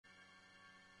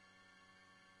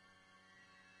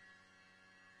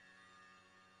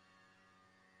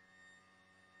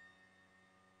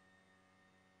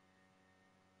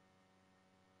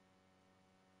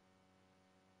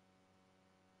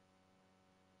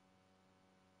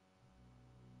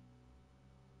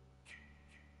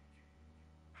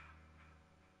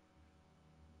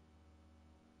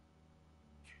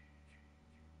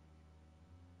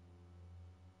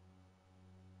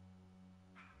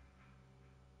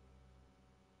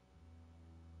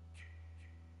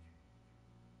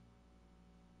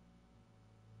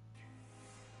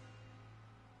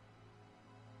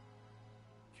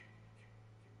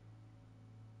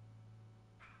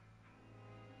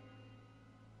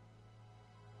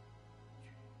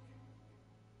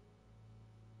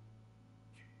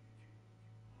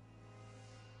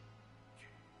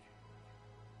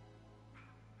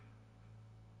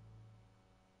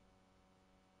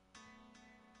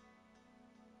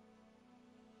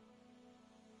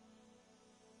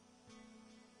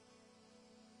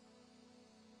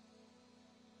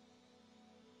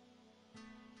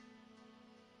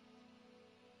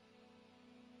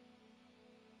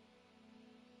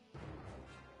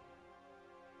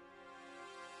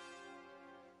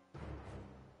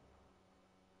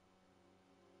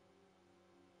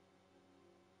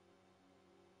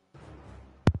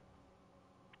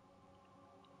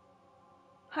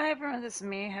Hi everyone, this is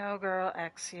me, Hell Girl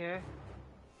X here,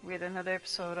 with another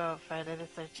episode of Friday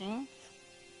the 13th.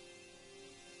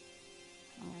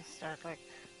 I'm gonna start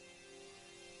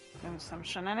doing some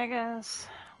shenanigans.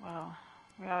 Well,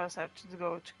 we always have to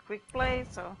go to quick play,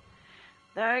 so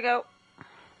there we go.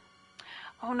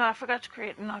 Oh no, I forgot to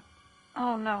create knock.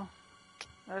 Oh no,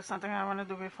 there's something I want to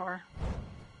do before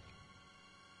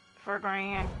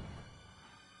going in.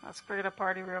 Let's create a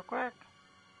party real quick,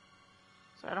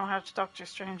 so I don't have to talk to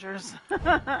strangers.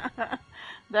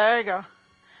 There you go.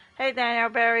 Hey Daniel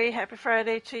Barry, happy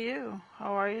Friday to you.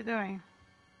 How are you doing?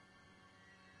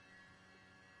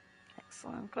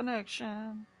 Excellent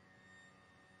connection.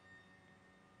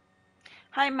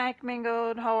 Hi Mike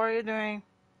Mingold, how are you doing?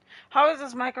 How is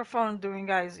this microphone doing,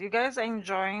 guys? You guys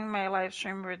enjoying my live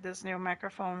stream with this new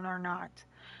microphone or not?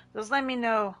 Just let me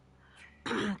know,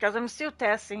 because I'm still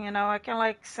testing. I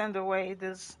can send away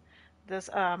this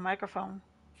microphone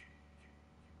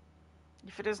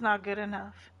if it is not good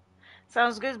enough.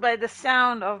 Sounds good, but the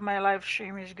sound of my live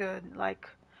stream is good. Like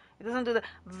it doesn't do the.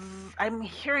 I'm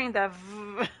hearing that.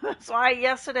 So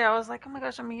yesterday I was like, oh my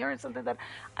gosh, I'm hearing something that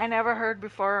I never heard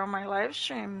before on my live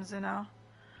streams. And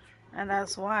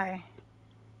that's why.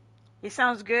 It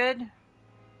sounds good.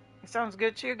 It sounds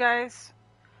good to you guys.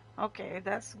 Okay,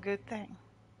 that's a good thing.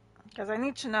 Because I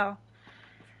need to know.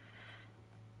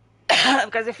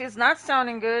 Because if it's not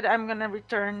sounding good, I'm gonna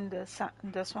return this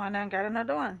one and get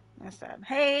another one instead.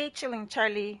 Hey, Chilling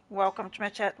Charlie, welcome to my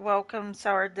chat. Welcome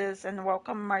Sour Diz and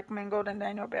welcome Mike Mangold and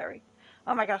Daniel Berry.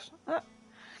 Oh my gosh,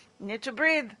 need to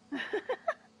breathe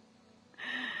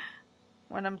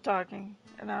when I'm talking.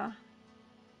 I'm gonna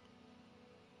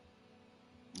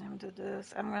do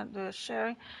this. I'm gonna do a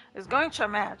sharing. It's going to a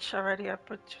match already. I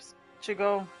put to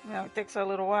go. It takes a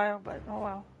little while, but oh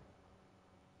well.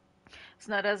 It's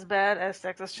not as bad as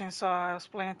Texas Chainsaw. I was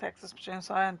playing Texas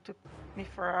Chainsaw and it took me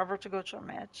forever to go to a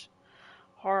match.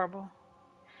 Horrible.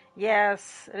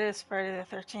 Yes, it is Friday the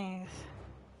 13th.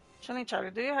 Chilling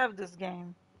Charlie, do you have this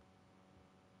game?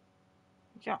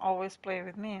 You can always play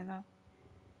with me,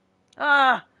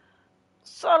 Ah!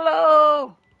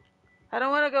 Solo! I don't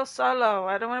want to go solo.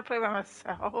 I don't want to play by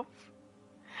myself.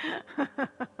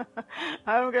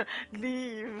 I'm gonna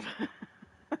leave.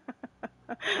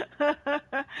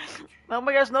 Oh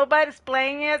my gosh, nobody's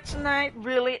playing it tonight?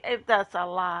 Really? That's a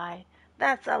lie.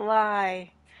 That's a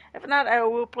lie. If not, I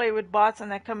will play with bots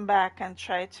and I come back and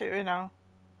try to,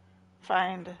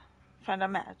 find a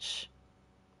match.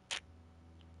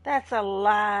 That's a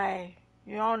lie.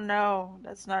 You don't know.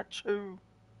 That's not true.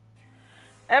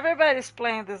 Everybody's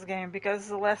playing this game because it's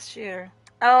the last year.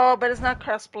 Oh, but it's not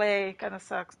crossplay. Kind of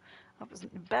sucks.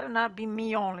 It better not be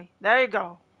me only. There you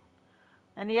go.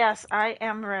 And yes, I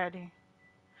am ready.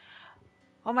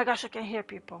 Oh my gosh, I can hear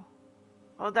people.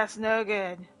 Oh, that's no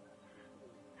good.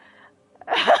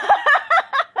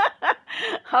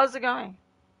 How's it going?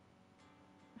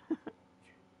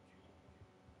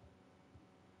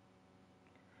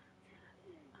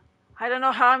 I don't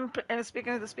know how I'm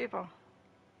speaking to these people.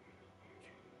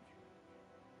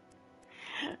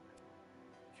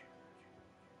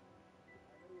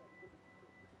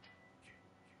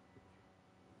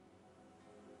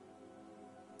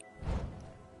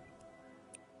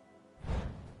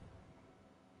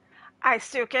 I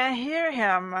still can't hear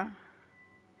him.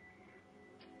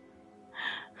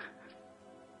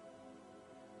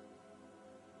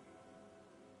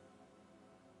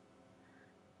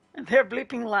 They're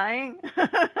bleeping lying.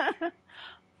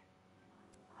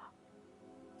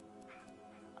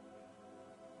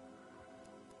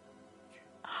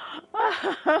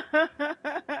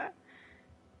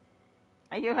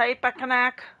 You hate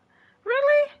Pekanak?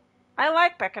 Really? I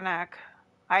like Pekanak.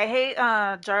 I hate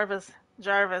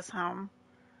Jarvis home.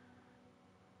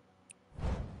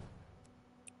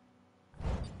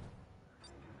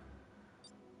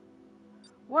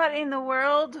 What in the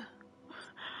world?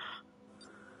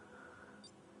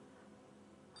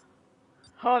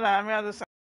 Hold on, I'm gonna do something.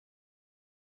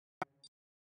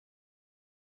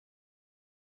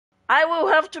 I will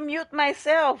have to mute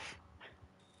myself.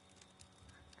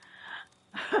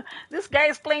 This guy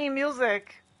is playing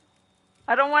music.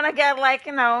 I don't want to get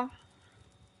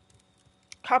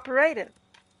copyrighted.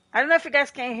 I don't know if you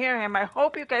guys can hear him. I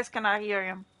hope you guys cannot hear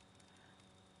him.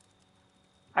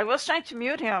 I was trying to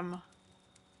mute him.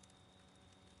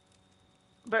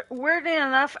 But weirdly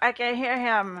enough, I can hear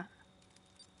him.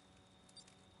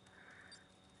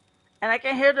 And I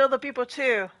can hear the other people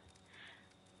too.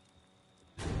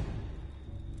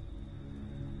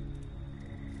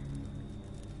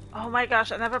 Oh my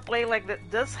gosh, I never played like that.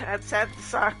 This headset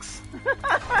sucks.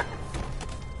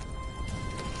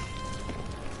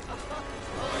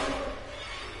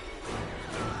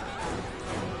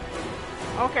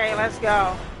 Okay, let's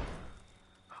go.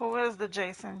 Who is the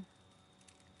Jason?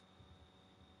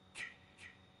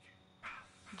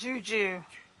 Juju.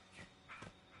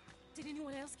 Did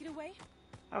anyone else get away?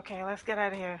 Okay, let's get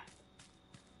out of here.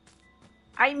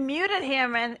 I muted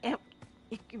him and it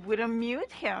wouldn't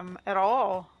mute him at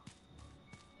all.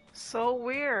 So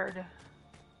weird.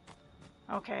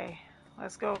 Okay,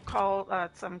 let's go call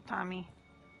some Tommy.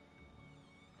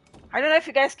 I don't know if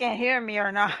you guys can hear me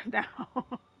or not now.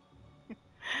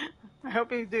 I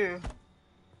hope you do.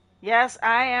 Yes,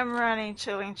 I am running,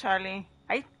 chilling, Charlie.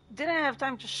 I didn't have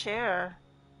time to share.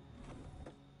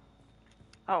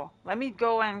 Oh, let me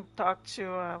go and talk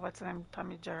to, what's his name?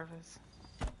 Tommy Jarvis.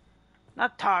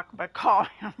 Not talk, but call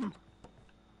him.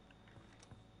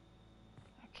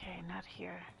 Okay, not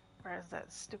here. Where's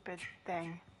that stupid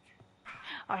thing?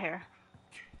 Oh, here.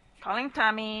 Calling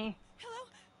Tommy. Hello?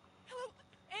 Hello?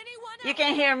 Anyone else? You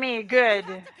can hear me. Good.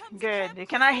 You have to come to Good. Camp You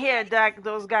cannot Crystal hear Lake.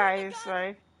 those Bring a guys, gun.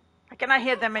 right? I cannot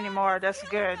hear Oh them God, anymore. he's That's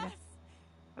killing good. us.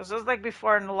 It was just like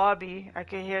before in the lobby. I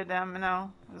could hear them,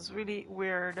 It was really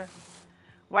weird.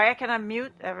 Why I cannot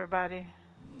mute everybody?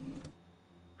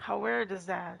 How weird is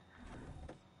that?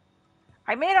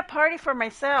 I made a party for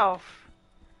myself,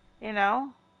 you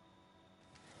know?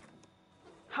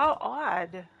 How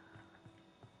odd.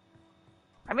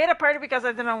 I made a party because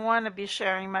I didn't want to be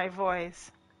sharing my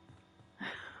voice.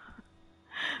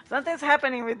 Something's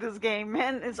happening with this game,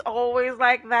 man. It's always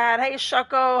like that. Hey,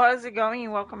 Shako, how's it going?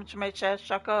 Welcome to my chat,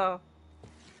 Shako.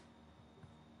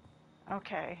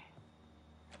 Okay.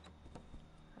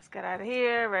 Let's get out of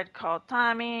here. Red called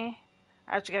Tommy.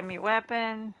 I have to get me a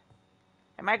weapon.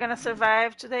 Am I gonna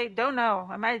survive today? Don't know.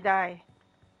 I might die.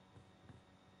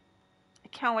 I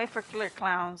can't wait for Killer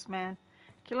Clowns, man.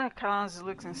 Killer Clowns is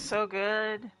looking so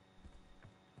good.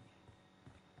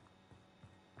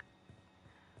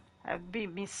 I'd be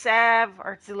me Sav,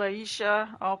 Artilaisha,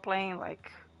 all playing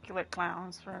like Killer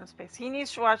Clowns from space. He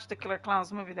needs to watch the Killer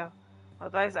Clowns movie though.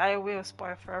 Otherwise I will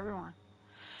spoil for everyone.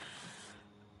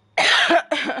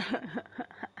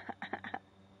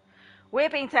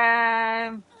 Whipping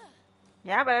time!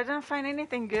 Yeah, but I didn't find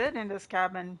anything good in this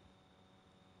cabin.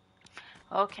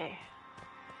 Okay.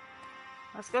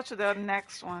 Let's go to the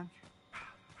next one.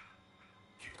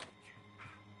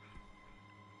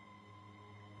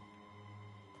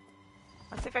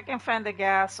 Let's see if I can find the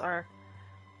gas or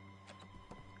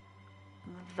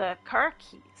the car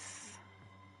keys.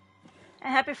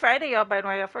 And happy Friday, y'all, by the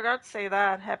way. I forgot to say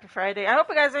that. Happy Friday. I hope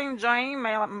you guys are enjoying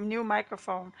my new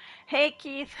microphone. Hey,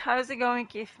 Keith. How's it going,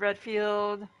 Keith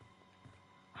Redfield?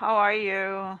 How are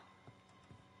you?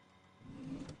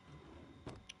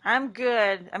 I'm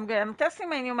good. I'm good. I'm testing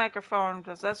my new microphone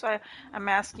because that's why I'm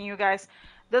asking you guys.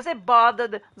 Does it bother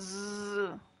the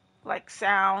zzz, like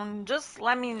sound? Just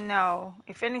let me know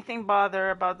if anything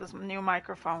bother about this new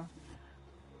microphone.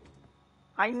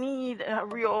 I need a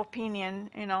real opinion.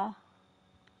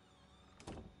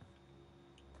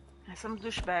 Some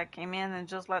douchebag came in and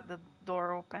just let the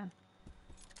door open.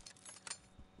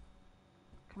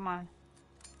 Come on.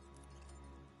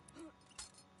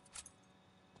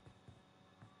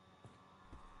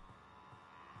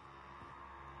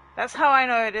 That's how I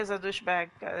know it is a douchebag,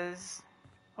 because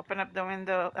open up the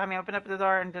window, open up the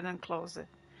door and didn't close it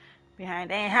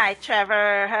behind. Hey, hi,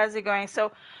 Trevor. How's it going?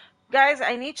 So, guys,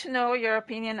 I need to know your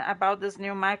opinion about this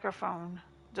new microphone.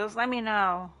 Just let me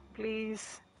know,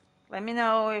 please. Let me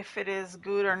know if it is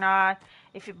good or not,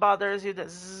 if it bothers you, the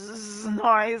zzz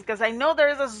noise, because I know there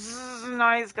is a zzz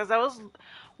noise, because I was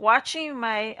watching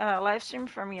my live stream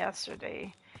from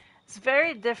yesterday. It's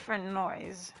very different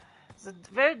noise. It's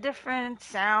a very different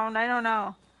sound. I don't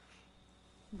know.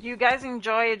 Do you guys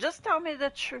enjoy it? Just tell me the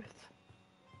truth,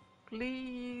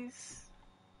 please.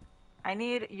 I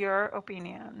need your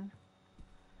opinion.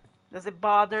 Does it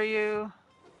bother you?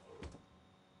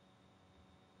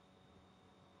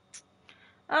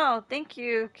 Oh, thank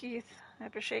you, Keith. I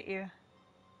appreciate you.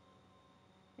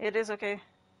 It is okay.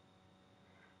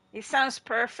 It sounds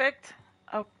perfect.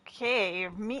 Okay,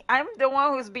 I'm the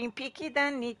one who's being picky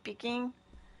then, nitpicking.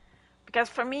 Because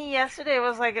for me, yesterday it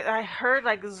was like I heard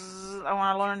like zzz, I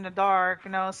want to learn in the dark,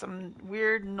 some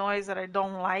weird noise that I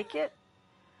don't like it.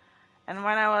 And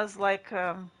when I was like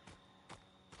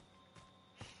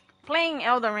playing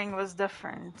Elden Ring was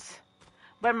different.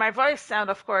 But my voice sound,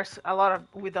 of course,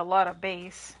 with a lot of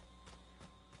bass.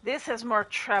 This has more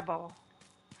treble.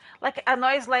 Like a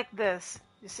noise like this.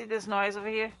 You see this noise over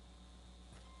here?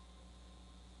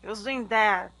 It was doing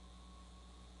that.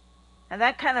 And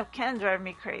that kind of can drive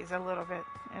me crazy a little bit.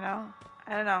 I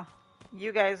don't know.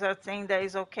 You guys are saying that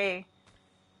is okay.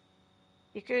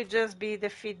 It could just be the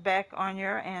feedback on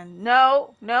your end.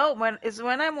 No, no, when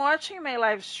I'm watching my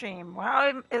live stream.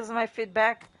 How is my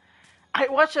feedback? I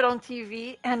watch it on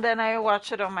TV and then I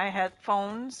watch it on my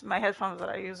headphones that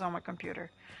I use on my computer.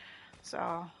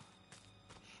 So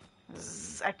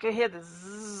I could hear the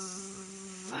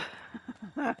zzz.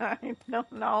 I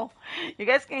don't know. You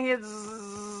guys can hear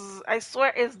zzz. I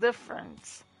swear it's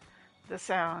different, the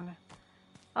sound.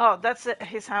 Oh, that's it.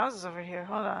 His house is over here.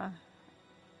 Hold on.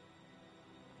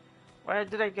 Where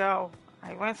did I go?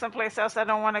 I went someplace else I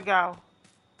don't want to go.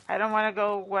 I don't want to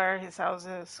go where his house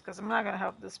is because I'm not going to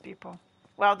help these people.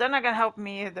 Well, they're not going to help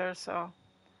me either, so.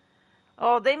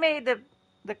 Oh, they made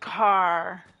the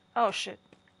car. Oh, shit.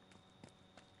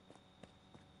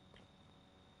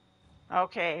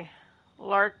 Okay.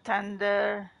 Lord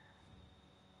Tender.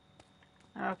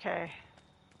 Okay.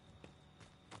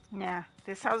 Yeah,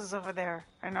 this house is over there.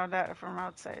 I know that from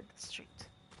outside the street.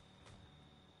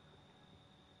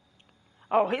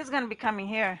 Oh, he's going to be coming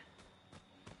here.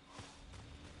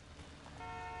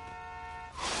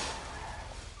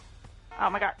 Oh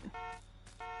my god.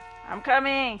 I'm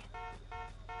coming.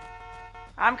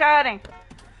 I'm cutting.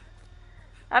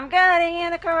 I'm getting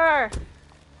in the car.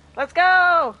 Let's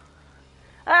go.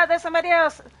 Ah, there's somebody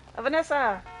else.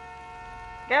 Vanessa.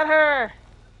 Get her.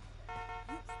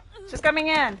 She's coming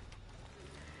in.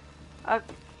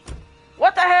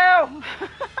 What the hell?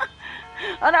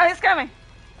 Oh no, he's coming.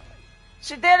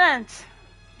 She didn't.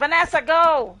 Vanessa,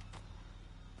 go.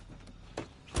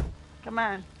 Come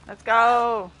on. Let's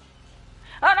go.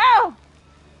 Oh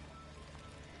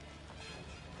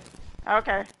no.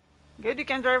 Okay. Good you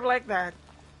can drive like that.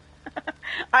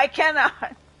 I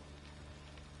cannot.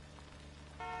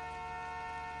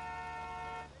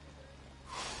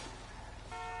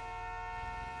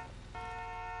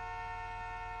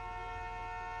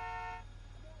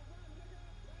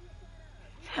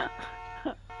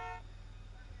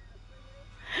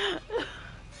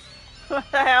 What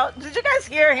the hell? Did you guys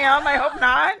hear him? I hope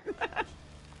not.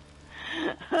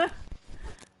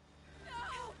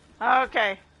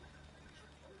 Okay.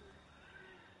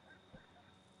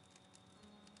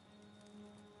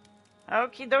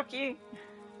 Okie dokie.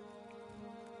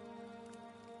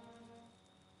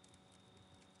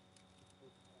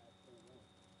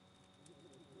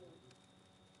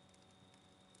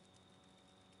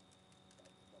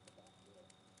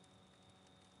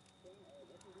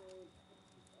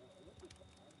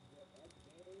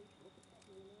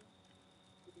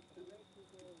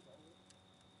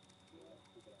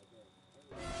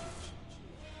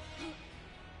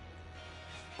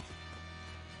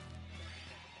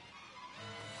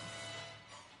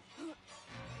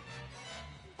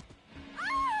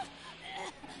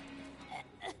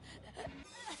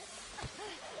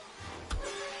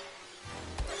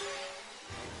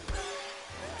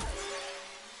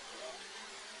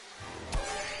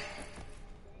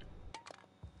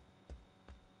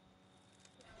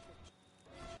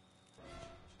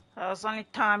 Oh, it's only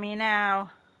Tommy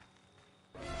now.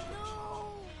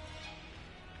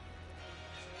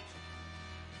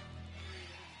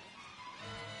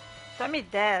 Tommy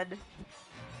dead.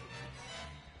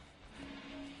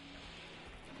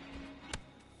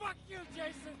 Fuck you,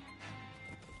 Jason.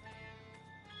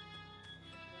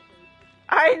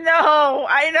 I know.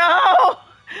 I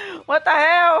know. What the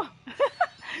hell?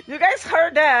 You guys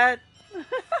heard that?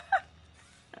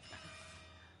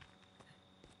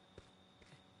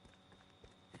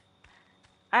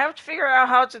 I have to figure out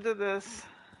how to do this.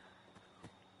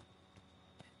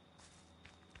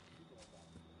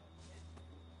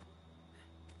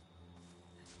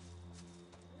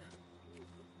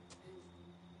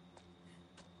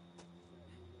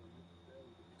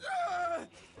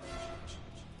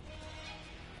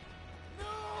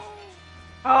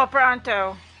 Oh,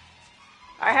 pronto.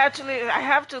 I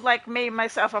have to like make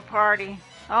myself a party.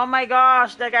 Oh my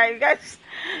gosh, that guy, you guys.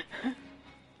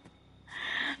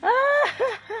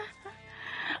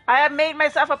 I have made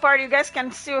myself a party. You guys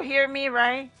can still hear me,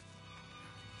 right?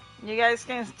 You guys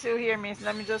can still hear me.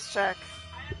 Let me just check.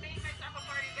 I have made myself a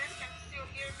party. You guys can still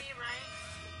hear me, right?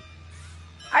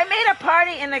 I made a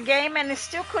party in the game and I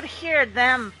still could hear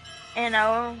them,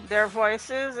 their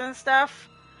voices and stuff.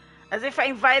 As if I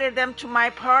invited them to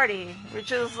my party,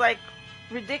 which is like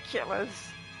ridiculous.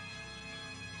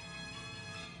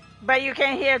 But you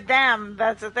can hear them,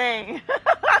 that's the thing.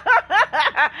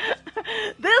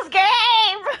 This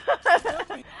game!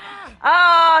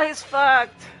 Oh, he's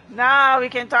fucked. Now we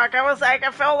can talk.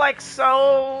 I felt like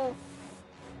so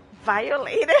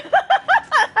violated.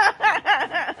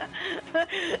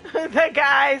 The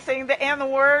guy saying the N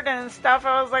word and stuff.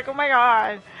 I was like, oh my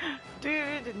god.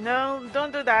 Dude, no,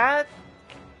 don't do that.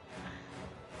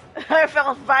 I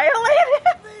felt violated.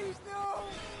 Please,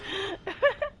 no!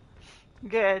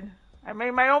 Good. I made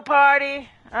my own party.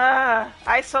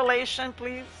 Isolation,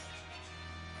 please.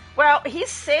 Well, he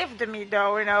saved me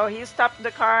though. He stopped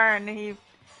the car and you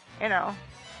know,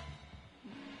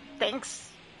 thanks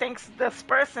this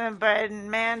person. But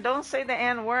man, don't say the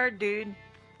N word, dude.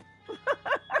 You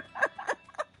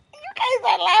guys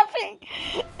are laughing.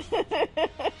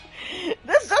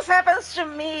 This just happens to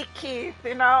me, Keith.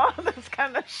 This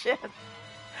kind of shit.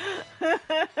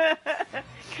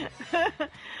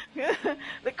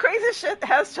 The crazy shit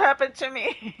has to happen to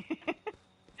me.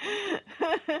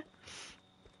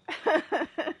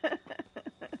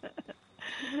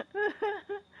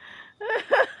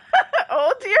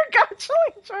 Oh dear God,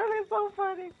 Charlie's so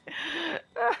funny.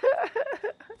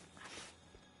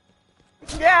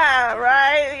 Yeah,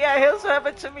 right. Yeah, here's what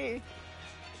happened to me.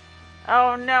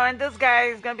 Oh no, and this guy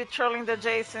is gonna be trolling the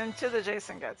Jason till the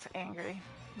Jason gets angry.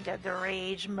 Get the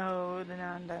rage mode,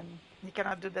 and then he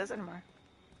cannot do this anymore.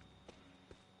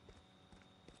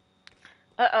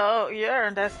 Uh-oh, you're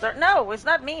in that store. No, it's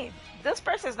not me. This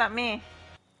person is not me.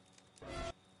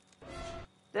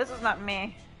 This is not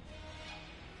me.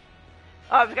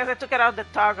 Oh, because I took it out the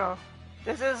toggle.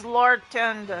 This is Lord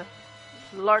Tenda.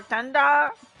 Lord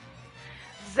Tenda?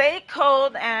 Z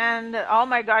Code and Oh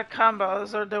My God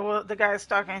combos are the guys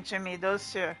talking to me,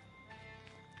 those two.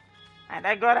 And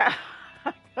I got out,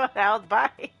 got out by.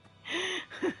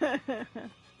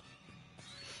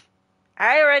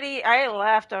 I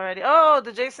left already. Oh,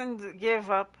 the Jason gave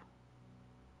up.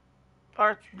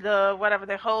 Or whatever,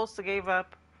 the host gave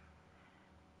up.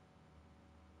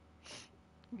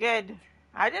 Good.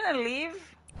 I didn't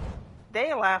leave.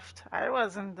 They left. I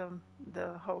wasn't the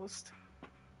host.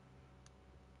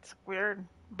 It's weird.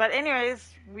 But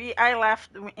anyways, I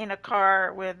left in a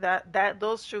car with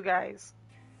those two guys.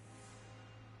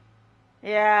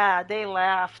 Yeah, they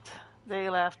left. They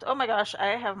left. Oh my gosh,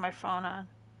 I have my phone on.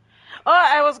 Oh,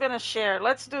 I was gonna share.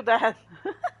 Let's do that.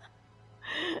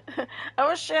 I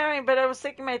was sharing, but I was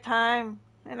taking my time.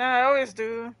 I always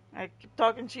do. I keep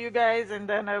talking to you guys, and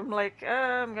then I'm like,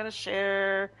 I'm gonna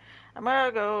share. I'm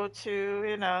gonna go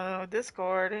to,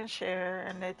 Discord and share,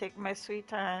 and I take my sweet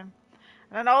time.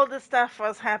 And all this stuff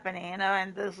was happening,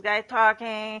 and this guy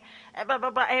talking, and blah, blah,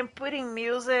 blah, and putting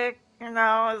music,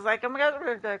 I was like, oh my God,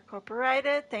 we're gonna copyright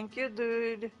it. Thank you,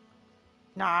 dude.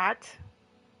 Not,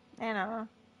 you know.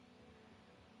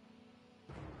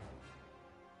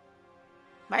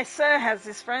 My son has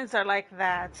his friends are like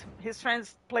that. His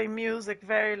friends play music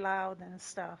very loud and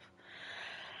stuff.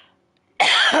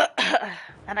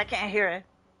 And I can't hear it.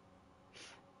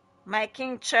 My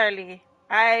King Charlie,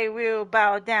 I will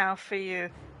bow down for you.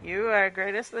 You are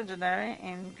greatest legendary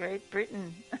in Great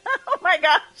Britain. Oh my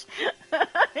gosh.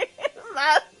 He's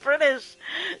not British.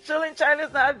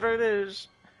 Charlie's not British.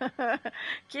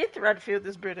 Keith Redfield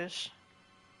is British.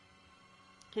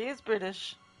 He is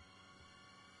British.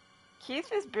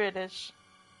 Keith is British.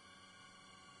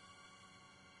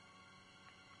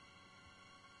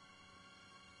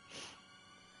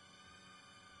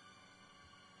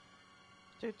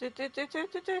 Let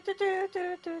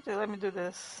me do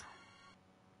this.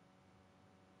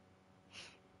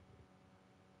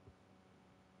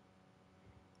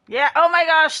 Yeah, oh my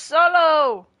gosh,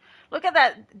 solo! Look at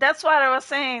that. That's what I was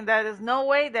saying. There is no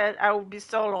way that I will be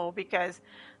solo because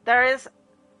there is,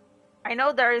 I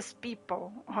know there is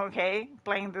people, okay,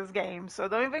 playing this game. So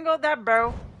don't even go there,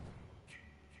 bro.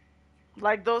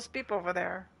 Like those people over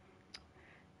there.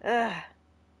 Ugh.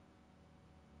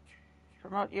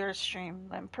 Promote your stream.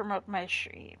 Let me promote my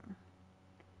stream.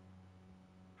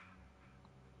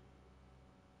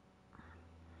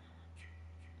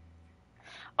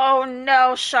 Oh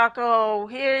no, Shaco.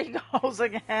 Here he goes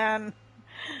again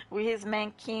with his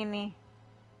mankini.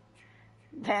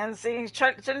 Dancing.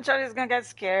 Charlie's gonna get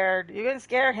scared. You're gonna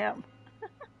scare him.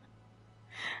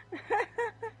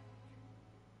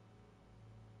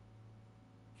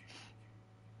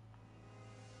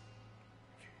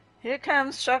 Here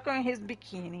comes Shaco in his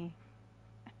bikini.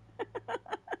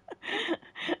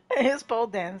 His pole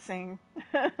dancing.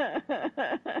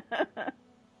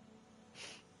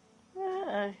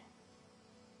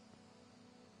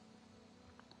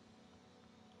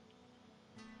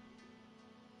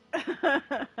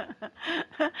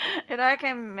 I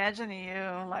can imagine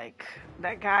you like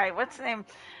that guy. What's his name?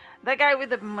 That guy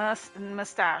with the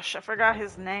mustache. I forgot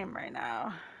his name right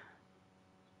now.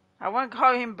 I want to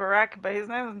call him Barack, but his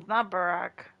name is not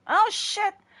Barack. Oh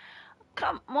shit!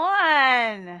 Come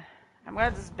on! I'm gonna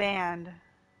disband.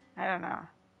 I don't know.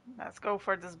 Let's go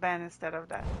for disband instead of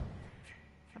that.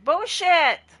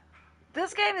 Bullshit!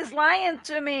 This game is lying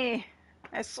to me.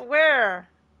 I swear.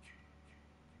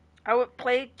 I would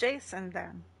play Jason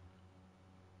then.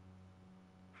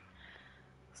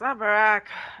 It's not Barack.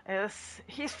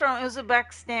 He's from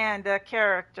Uzbekistan, the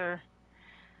character.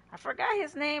 I forgot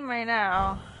his name right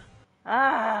now.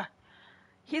 Ah,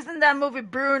 he's in that movie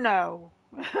Bruno.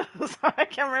 So I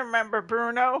can remember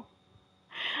Bruno.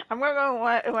 I'm gonna go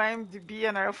on IMDb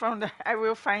and I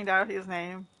will find out his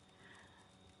name.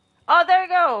 Oh, there you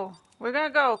go. We're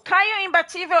gonna go. Caio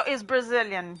Imbatível is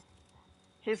Brazilian.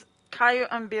 He's Caio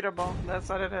Unbeatable. That's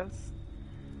what it is.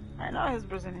 I know he's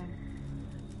Brazilian.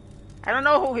 I don't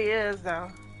know who he is though.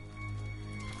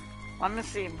 Let me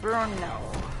see. Bruno.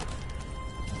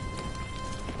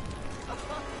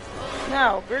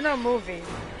 No, Bruno movie.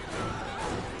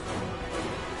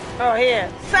 Oh, here.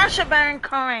 Sacha Baron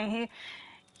Cohen.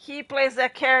 He plays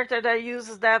that character that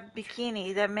uses that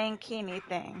bikini, that mankini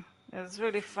thing. It's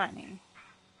really funny.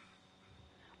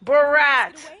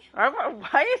 Borat.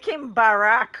 Why it came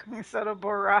Barack instead of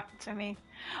Borat to me?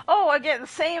 Oh, again, the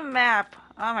same map.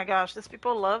 Oh my gosh, these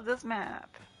people love this map.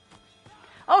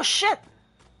 Oh shit!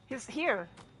 He's here.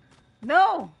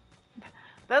 No!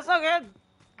 That's not good.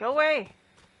 Go away.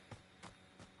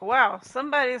 Wow,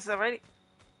 somebody's already...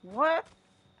 What?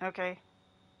 Okay.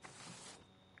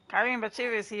 Caio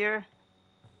Imbatível is here.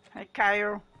 Hi,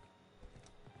 Caio.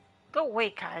 Go away,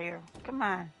 Caio. Come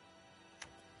on.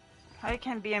 How you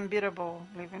can be unbeatable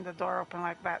leaving the door open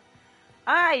like that?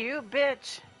 Ah, you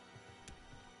bitch.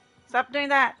 Stop doing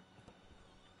that.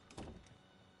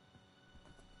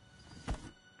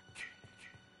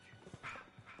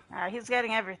 Ah, he's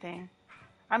getting everything.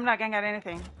 I'm not gonna get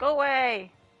anything. Go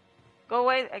away. Go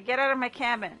away. Get out of my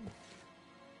cabin.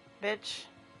 Bitch.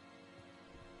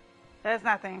 There's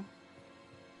nothing.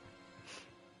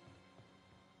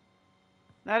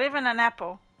 Not even an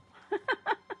apple.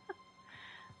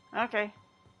 Okay.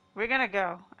 We're gonna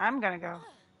go. I'm gonna go.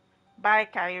 Bye,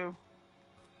 Caillou.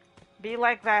 Be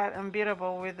like that,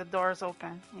 unbeatable with the doors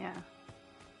open. Yeah.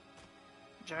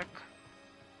 Jerk.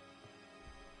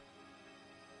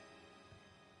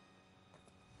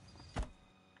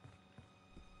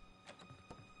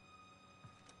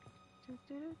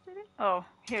 Oh,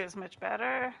 here's much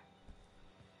better.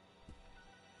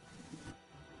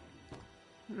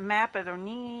 Map I don't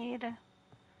need.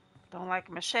 Don't like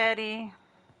machete.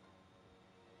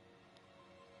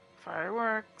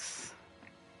 Fireworks.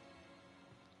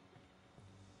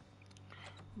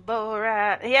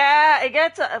 Borat. Yeah, it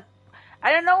gets a...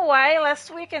 I don't know why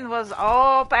last weekend was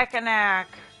all Packanack.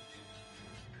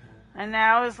 And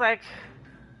now it's like...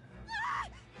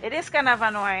 It is kind of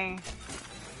annoying.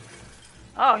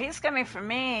 Oh, he's coming for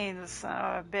me, this son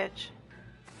of a bitch.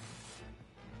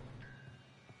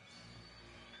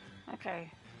 Okay.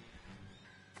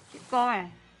 Keep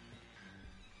going.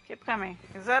 Keep coming.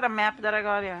 Is that a map that I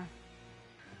got here?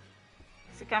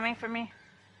 Is he coming for me?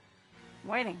 I'm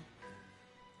waiting.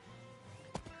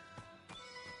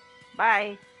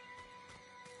 Bye.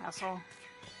 Asshole.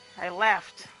 I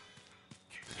left.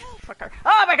 Fucker.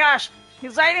 Oh my gosh!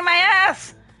 He's biting my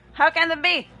ass! How can it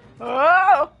be?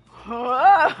 Oh!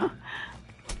 Oh!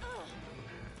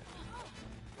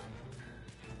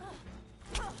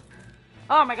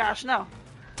 Oh my gosh, no.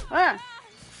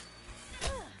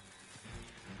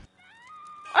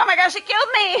 Oh my gosh, he killed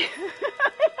me!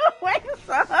 Wait,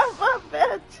 son of a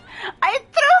bitch! I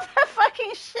threw that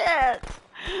fucking shit!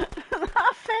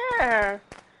 Not fair!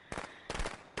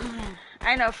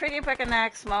 I know, freaking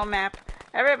Packanack, small map.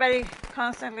 Everybody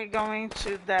constantly going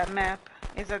to that map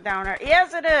is a downer.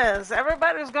 Yes, it is!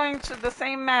 Everybody's going to the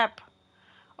same map.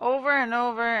 Over and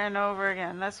over and over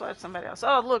again. Let's watch somebody else.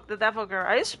 Oh, look, the Devil Girl.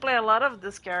 I used to play a lot of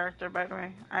this character, by the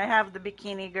way. I have the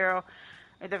bikini girl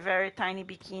with a very tiny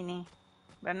bikini.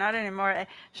 But not anymore.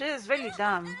 She is really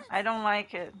dumb. I don't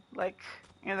like it. Like,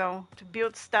 you know, to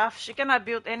build stuff. She cannot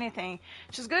build anything.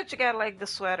 She's good to get, like, the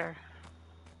sweater.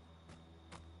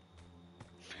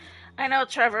 I know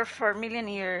Trevor for a million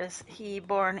years. He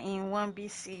born in 1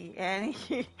 BC. And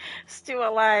he still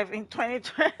alive in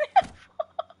 2020.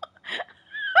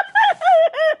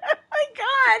 My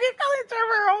God, you're calling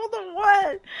Trevor old or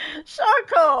what?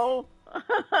 Shocko.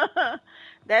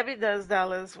 Debbie Does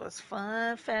Dallas was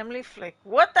fun family flick.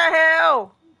 What the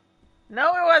hell? No,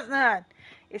 it was not.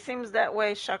 It seems that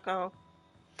way, Shocko.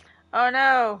 Oh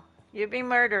no, you've been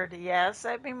murdered. Yes,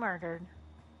 I've been murdered.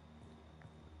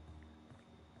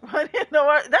 But you know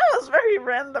what? That was very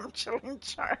random, Chilling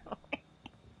Charlie.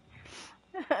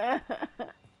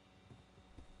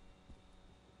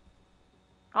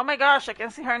 Oh my gosh, I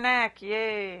can see her neck.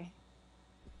 Yay.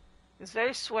 It's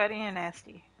very sweaty and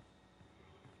nasty.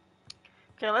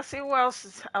 Okay, let's see who else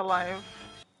is alive.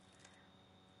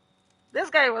 This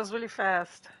guy was really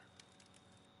fast.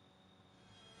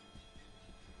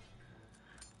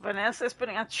 Vanessa is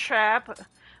putting a trap,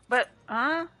 but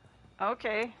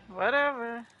okay,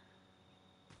 whatever.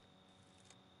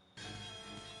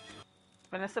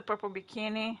 Vanessa purple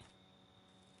bikini.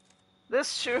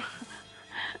 This shoe,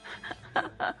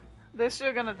 this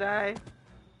shoe gonna die.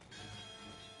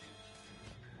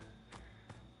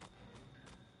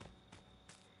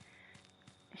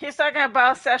 He's talking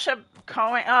about Sasha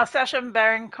Cohen. Oh, Sasha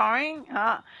Baron Cohen.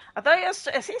 I thought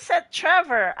he said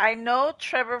Trevor. I know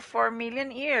Trevor for a million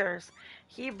years.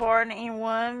 He born in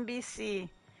 1 BC.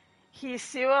 He's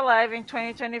still alive in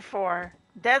 2024.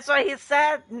 That's what he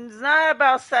said. It's not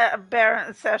about Sasha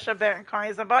Baron Cohen.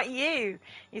 It's about you.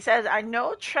 He says, I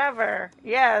know Trevor.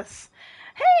 Yes.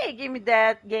 Hey, give me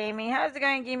that, gaming. How's it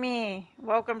going, Gimme?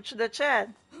 Welcome to the chat.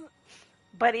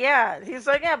 But yeah, he's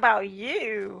talking about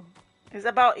you. It's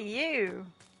about you.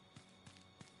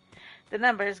 The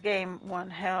numbers game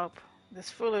won't help. These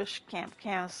foolish camp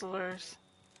counselors.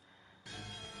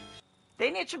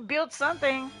 They need to build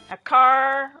something. A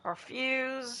car or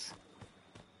fuse.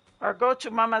 Or go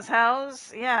to mama's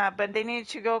house. Yeah, but they need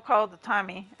to go call the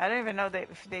Tommy. I don't even know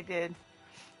if they did.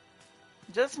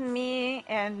 Just me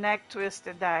and Neck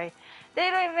Twisted die. They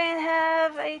don't even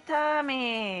have a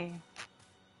Tommy.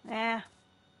 Eh,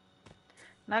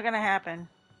 not gonna happen.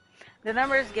 The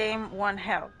numbers game won't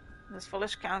help. This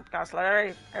foolish count counselor.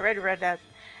 I already read that.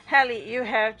 Hallie, you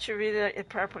have to read it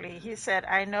properly. He said,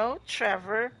 I know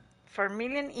Trevor for a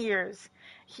million years.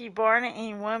 He born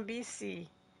in 1 BC.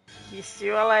 He's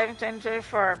still alive in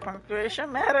 2024.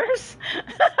 Punctuation matters.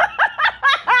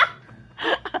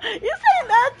 You saying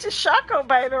that to Shaco,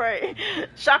 by the way.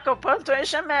 Shaco,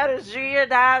 punctuation matters. Do you hear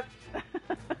that?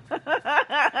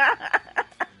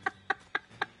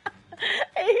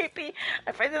 Hey, Hippie.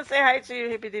 I didn't say hi to you,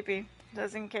 Hippie Dippy.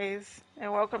 Just in case.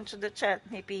 And welcome to the chat,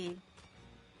 Hippie.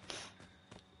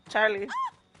 Charlie,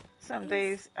 some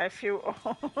days I feel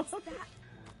old.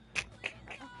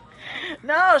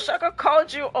 No, Shaka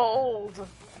called you old.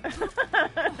 He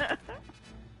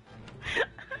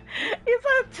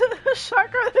said to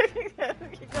Shaka that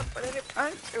he can put any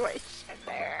punctuation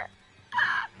there.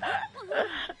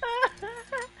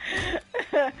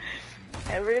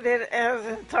 I read it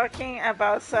as talking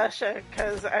about Sasha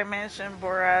because I mentioned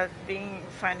Borat being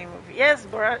a funny movie. Yes,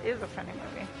 Borat is a funny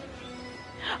movie.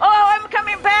 Oh, I'm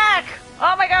coming back!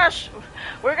 Oh my gosh!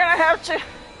 We're gonna have to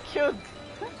kill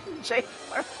Jason.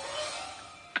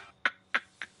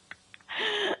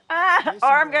 Or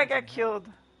I'm gonna get killed.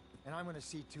 And I'm gonna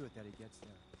see to it that he gets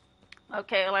there.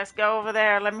 Okay, let's go over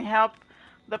there. Let me help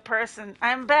the person.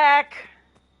 I'm back!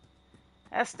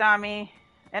 That's Tommy.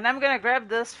 And I'm gonna grab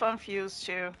this fun fuse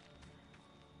too.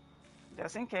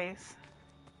 Just in case.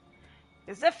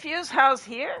 Is the fuse house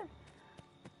here?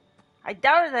 I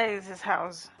doubt that is his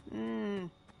house.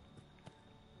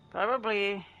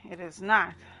 Probably it is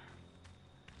not.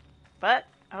 But,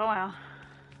 oh well.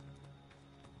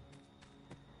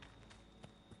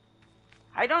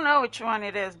 I don't know which one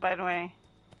it is, by the way.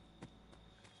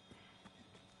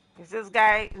 Is this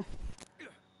guy...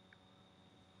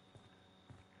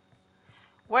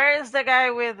 Where is the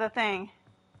guy with the thing?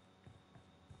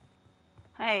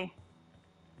 Hey.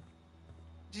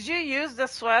 Did you use the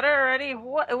sweater already? It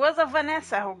was a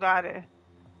Vanessa who got it.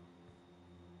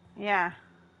 Yeah.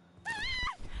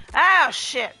 Oh,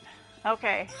 shit.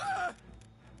 Okay.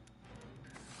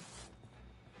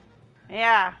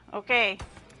 Yeah, okay.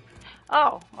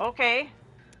 Oh, okay.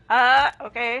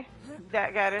 Okay.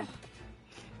 That got it.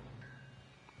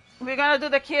 We're gonna do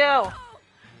the kill.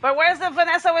 But where's the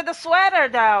Vanessa with the sweater,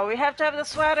 though? We have to have the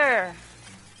sweater.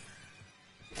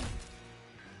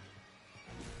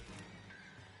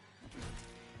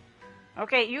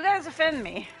 Okay, you guys offend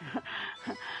me.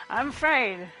 I'm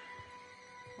afraid.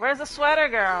 Where's the sweater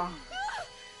girl?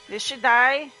 Did she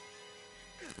die?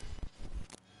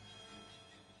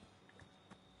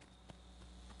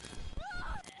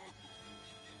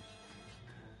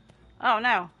 Oh,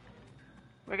 no.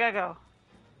 We gotta go.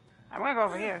 I'm gonna go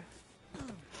over here.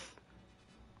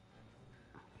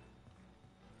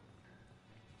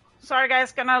 Sorry,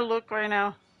 guys, cannot look right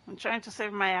now. I'm trying to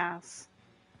save my ass.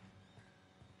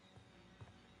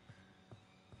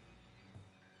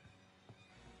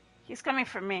 He's coming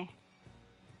for me.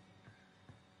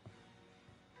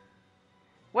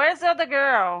 Where's the other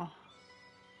girl?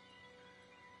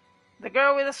 The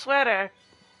girl with the sweater.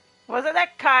 Was it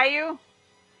that Caillou?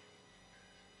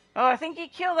 Oh, I think he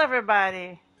killed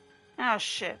everybody. Oh,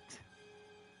 shit.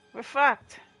 We're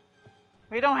fucked.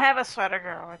 We don't have a sweater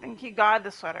girl. I think he got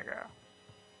the sweater girl.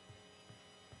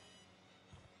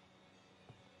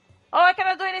 Oh, I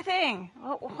cannot do anything.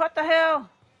 What the hell?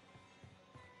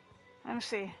 Let me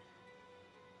see.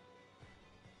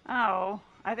 Oh,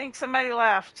 I think somebody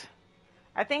left.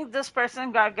 I think this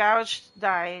person got gouged,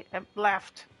 died,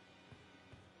 left.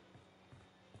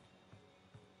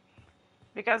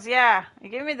 Because yeah,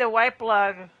 give me the white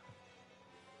plug.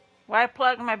 White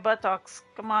plug my buttocks.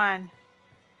 Come on.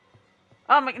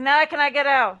 Oh, now I cannot get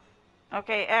out.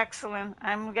 Okay, excellent.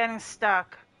 I'm getting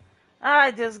stuck.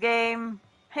 Ah, this game.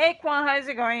 Hey, Quan, how's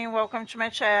it going? Welcome to my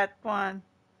chat, Quan.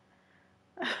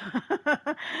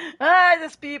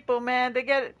 These people, man, they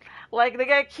get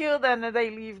killed and then they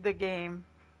leave the game.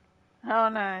 Oh,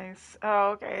 nice.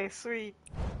 Oh, okay, sweet.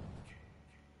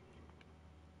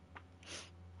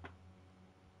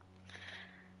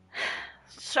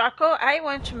 Choco, I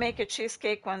want to make a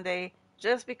cheesecake one day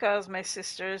just because my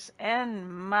sisters and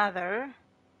mother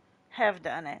have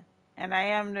done it. And I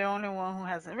am the only one who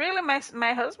hasn't. Really,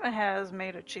 my husband has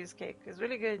made a cheesecake. It's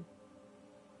really good.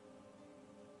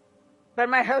 But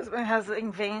my husband has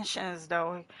inventions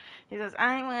though. He says,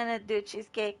 I want to do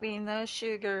cheesecake with no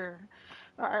sugar.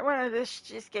 Or I want to do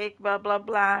cheesecake, blah, blah,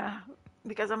 blah,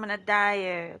 because I'm on a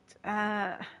diet.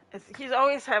 He's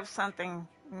always have something,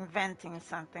 inventing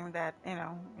something that,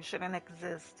 shouldn't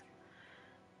exist.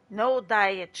 No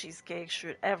diet cheesecake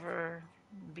should ever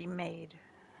be made.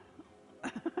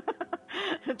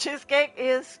 Cheesecake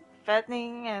is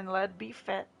fattening and let be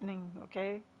fattening,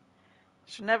 okay?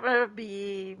 Should never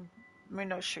be with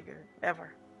no sugar,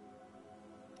 ever.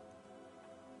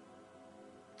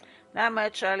 Not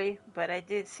much, Charlie, but I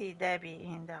did see Debbie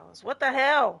in Dallas. What the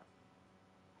hell?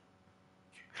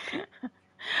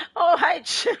 Oh, hi,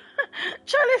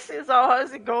 Charlie says, oh,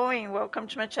 how's it going? Welcome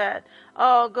to my chat.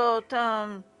 Oh, go,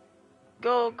 Tom.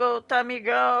 Go, Tommy,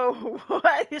 go.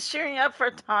 What? He's cheering up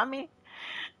for Tommy?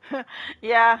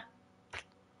 Yeah,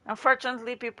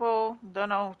 unfortunately, people don't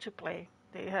know to play.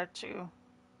 They had to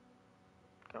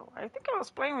go. I think I was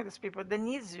playing with these people.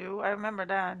 Denizu, I remember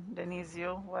that.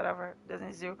 Denizu, whatever.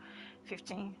 Denizu,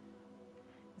 15.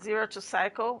 Zero to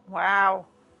Cycle. Wow,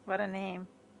 what a name.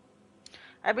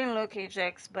 I've been looking,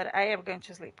 Jax, but I am going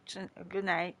to sleep. Good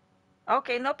night.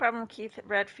 Okay, no problem, Keith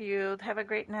Redfield. Have a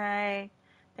great night.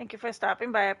 Thank you for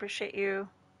stopping by. I appreciate you.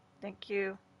 Thank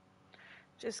you.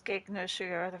 Just cake, no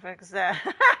sugar. What the fuck is that?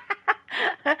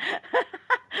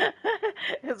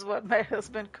 It's what my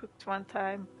husband cooked one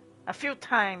time. A few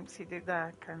times he did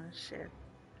that kind of shit.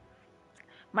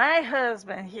 My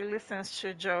husband, he listens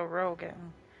to Joe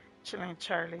Rogan, Chilling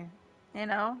Charlie.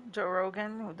 Joe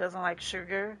Rogan, who doesn't like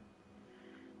sugar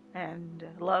and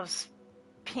loves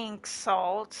pink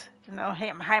salt,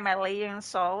 Himalayan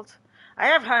salt. I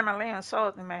have Himalayan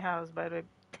salt in my house, by the way.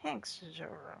 Thanks to Joe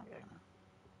Rogan.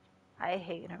 I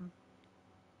hate him.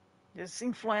 He's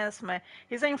an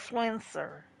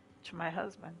influencer to my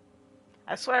husband.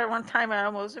 I swear one time I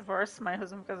almost divorced my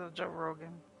husband because of Joe Rogan.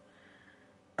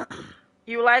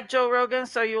 You like Joe Rogan,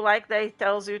 so you like that he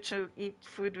tells you to eat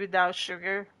food without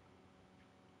sugar?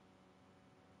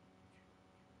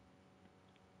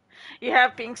 You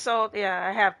have pink salt? Yeah,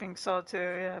 I have pink salt too.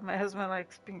 Yeah, my husband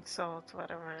likes pink salt,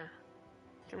 whatever.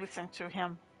 You listen to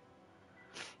him.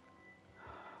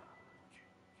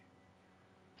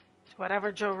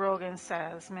 Whatever Joe Rogan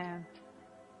says, man.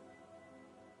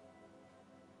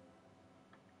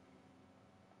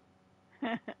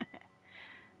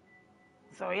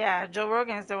 So yeah, Joe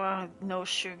Rogan is the one with no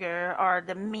sugar or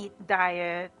the meat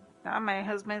diet. My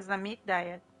husband's the meat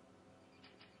diet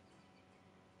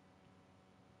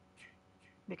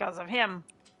because of him.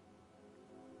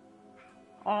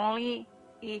 Only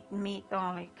eat meat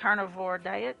only. Carnivore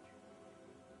diet.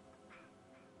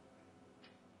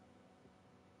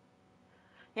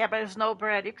 Yeah, but there's no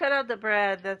bread. You cut out the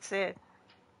bread, that's it.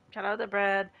 Cut out the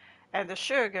bread and the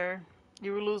sugar,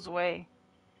 you will lose weight.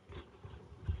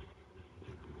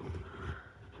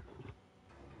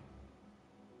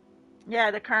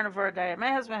 Yeah, the carnivore diet.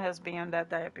 My husband has been on that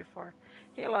diet before.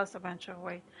 He lost a bunch of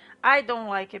weight. I don't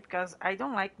like it because I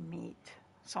don't like meat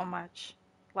so much.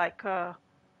 Like I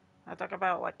talk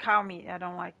about like cow meat, I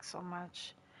don't like so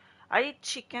much. I eat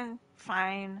chicken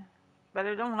fine, but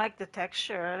I don't like the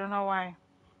texture. I don't know why.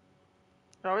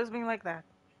 It's always been like that.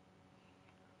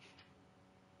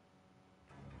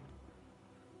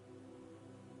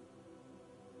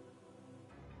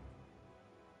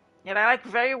 Yet I like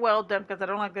very well done because I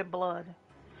don't like the blood.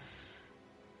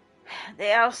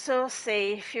 They also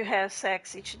say if you have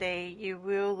sex each day, you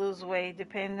will lose weight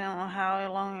depending on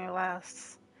how long it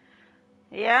lasts.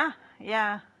 Yeah,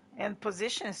 yeah, and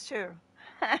positions too.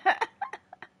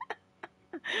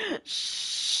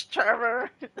 Shh, Trevor.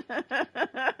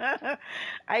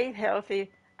 I eat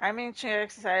healthy. I'm into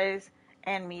exercise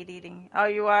and meat eating. Oh,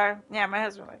 you are? Yeah, my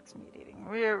husband likes meat eating.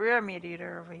 We're a meat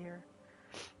eater over here.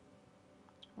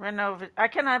 Reno, I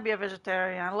cannot be a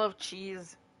vegetarian. I love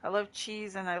cheese. I love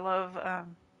cheese and I love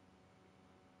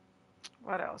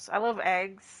what else? I love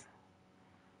eggs.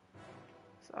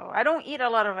 So I don't eat a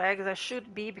lot of eggs. I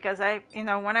should be because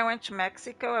when I went to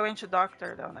Mexico, I went to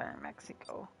doctor down there in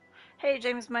Mexico. Hey,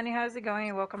 James Money, how's it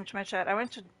going? Welcome to my chat. I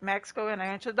went to Mexico and I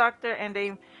went to the doctor and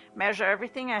they measure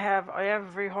everything I have,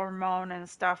 every hormone and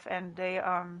stuff, and they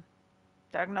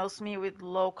diagnosed me with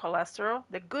low cholesterol,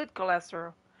 the good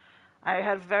cholesterol. I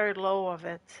had very low of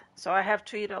it, so I have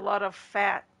to eat a lot of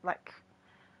fat. Like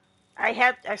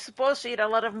I supposed to eat a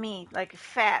lot of meat, like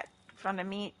fat from the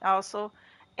meat also,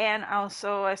 and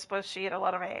also I supposed to eat a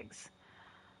lot of eggs.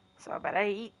 So, but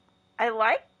I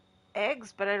like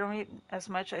eggs, but I don't eat as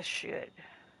much as I should.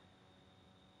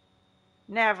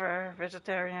 Never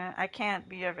vegetarian. I can't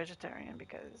be a vegetarian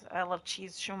because I love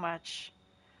cheese too much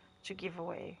to give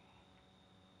away.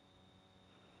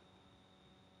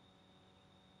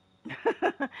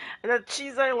 The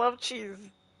cheese, I love cheese.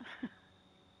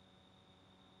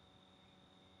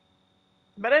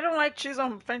 But I don't like cheese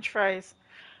on French fries.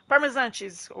 Parmesan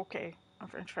cheese, okay, on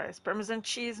French fries. Parmesan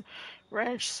cheese,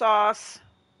 ranch sauce,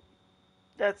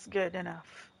 that's good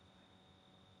enough.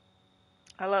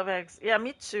 I love eggs. Yeah,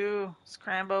 me too.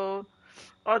 Scrambled.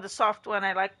 Or the soft one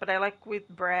I like, but I like with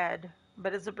bread.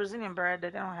 But it's a Brazilian bread. They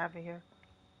don't have it here.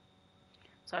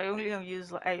 So I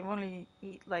only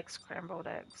eat like scrambled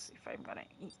eggs if I'm gonna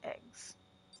eat eggs.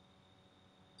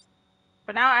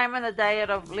 But now I'm on a diet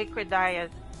of liquid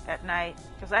diet at night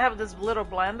because I have this little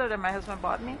blender that my husband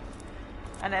bought me,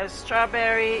 and there's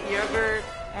strawberry, yogurt,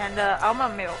 and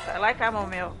almond milk. I like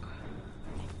almond milk.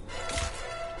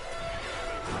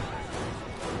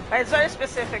 But it's very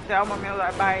specific. The almond milk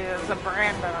I buy is a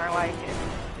brand that I like it.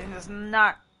 And it's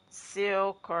not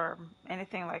silk or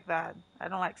anything like that. I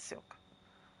don't like silk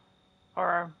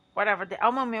or whatever. The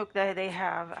almond milk that they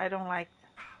have, I don't like.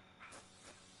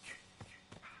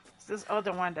 It's this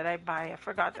other one that I buy. I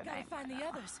forgot the name. Find the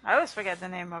others. I always forget the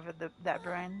name of it, that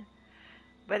brand.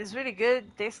 But it's really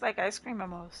good. Tastes like ice cream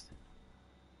almost.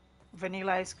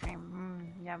 Vanilla ice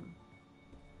cream. Yum.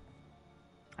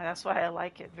 And that's why I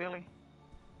like it, really.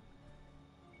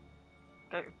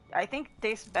 I think it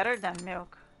tastes better than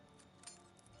milk.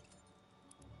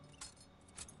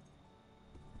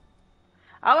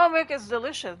 Almond milk is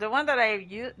delicious. The one that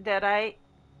I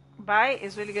buy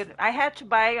is really good. I had to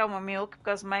buy almond milk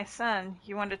because my son,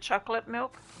 he wanted chocolate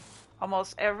milk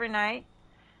almost every night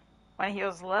when he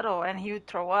was little and he would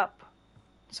throw up.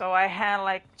 So I had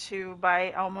like to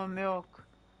buy almond milk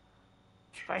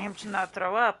for him to not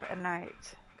throw up at night.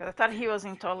 Because I thought he was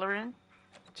intolerant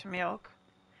to milk.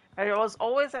 But it was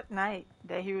always at night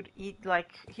that he would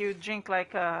drink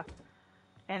like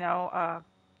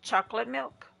chocolate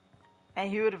milk, and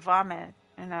he would vomit.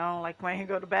 Like when he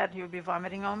go to bed, he would be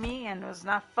vomiting on me, and it was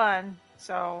not fun.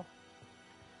 So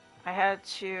I had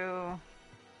to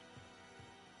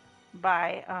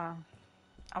buy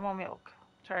almond milk,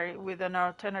 with an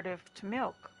alternative to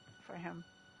milk for him.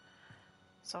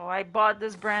 So I bought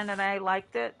this brand and I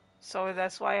liked it, so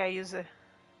that's why I use it.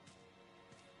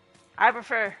 I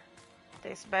prefer it.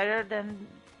 Tastes better than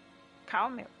cow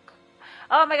milk.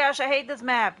 Oh my gosh, I hate this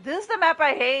map. This is the map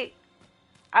I hate.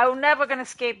 I'm never gonna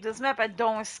escape this map. I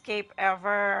don't escape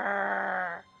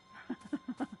ever.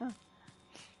 The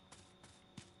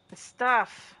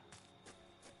stuff.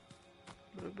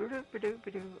 I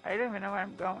don't even know where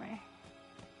I'm going.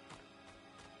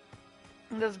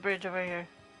 This bridge over here.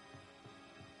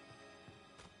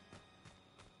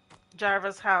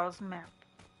 Java's house map.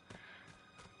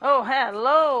 Oh,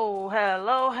 hello,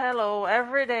 hello, hello,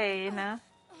 every day,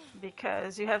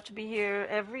 because you have to be here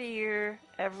every year,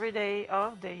 every day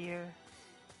of the year.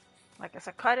 Like a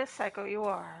psychotic psycho you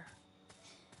are.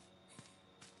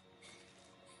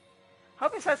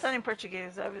 Hope it says something in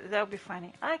Portuguese. That would be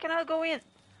funny. I cannot go in.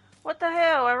 What the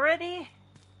hell, already?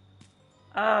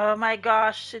 Oh my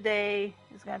gosh, today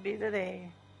is gonna be the day.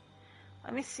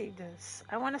 Let me see this.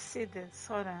 I want to see this.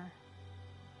 Hold on.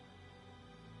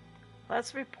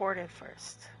 Let's report it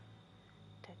first.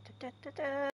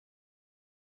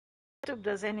 YouTube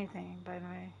does anything, by the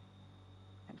way.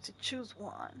 I have to choose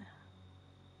one.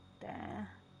 Then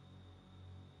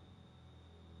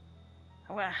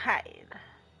I'm gonna hide.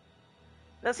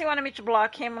 Does he want me to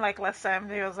block him like last time?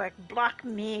 He was like, block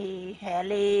me,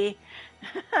 Helly.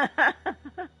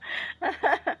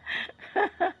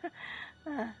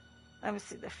 Let me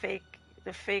see the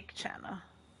fake channel.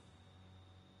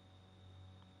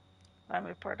 Let me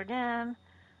report again.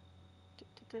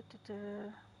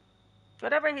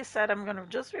 Whatever he said, I'm gonna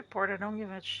just report it. I don't give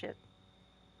a shit.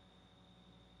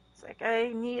 It's like, I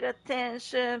need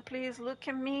attention. Please look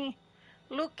at me.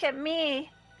 Look at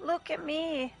me. Look at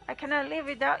me. I cannot live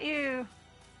without you.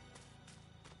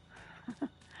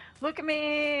 Look at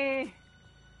me.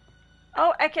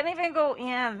 Oh, I can't even go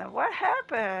in. What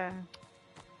happened?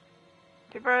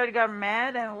 People already got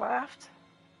mad and left.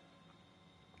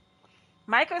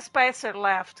 Michael Spicer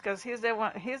left because he's the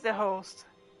one. He's the host.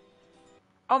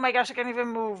 Oh my gosh, I can't even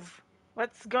move.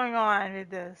 What's going on with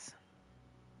this?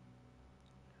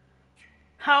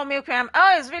 How milk almond?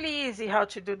 Oh, it's really easy how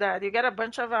to do that. You get a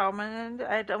bunch of almond.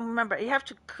 I don't remember. You have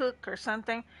to cook or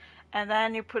something, and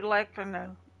then you put like in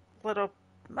a little,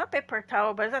 not paper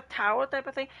towel, but it's a towel type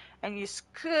of thing, and you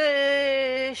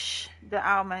squish the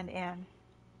almond in,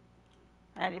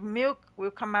 and the milk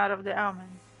will come out of the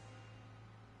almond.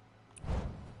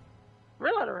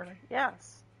 Really,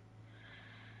 yes.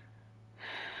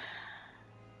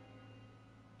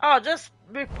 Oh, just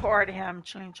report him,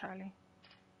 Chilling Charlie.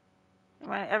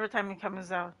 Every time he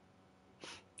comes out.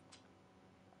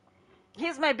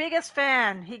 He's my biggest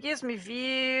fan. He gives me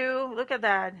view. Look at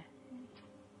that.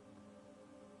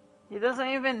 He doesn't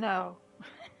even know.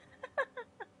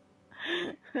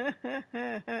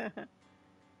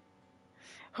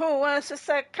 Who wants to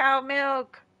suck cow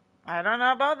milk? I don't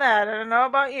know about that. I don't know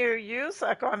about you. You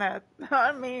suck on it,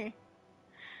 not me.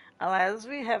 Unless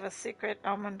we have a secret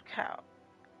almond cow.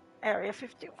 Area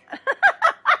 51.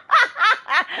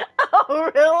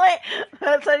 Oh, really?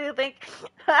 That's what you think?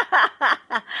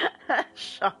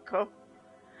 Shocko.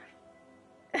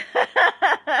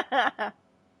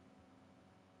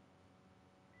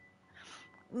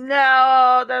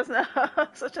 No, there's no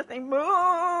such a thing. Moo!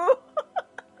 I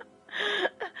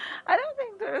don't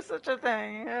think there's such a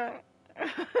thing.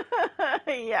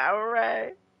 Yeah,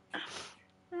 right.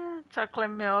 Chocolate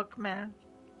milk, man.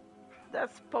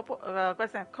 That's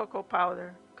what's that? Cocoa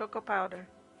powder. Cocoa powder.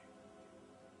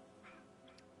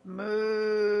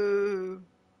 Moo.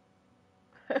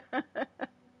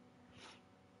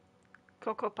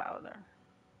 Cocoa powder.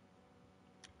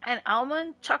 And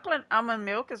chocolate almond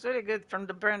milk is really good from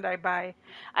the brand I buy.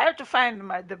 I have to find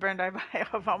the brand I buy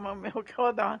of almond milk.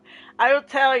 Hold on. I will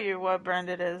tell you what brand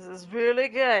it is. It's really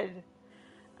good.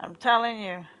 I'm telling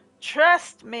you.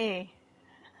 Trust me.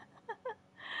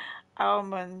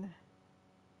 Almond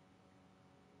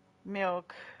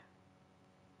milk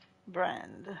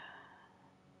brand.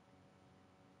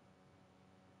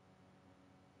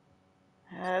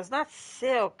 It's not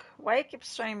silk. Why you keep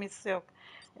showing me silk?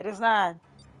 It is not.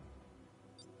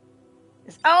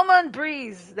 It's Almond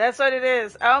Breeze. That's what it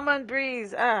is. Almond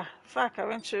Breeze. Ah, fuck. I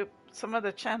went to some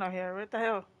other channel here. What the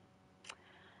hell?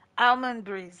 Almond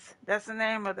Breeze. That's the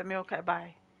name of the milk I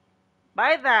buy.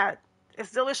 Buy that.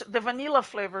 It's delicious. The vanilla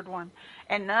flavored one.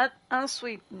 And not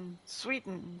unsweetened.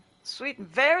 Sweetened. Sweetened.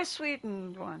 Very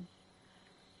sweetened one.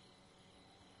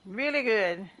 Really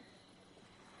good.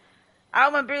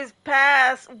 Almond Breeze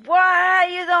pass. Why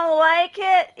you don't like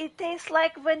it? It tastes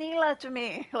like vanilla to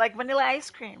me. Like vanilla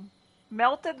ice cream.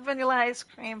 Melted vanilla ice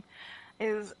cream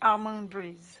is Almond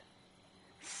Breeze.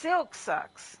 Silk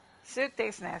sucks. Silk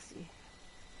tastes nasty.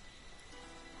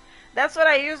 That's what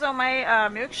I use on my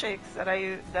milkshakes that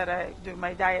I do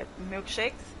my diet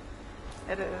milkshakes.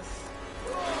 It is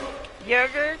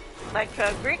yogurt, like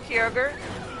Greek yogurt,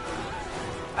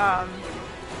 um,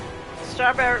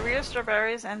 real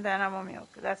strawberries, and then almond milk.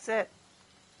 That's it.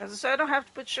 So I don't have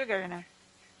to put sugar in it.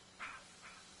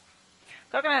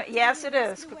 Coconut, yes, it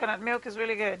is. Coconut milk is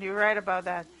really good. You're right about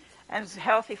that, and it's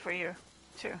healthy for you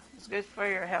too. It's good for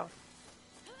your health.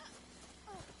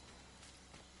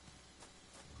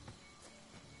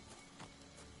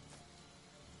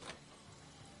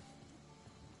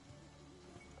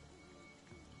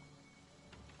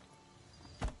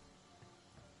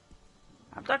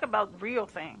 I'm talking about real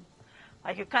thing.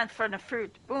 Like you cut from the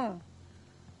fruit. Boom.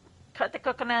 Cut the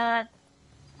coconut.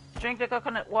 Drink the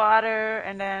coconut water.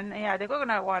 And then, yeah, the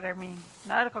coconut water, I mean.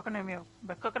 Not the coconut milk,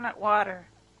 but coconut water.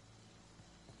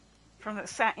 From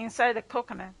the inside the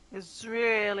coconut is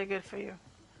really good for you.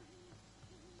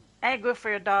 And good for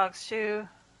your dogs, too.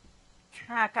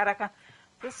 Ah, caraca.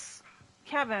 This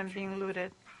cabin being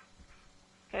looted.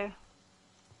 Okay.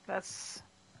 That's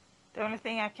the only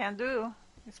thing I can do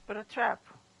is put a trap.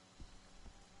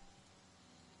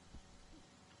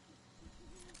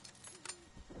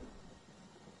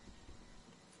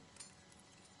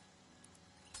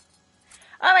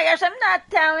 Oh my gosh, I'm not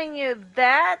telling you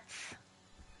that.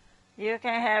 You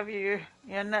can have you're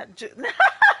not. Oh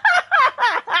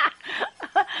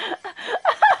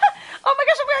my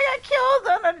gosh, I'm gonna get killed.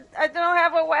 I don't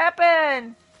have a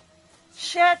weapon.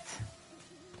 Shit.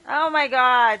 Oh my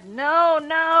god. No,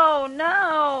 no,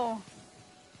 no.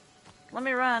 Let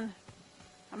me run.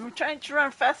 I'm trying to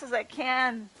run fast as I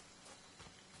can.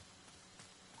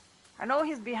 I know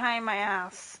he's behind my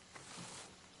ass.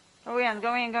 Go in,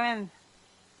 go in, go in.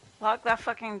 Lock that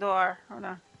fucking door. Hold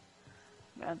on.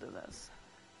 I'm gonna do this.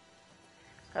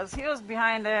 Because he was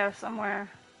behind there somewhere.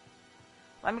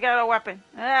 Let me get a weapon.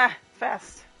 Ah,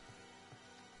 fast.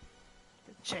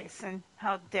 Jason,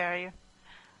 how dare you.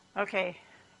 Okay,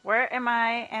 where am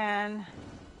I? And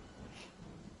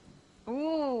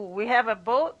ooh, we have a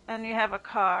boat and you have a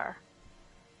car.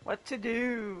 What to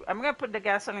do? I'm gonna put the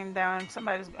gasoline down.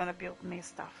 Somebody's gonna build me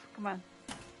stuff. Come on.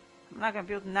 I'm not gonna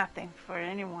build nothing for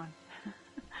anyone.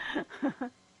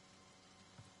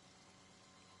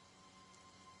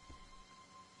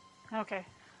 Okay.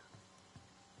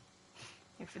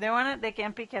 If they want it, they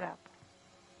can pick it up.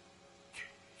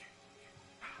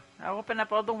 I'll open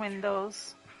up all the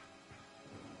windows.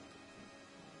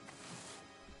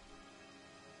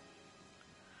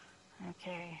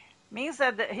 Okay. Means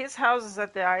that his house is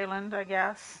at the island, I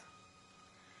guess.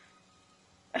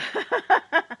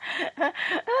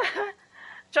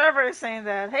 Trevor is saying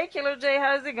that. Hey, Kilo J,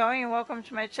 how's it going? Welcome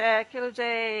to my chat. Kilo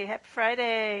J, happy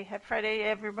Friday. Happy Friday,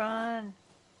 everyone.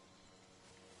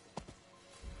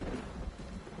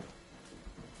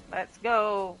 Let's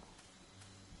go.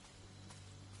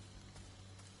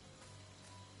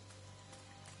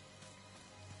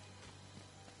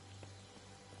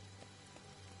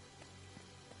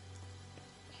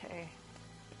 Okay.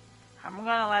 I'm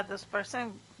gonna let this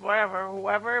person,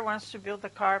 whoever wants to build the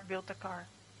car, build the car.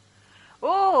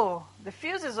 Oh, the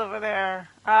fuse is over there.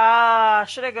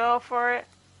 Should I go for it?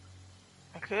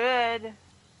 I could.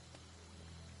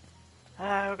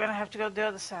 We're gonna have to go the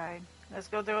other side. Let's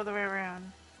go the other way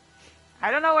around. I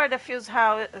don't know where the fuse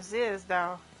house is,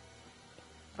 though.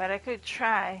 But I could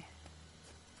try.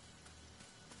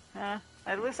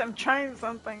 At least I'm trying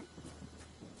something.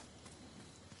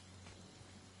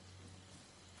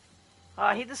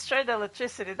 Oh, he destroyed the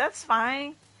electricity. That's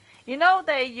fine. You know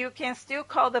that you can still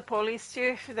call the police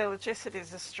too if the electricity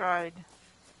is destroyed.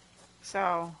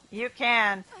 So, you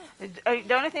can.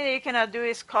 The only thing that you cannot do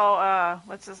is call,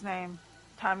 what's his name?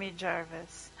 Tommy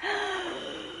Jarvis.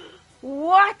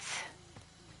 What?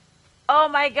 Oh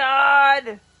my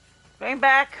god! Going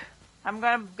back. I'm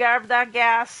gonna grab that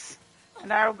gas.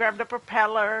 And I'll grab the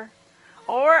propeller.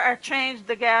 Or I change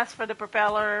the gas for the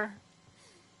propeller.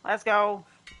 Let's go.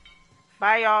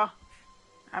 Bye, y'all.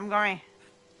 I'm going.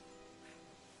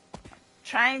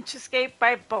 Trying to escape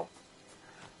by boat.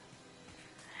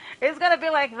 It's gonna be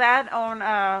like that on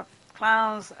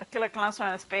Killer Clowns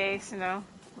from Space, you know?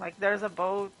 Like there's a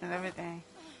boat and everything.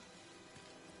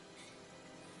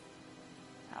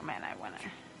 Oh man, I wanna.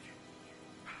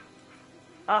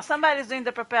 Oh, somebody's doing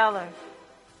the propeller.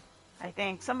 I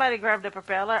think somebody grabbed the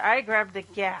propeller. I grabbed the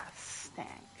gas tank.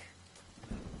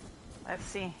 Let's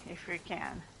see if we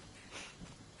can.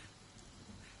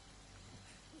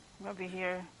 We'll be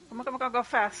here. Come on, come on, come on, go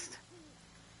fast.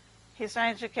 He's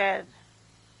trying to get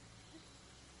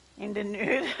in the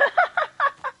nude.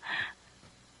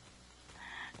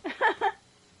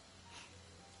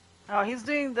 Oh, he's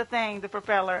doing the thing, the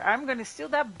propeller. I'm gonna steal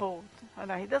that boat. Oh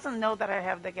no, he doesn't know that I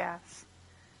have the gas.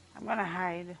 I'm gonna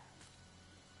hide.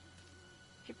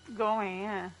 Keep going,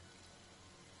 yeah.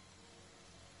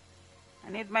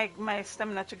 I need my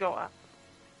stamina to go up.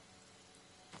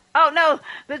 Oh no,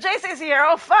 the Jason's here.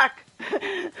 Oh fuck.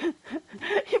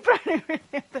 He probably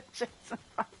really the Jason.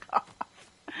 Fuck off.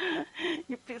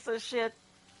 You piece of shit.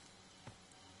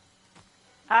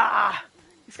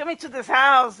 He's coming to this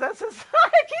house. That's his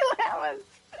kill Lemons.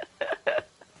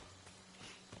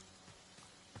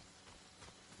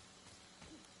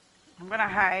 I'm gonna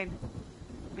hide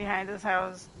behind this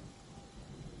house.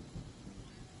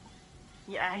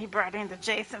 Yeah, he brought in the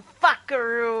Jason.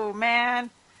 Fuckaroo, man.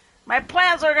 My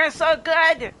plans are going so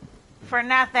good for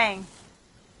nothing.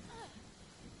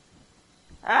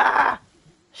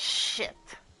 Shit.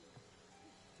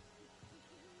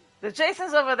 The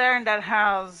Jason's over there in that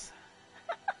house.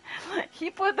 He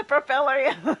put the propeller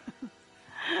in.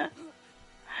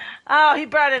 Oh, he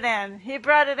brought it in. He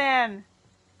brought it in.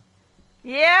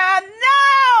 Yeah,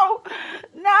 no!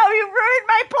 No, you ruined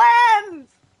my plans!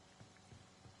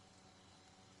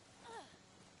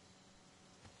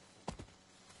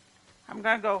 I'm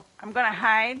gonna go. I'm gonna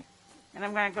hide, and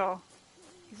I'm gonna go.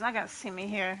 He's not gonna see me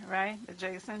here, right? The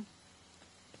Jason.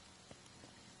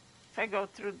 If I go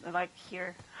through, like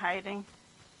here, hiding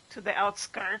to the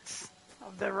outskirts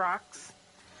of the rocks.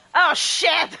 Oh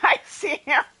shit! I see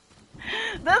him.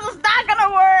 This is not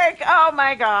gonna work. Oh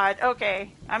my god.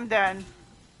 Okay, I'm done.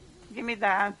 Give me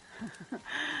that.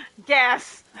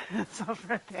 Gas. It's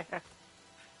over there.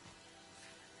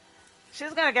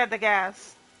 She's gonna get the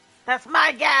gas. That's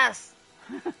my gas.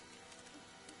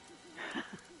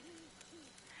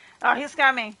 Oh, he's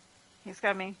coming. He's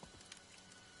coming.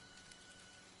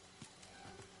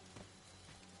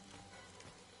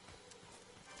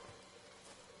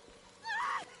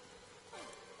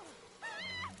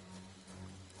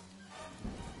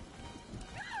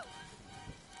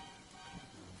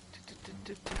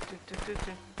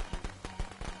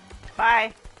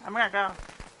 Bye. I'm gonna go.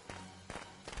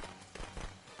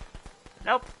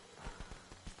 Nope.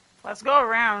 Let's go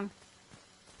around.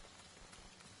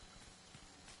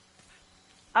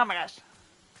 Oh my gosh.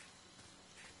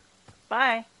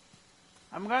 Bye.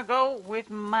 I'm gonna go with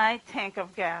my tank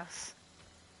of gas.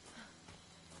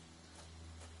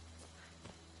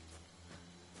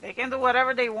 They can do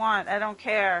whatever they want. I don't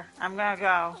care. I'm gonna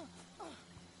go.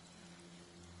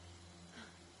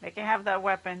 They can have that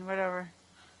weapon, whatever.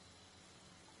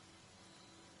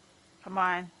 Come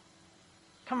on.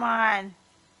 Come on.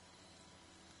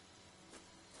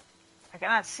 I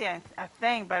cannot see a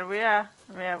thing, but we're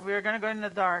gonna go in the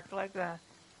dark like that.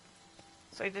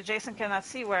 So the Jason cannot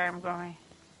see where I'm going.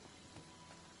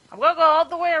 I'm gonna go all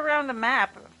the way around the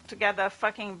map to get that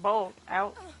fucking bolt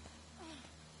out.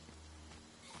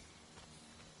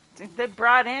 They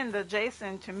brought in the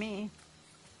Jason to me.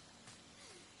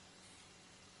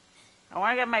 I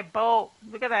want to get my boat.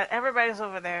 Look at that. Everybody's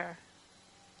over there.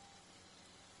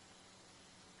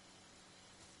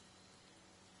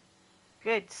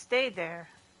 Good. Stay there.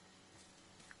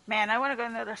 Man, I want to go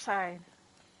on the other side.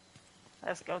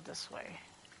 Let's go this way.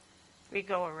 We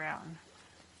go around.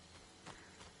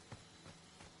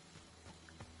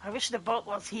 I wish the boat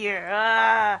was here.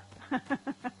 Ah.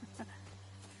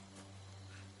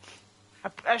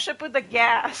 I should put the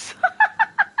gas.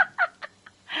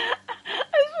 I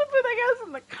should put the gas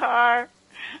in the car.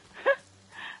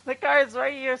 The car is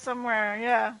right here somewhere.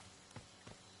 Yeah.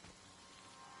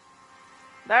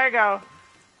 There you go.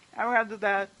 I'm gonna do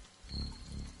that.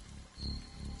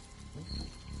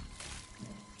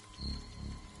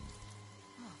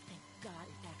 Oh, thank God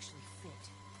it actually fit.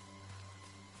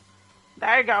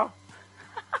 There you go.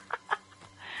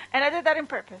 And I did that on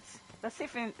purpose. Let's see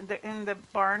if in the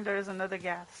barn there's another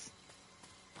gas.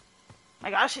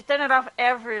 My gosh, she turned it off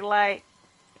every light.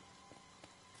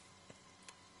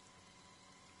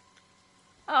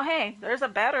 Oh, hey, there's a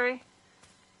battery.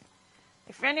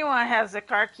 If anyone has the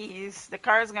car keys, the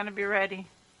car is gonna be ready.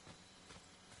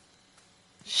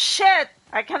 Shit!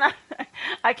 I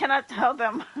cannot tell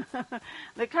them.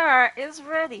 The car is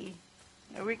ready.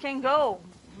 We can go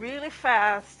really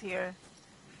fast here.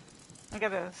 Look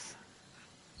at this.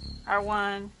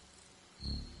 R1.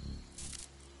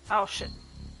 Oh shit.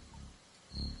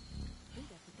 I think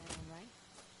I put that on right.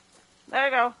 There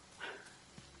you go.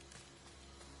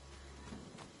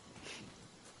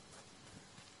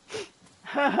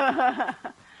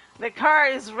 The car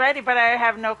is ready, but I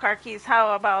have no car keys.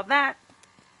 How about that?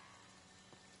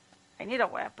 I need a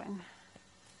weapon.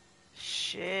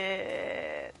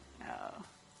 Shit. No.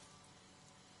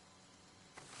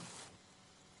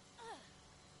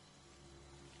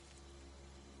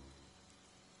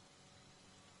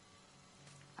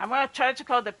 I'm gonna try to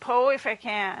call the Poe if I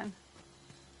can.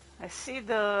 I see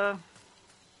the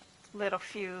little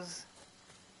fuse.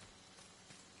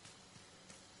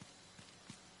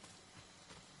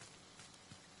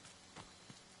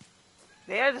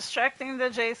 They are distracting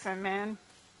the Jason, man.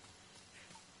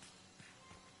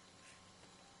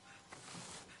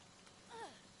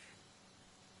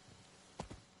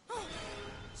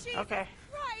 Okay.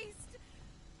 Christ!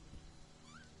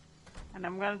 And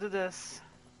I'm gonna do this.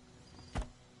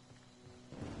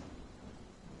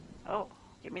 Oh,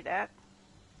 give me that.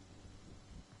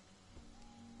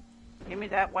 Give me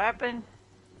that weapon.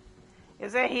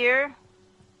 Is it here?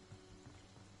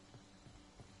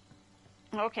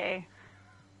 Okay.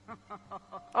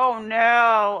 Oh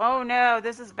no. Oh no,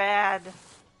 this is bad.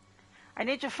 I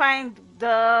need to find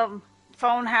the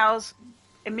phone house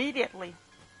immediately.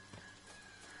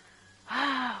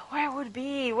 Where would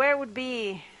be? Where would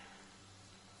be?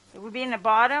 It would be in the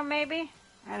bottom, maybe?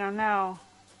 I don't know.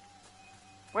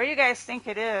 Where do you guys think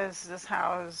it is, this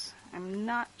house? I'm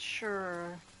not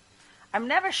sure. I'm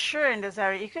never sure in this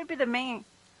area. It could be the main...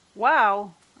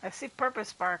 Wow, I see Purple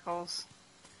Sparkles.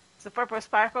 Is the Purple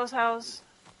Sparkles house?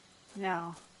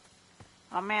 No.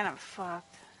 Oh man, I'm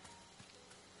fucked.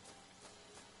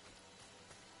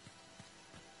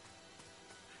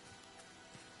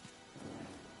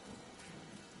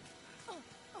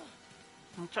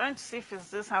 I'm trying to see if it's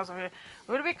this house over here.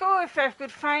 Would it be cool if I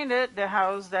could find it, the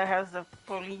house that has the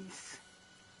police?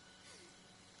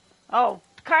 Oh,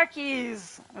 car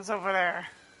keys is over there.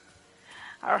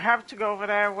 I'll have to go over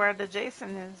there where the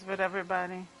Jason is with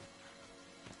everybody.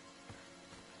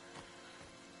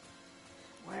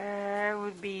 Where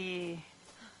would be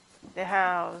the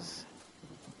house?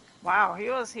 Wow, he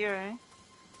was here, eh?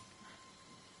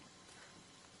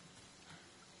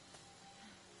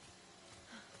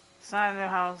 It's not the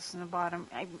house in the bottom.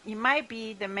 It might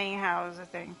be the main house, I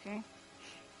think, okay?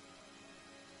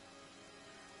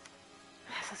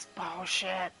 This is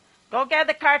bullshit. Go get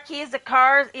the car keys, the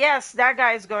cars. Yes, that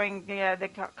guy is going to get the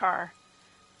car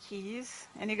keys.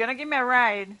 And you're going to give me a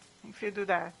ride if you do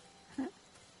that.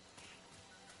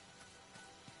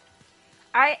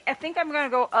 I think I'm going to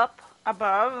go up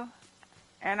above.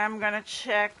 And I'm going to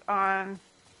check on...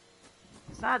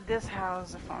 It's not this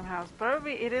house, the phone house.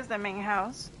 Probably it is the main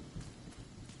house.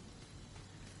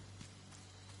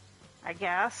 I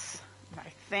guess. I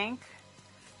think.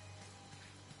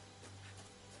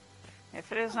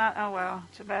 If it is not, oh well.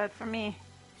 Too bad for me.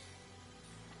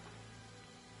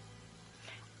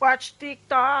 Watch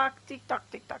TikTok. TikTok,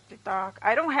 TikTok, TikTok.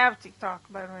 I don't have TikTok,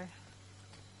 by the way.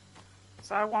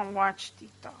 So I won't watch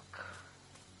TikTok.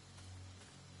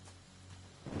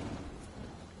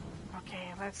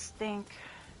 Okay, let's think.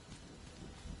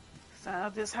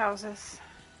 So these houses.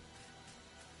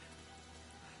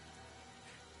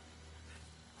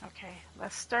 Okay,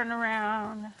 let's turn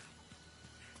around.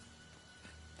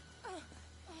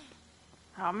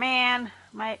 Oh man,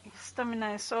 my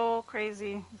stamina is so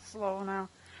crazy slow now.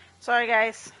 Sorry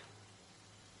guys.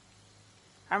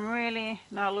 I'm really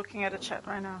not looking at the chat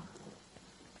right now.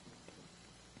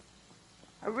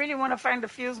 I really want to find the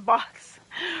fuse box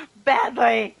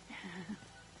badly.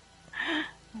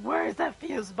 Where is that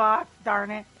fuse box? Darn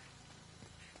it.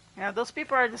 Yeah, those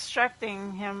people are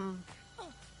distracting him,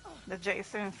 the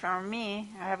Jason, from me.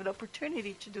 I have the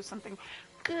opportunity to do something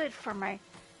good for my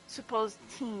supposed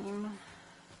team.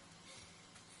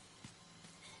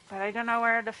 But I don't know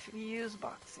where the fuse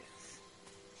box is.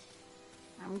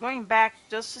 I'm going back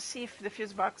just to see if the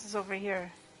fuse box is over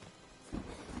here.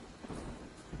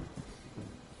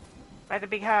 By the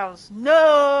big house.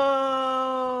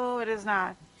 No, it is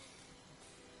not.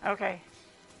 Okay.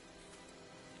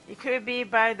 It could be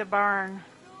by the barn.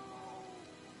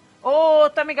 Oh,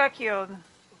 Tommy got killed.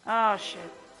 Oh, shit.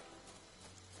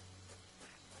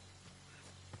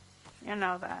 You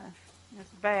know that.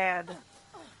 It's bad.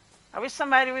 I wish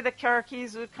somebody with the car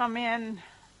keys would come in.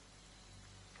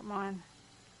 Come on.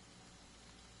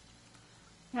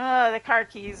 Oh, the car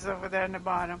keys over there in the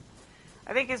bottom.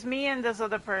 I think it's me and this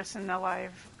other person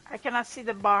alive. I cannot see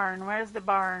the barn. Where's the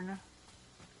barn?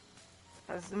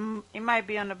 It might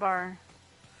be on the barn.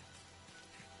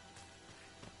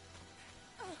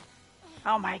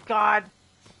 Oh my god.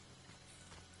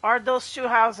 Are those two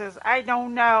houses? I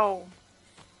don't know.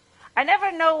 I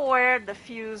never know where the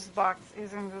fuse box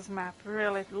is in this map.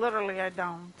 Really, literally I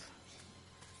don't.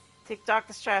 TikTok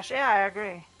is trash. Yeah, I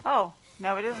agree. Oh,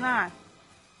 no it is not.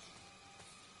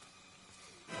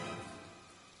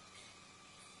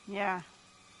 Yeah.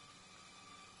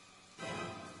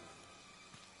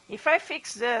 If I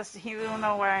fix this, he will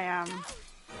know where I am.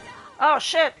 Oh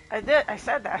shit, I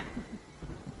said that.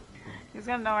 He's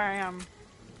gonna know where I am.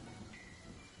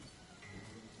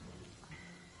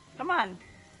 Come on.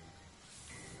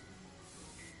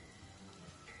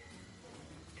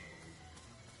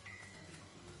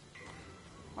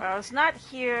 Well, it's not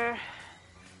here.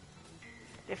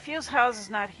 The fuse house is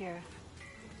not here.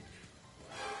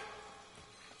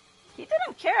 He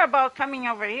didn't care about coming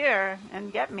over here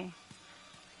and get me.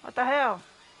 What the hell?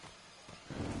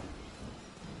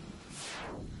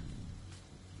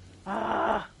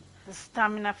 Ah, the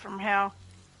stamina from hell.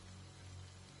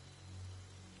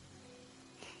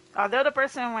 Oh, the other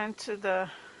person went to the...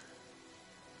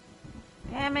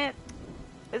 Damn it.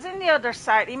 It's in the other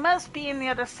side. It must be in the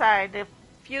other side. The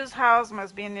fuse house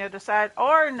must be in the other side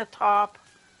or in the top.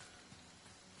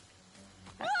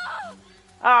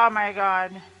 Oh my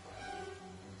god.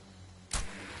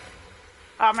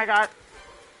 Oh my god.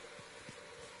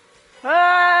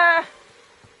 Ah!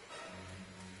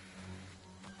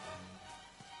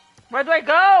 Where do I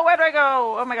go? Where do I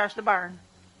go? Oh my gosh, the barn.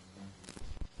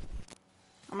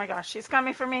 Oh my gosh, she's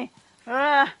coming for me.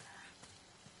 Ah!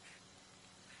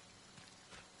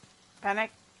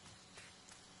 Panic.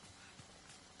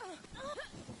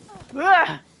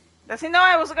 Ah! Does he know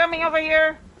I was coming over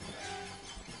here?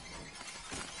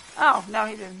 Oh, no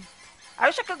he didn't. I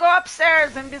wish I could go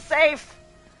upstairs and be safe.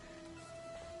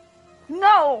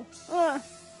 No!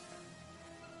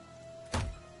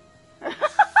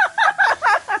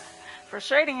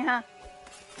 Frustrating, huh?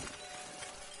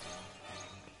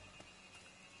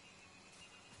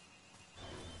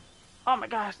 Oh my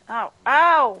gosh. Ow.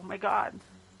 Ow! My god.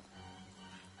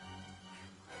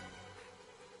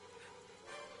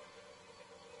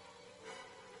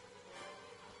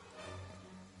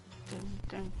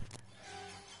 something.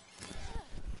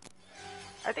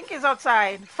 I think he's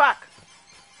outside. Fuck.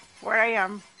 Where I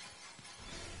am.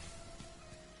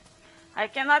 I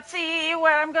cannot see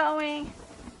where I'm going.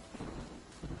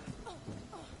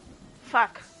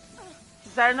 Fuck.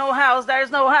 Is there no house?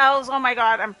 There's no house. Oh my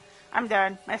god, I'm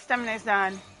done. My stamina is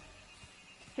done.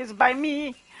 He's by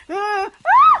me. No!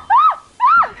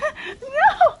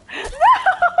 No!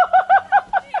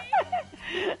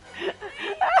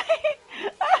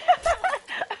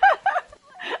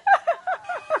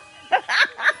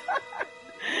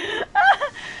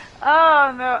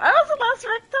 Oh no. I was the last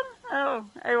victim? Oh,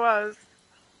 I was.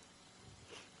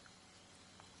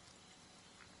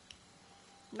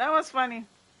 That was funny.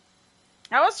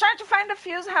 I was trying to find the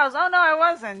fuse house. Oh no, I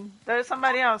wasn't. There's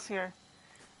somebody else here.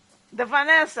 The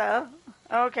Vanessa.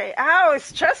 Okay. Ow, it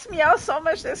stressed me out so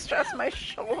much they stressed my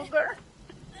shoulder.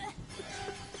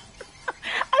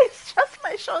 I stressed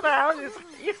my shoulder out.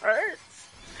 It hurts.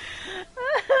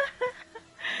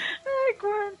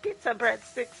 Corn, pizza,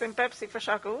 breadsticks, and Pepsi for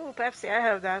shock. Ooh, Pepsi, I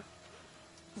have that.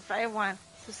 If I want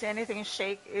to see anything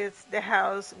shake, it's the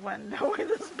house when the wind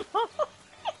is blowing.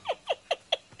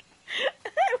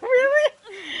 Really?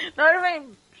 Not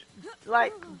even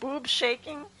like boob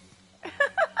shaking?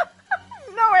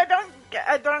 No, I don't.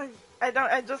 I don't. I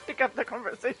don't. I just pick up the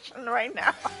conversation right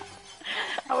now.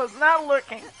 I was not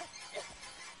looking.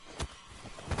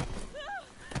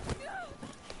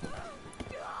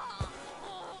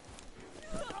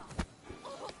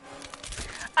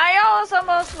 I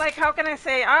almost like. How can I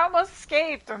say? I almost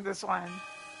escaped on this one.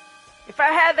 If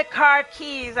I had the car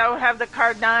keys, I would have the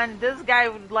car done. This guy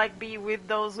would like be with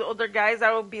those other guys.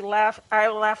 I would be left. I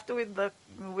left with the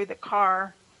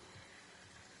car.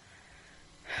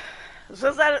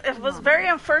 So that it was very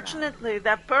unfortunately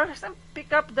that person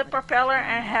picked up the propeller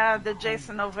and had the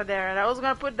Jason over there. And I was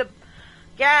gonna put the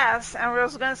gas and we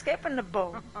was gonna escape in the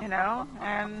boat, you know.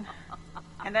 And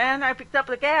then I picked up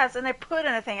the gas and I put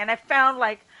in a thing and I found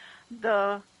like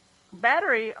the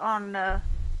battery on a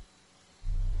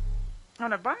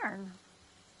barn,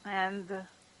 and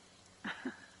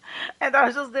and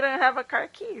I just didn't have a car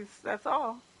keys. That's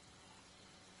all.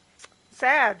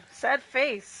 Sad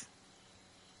face.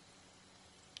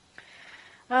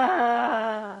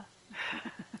 Ah.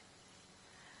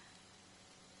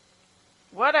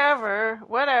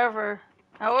 Whatever.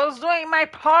 I was doing my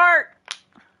part.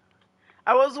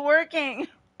 I was working.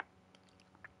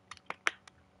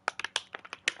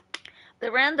 The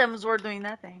randoms were doing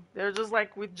nothing. They were just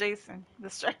like with Jason,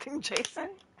 distracting Jason.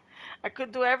 I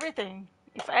could do everything.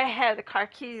 If I had the car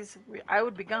keys, I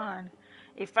would be gone.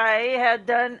 If I had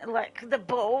done like the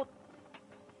boat,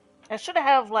 I should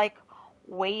have like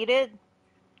waited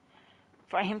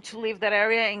for him to leave that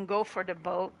area and go for the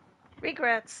boat.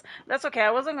 Regrets. That's okay. I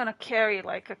wasn't gonna carry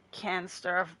like a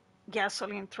canister of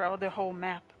gasoline throughout the whole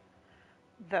map,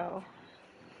 though.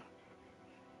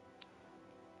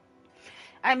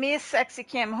 I miss Sexy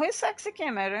Kim. Who is Sexy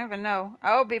Kim? I don't even know.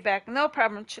 I'll be back. No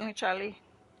problem, Chili Charlie.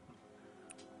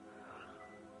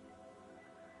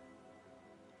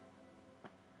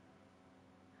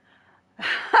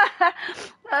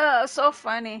 Oh, so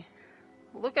funny.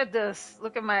 Look at this.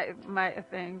 Look at my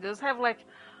thing. Just have like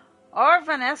or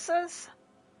Vanessa's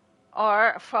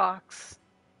or Fox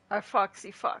or Foxy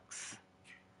Fox.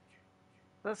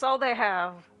 That's all they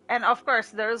have. And of course,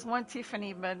 there's one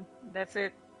Tiffany, but that's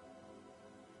it.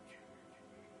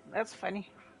 That's funny.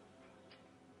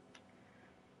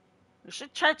 We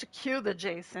should try to cue the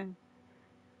Jason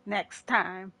next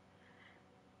time.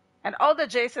 And all the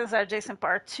Jasons are Jason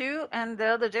Part 2, and the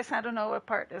other Jason, I don't know what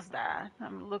part is that.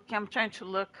 I'm trying to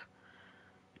look.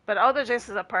 But all the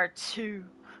Jasons are Part 2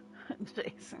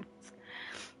 Jasons.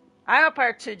 I'm a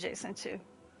Part 2 Jason too.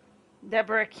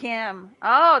 Deborah Kim.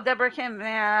 Oh, Deborah Kim,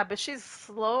 yeah, but she's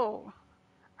slow.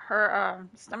 Her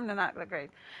stamina not that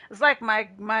great. It's like my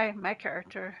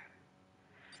character.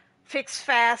 Fix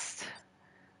fast.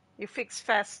 You fix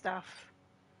fast stuff.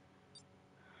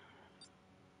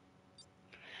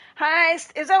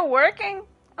 Heist, is that working?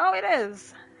 Oh, it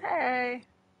is. Hey,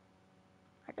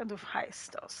 I can do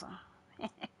heist also.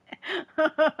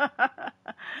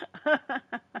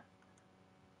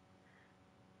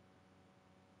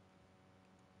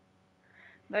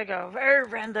 There you go. Very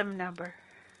random number.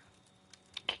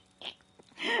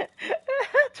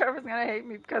 Trevor's gonna hate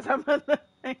me because I'm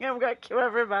gonna kill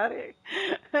everybody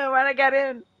when I get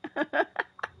in.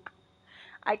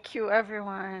 I kill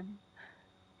everyone.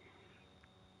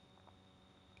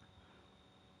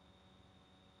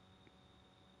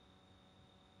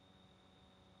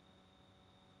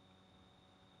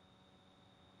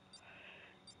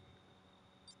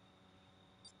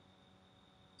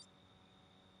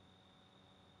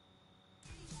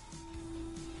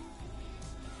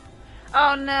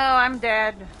 Oh no, I'm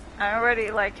dead. I'm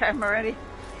already.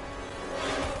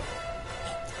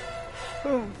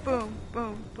 Boom, boom,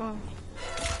 boom, boom.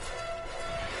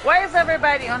 Why is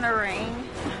everybody on the rain?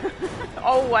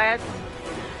 All wet.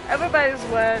 Everybody's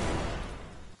wet.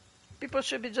 People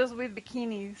should be just with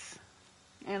bikinis,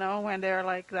 when they're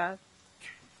like that.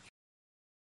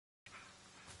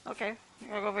 Okay,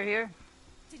 I'll go over here.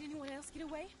 Did anyone else get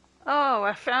away? Oh,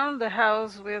 I found the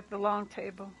house with the long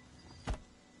table.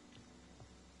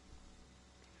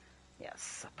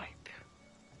 Yes, a pipe.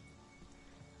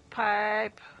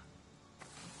 Pipe.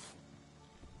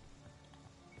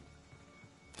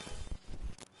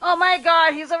 Oh my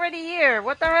god, he's already here.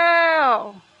 What the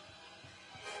hell?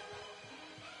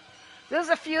 This is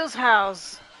a fuse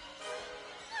house.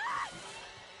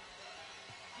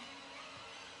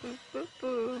 Boop, boop,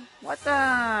 boop. What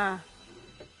the?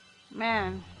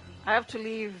 Man, I have to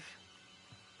leave.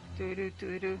 Doo-doo,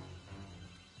 doo-doo.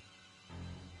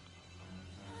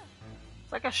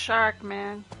 It's like a shark,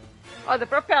 man. Oh, the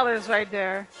propeller is right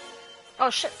there. Oh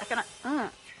shit, I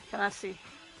cannot see.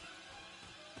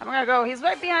 I'm gonna go. He's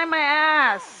right behind my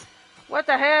ass. What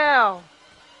the hell?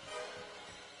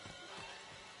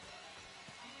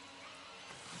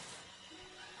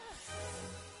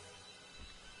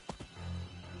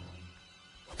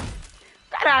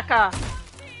 Caraca!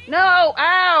 No!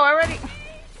 Ow! Already.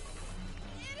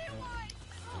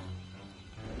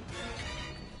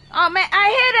 Oh man, I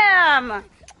hit him!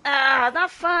 Ah, not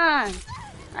fun.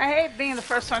 I hate being the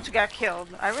first one to get killed.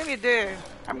 I really do.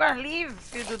 I'm gonna leave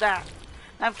if you do that.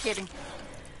 No, I'm kidding.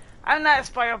 I'm not a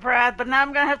spoiled brat, but now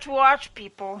I'm gonna have to watch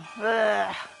people.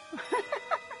 Ugh.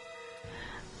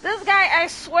 This guy, I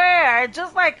swear, I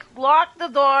just locked the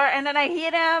door and then I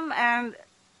hit him and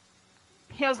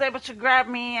he was able to grab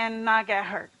me and not get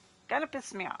hurt. Kinda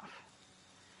pissed me off.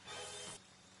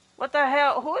 What the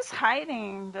hell? Who is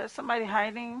hiding? There's somebody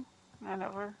hiding. I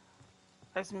never.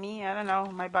 That's me. I don't know.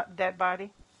 My dead body.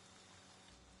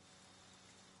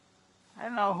 I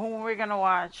don't know who we're gonna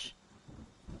watch.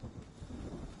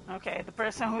 Okay, the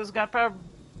person who's gonna probably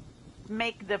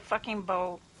make the fucking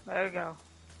boat. There we go.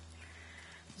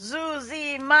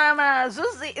 Zuzi Mama.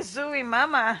 Zooey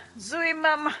Mama. Zooey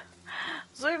Mama.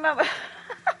 Zooey Mama.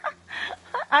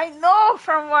 I know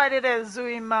from what it is,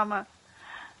 Zooey Mama.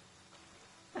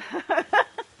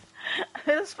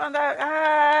 It's from that.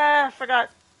 I forgot.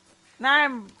 Now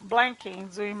I'm blanking.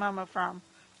 Zooey Mama from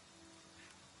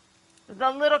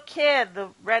the little kid, the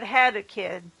red-headed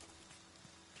kid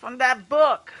from that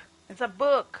book. It's a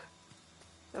book.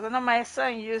 I know my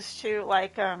son used to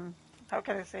how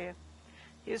can I say it?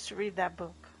 He used to read that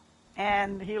book,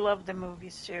 and he loved the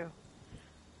movies too.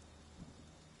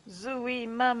 Zooey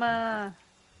Mama.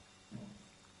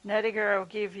 Nutty Girl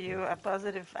give you a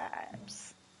positive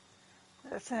vibes.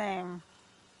 That's the name.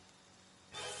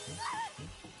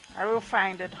 I will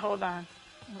find it. Hold on.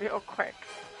 Real quick.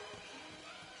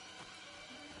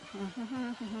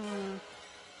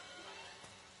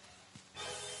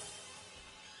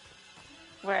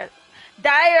 What?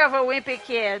 Diary of a Wimpy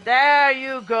Kid. There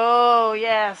you go.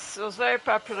 Yes. It was very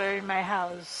popular in my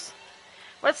house.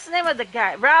 What's the name of the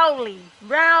guy? Rowley.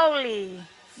 Rowley.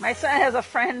 My son has a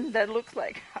friend that looks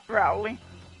like Rowley.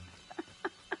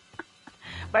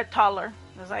 But taller.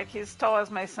 It's like he's tall as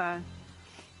my son.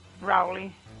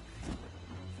 Rowley.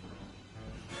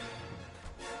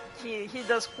 He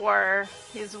does choir.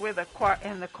 He's with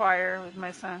in the choir with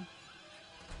my son.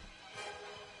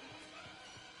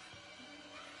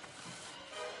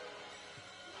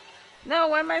 No,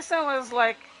 when my son was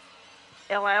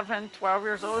 11, 12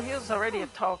 years old, he was already a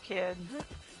tall kid.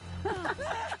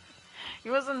 He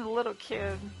wasn't a little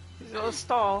kid. He was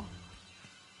tall.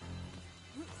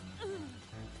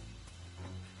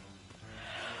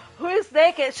 Who is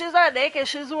naked? She's not naked.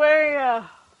 She's wearing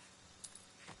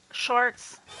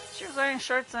shorts. She was wearing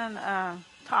shorts and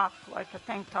top, like a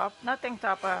tank top. Not tank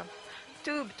top, a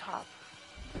tube top.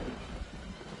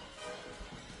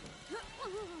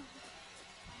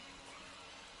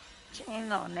 She ain't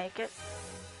no naked.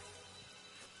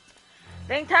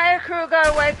 The entire crew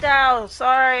got wiped out.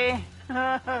 Sorry.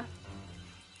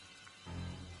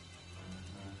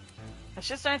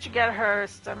 She's trying to get her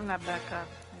stamina back up,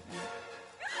 I think.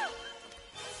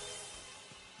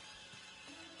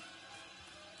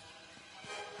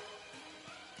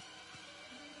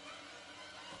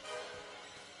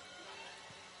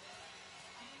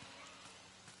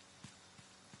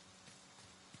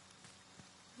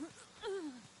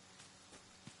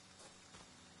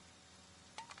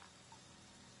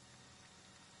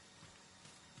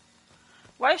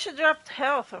 Why she dropped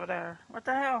health over there? What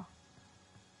the hell?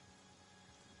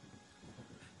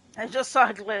 I just saw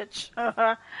a glitch.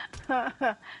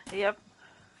 Yep.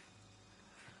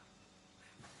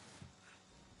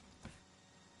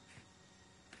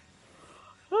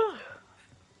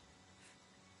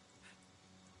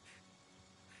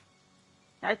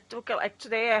 I took like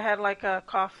today. I had like a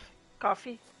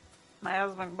coffee. My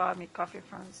husband bought me coffee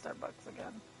from Starbucks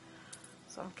again.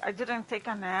 So I didn't take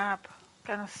a nap.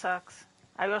 Kind of sucks.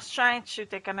 I was trying to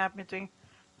take a nap between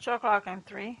 2 o'clock and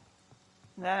 3.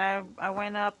 Then I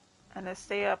went up and I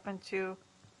stayed up until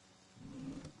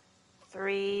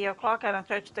 3 o'clock and I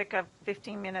tried to take a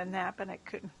 15-minute nap and I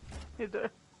couldn't.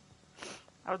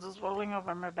 I was just rolling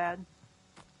over my bed.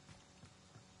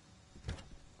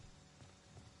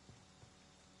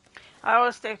 I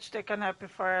always take a nap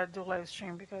before I do live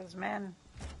stream because man,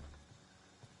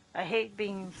 I hate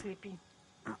being sleepy.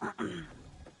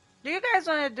 Do you guys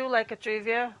want to do like a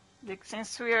trivia? Like,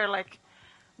 since we are like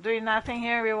doing nothing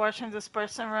here, we're watching this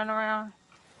person run around.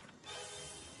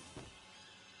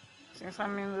 Since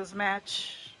I'm in this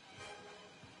match,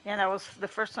 and I was the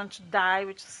first one to die,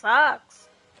 which sucks.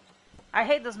 I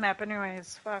hate this map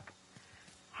anyways. Fuck.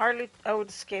 Hardly I would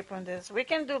escape on this. We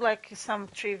can do like some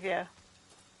trivia.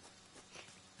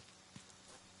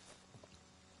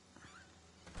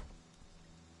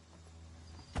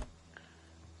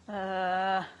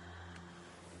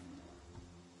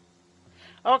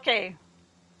 Okay.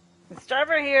 It's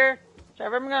Trevor here.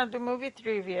 Trevor, I'm gonna do movie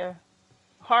trivia.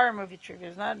 Horror movie trivia.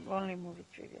 It's not only movie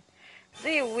trivia.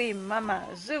 Zooey Mama.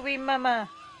 Zooey Mama.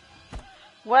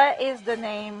 What is the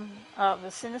name of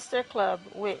the sinister club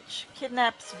which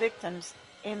kidnaps victims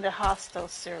in the Hostel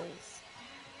series?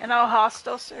 You know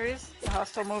Hostel series? The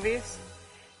Hostel movies?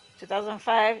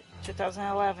 2005,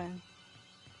 2011.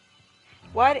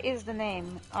 What is the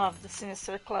name of the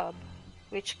sinister club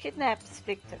which kidnaps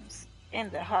victims in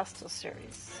the Hostel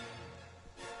series?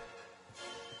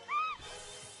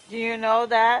 Do you know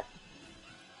that?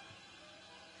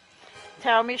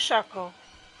 Tell me, Shako.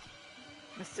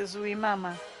 Mr. Zooey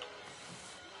Mama.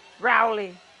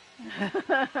 Rowley.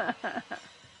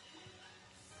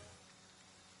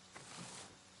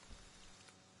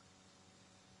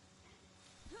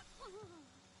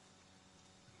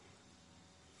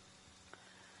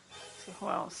 See who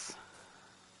else?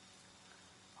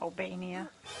 Albania.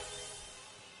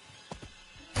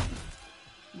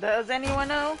 Does anyone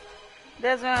know?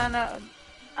 There's a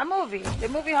movie, the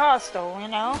movie Hostel, you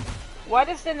know? What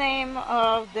is the name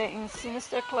of the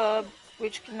sinister club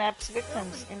which kidnaps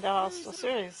victims in the Hostel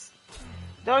series?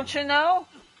 Don't you know?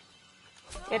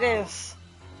 It is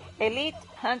Elite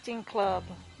Hunting Club.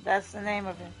 That's the name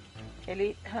of it.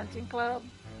 Elite Hunting Club.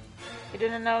 You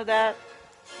didn't know that?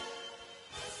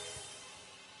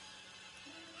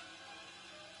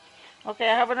 Okay,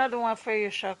 I have another one for you,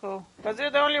 Shako. Because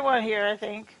you're the only one here, I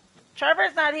think.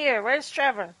 Trevor's not here. Where's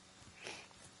Trevor?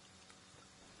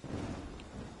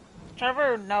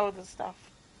 Trevor knows the stuff.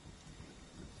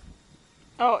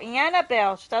 Oh, in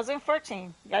Annabelle,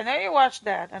 2014. I know you watched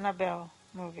that, Annabelle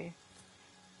movie.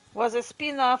 Was a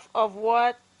spin-off of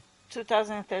what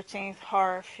 2013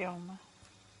 horror film?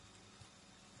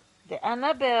 The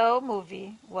Annabelle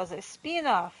movie was a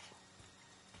spin-off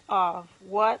of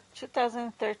what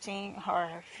 2013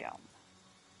 horror film?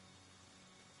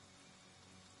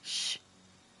 Shh.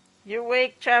 You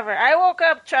wake, Trevor. I woke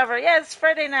up, Trevor. Yeah, it's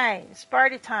Friday night. It's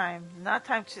party time. Not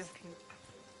time to sleep.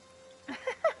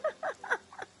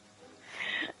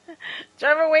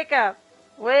 Trevor, wake up.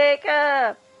 Wake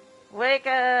up. Wake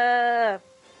up.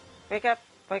 Wake up.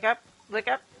 Wake up. Wake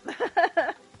up.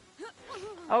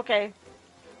 Okay.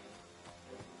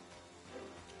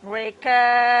 Wake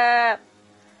up.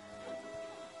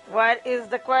 What is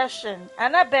the question?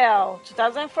 Annabelle,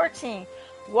 2014,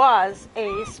 was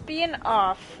a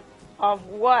spin-off of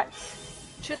what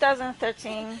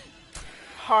 2013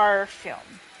 horror film?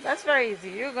 That's very easy.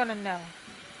 You're going to know.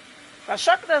 But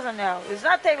Chuck doesn't know. It's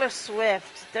not Taylor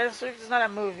Swift. Taylor Swift is not a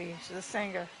movie. She's a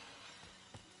singer.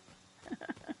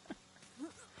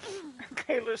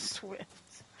 Taylor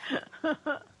Swift.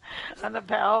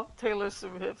 Annabelle, Taylor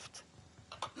Swift.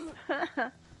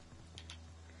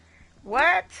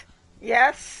 What?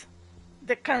 Yes.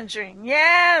 The Conjuring.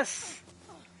 Yes.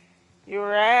 You're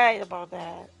right about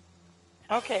that.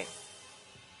 Okay.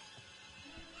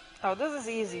 Oh, this is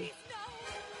easy.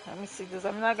 Let me see this.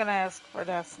 I'm not gonna ask for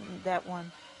that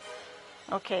one.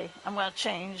 Okay, I'm gonna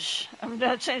change. I'm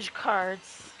gonna change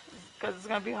cards because it's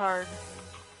gonna be hard.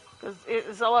 Because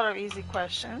it's a lot of easy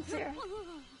questions here.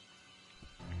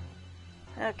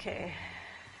 Okay.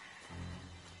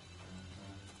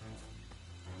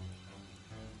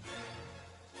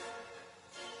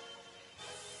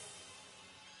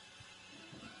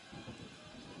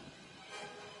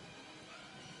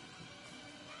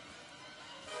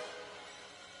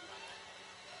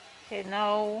 Okay,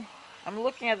 no. I'm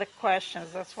looking at the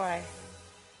questions, that's why.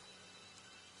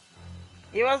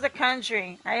 It was The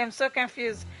Conjuring. I am so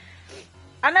confused.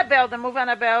 Annabelle, the movie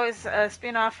Annabelle is a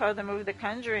spin-off of the movie The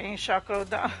Conjuring. Shako,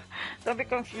 don't be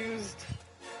confused.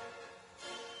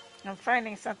 I'm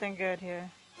finding something good here.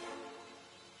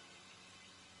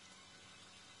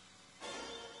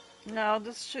 No,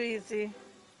 this is too easy.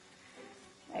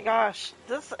 My gosh,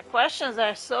 these questions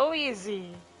are so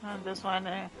easy on this one.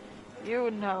 You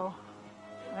would know.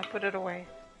 I put it away.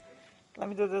 Let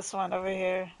me do this one over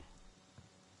here.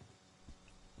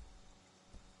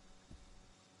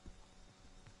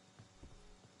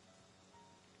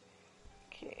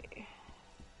 Okay.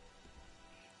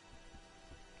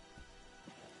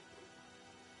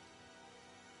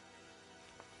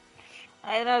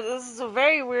 I know this is a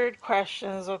very weird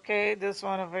questions, okay? This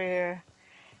one over here.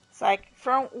 It's like,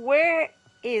 from where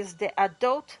is the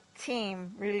adult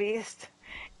team released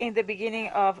in the beginning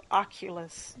of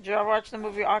Oculus? Did you ever watch the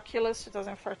movie Oculus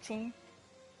 2014?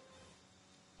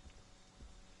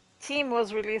 Team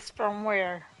was released from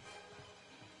where?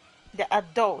 The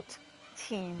adult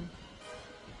team.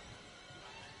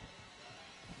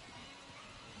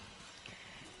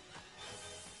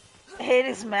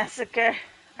 Hades Massacre.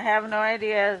 I have no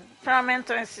idea. From a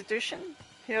mental institution.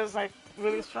 He was like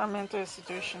released from a mental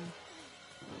institution.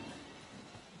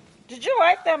 Did you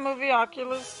like that movie,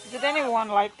 Oculus? Did anyone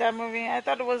like that movie? I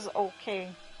thought it was okay.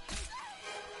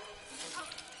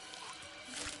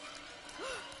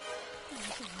 Oh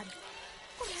God.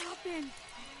 What happened?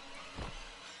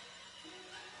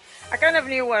 I kind of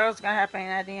knew what was gonna happen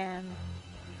at the end.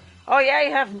 Oh yeah,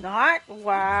 you have not?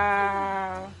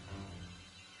 Wow.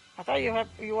 I thought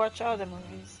you watch all the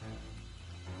movies.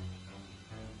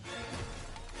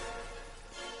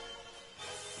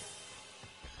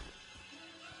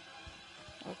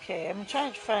 Okay, I'm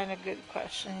trying to find a good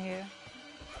question here.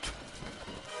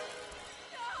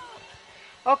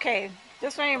 Okay,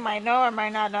 this one you might know or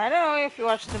might not know. I don't know if you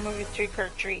watched the movie Trick or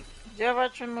Treat. Did you ever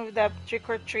watch the movie that Trick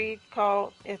or Treat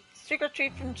called it's Trick or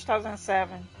Treat from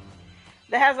 2007?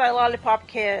 That has a lollipop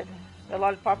kid. The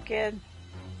lollipop kid.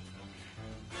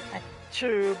 A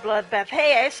true bloodbath.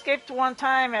 Hey, I escaped one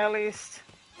time at least.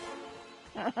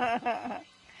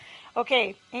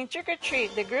 Okay, in Trick or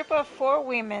Treat, the group of 4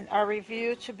 women are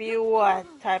revealed to be what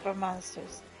type of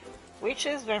monsters?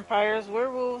 Witches, vampires,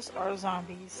 werewolves, or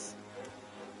zombies?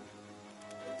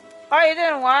 Oh, you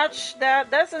didn't watch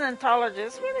that? That's an anthology.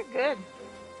 It's really good.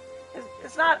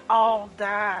 It's not all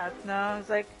that. No, it's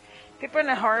like people in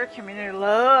the horror community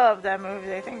love that movie.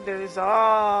 They think there is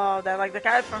all that. Like the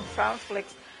guy from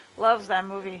Flicks loves that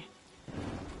movie,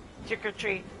 Trick or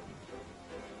Treat.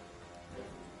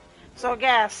 So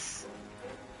guess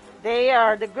they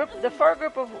are the group. The 4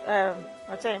 group of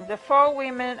what's name? The 4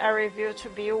 women are revealed to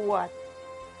be what?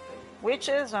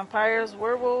 Witches, vampires,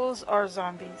 werewolves, or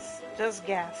zombies? Just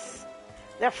guess.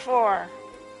 They're 4,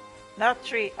 not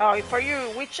 3. Oh, for you,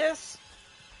 witches?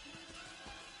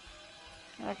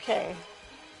 Okay.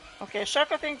 Okay,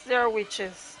 Shaka thinks they're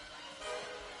witches.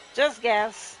 Just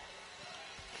guess.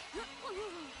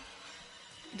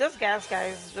 Just guess,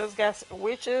 guys. Just guess.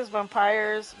 Witches,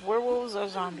 vampires, werewolves, or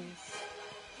zombies?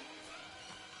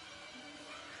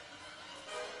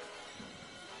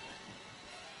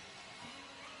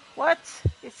 What?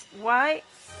 It's why?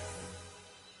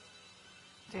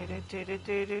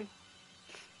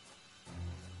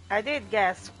 I did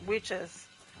guess witches,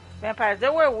 vampires. They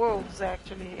were wolves,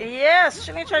 actually. Yes,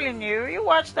 she literally knew. You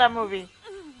watched that movie.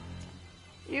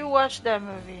 You watched that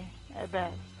movie. I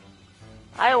bet.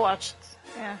 I watched.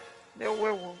 Yeah, they were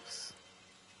werewolves.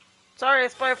 Sorry, I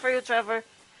spoiled for you, Trevor.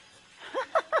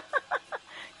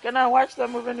 Cannot watch that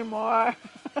movie anymore.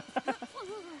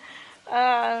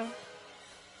 uh,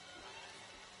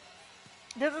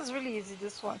 this is really easy.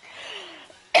 This one.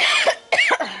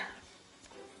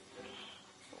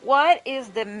 What is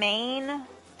the main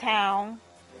town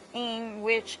in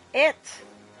which it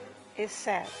is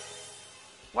set?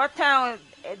 What town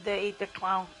did the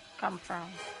clown come from,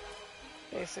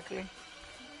 basically?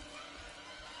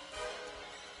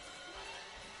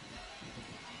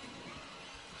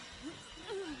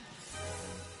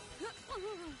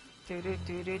 Do do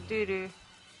do do do do.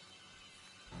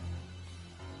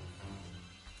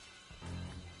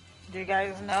 Do you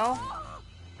guys know?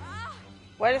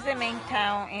 What is the main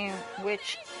town in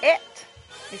which it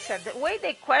is set? The way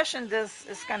they question this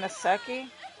is kind of sucky.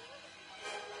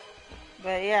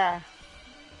 But yeah.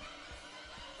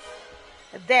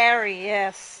 Derry,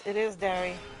 yes, it is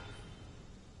Derry.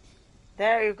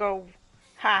 There you go.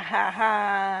 Ha ha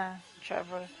ha,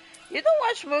 Trevor. You don't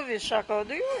watch movies, Shako,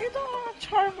 do you? You don't watch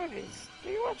horror movies. Do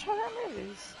you watch horror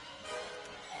movies?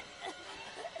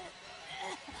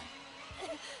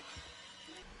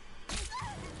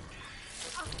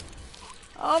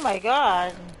 Oh my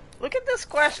God. Look at this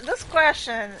question. This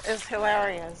question is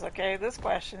hilarious, okay? This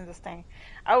question, this thing.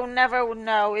 I will never would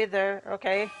know either,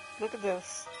 okay? Look at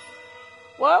this.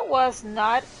 What was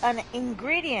not an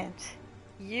ingredient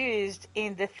used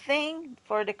in the thing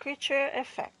for the creature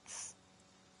effects?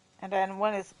 And then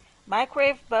one is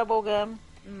microwave bubblegum,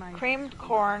 My creamed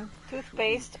corn,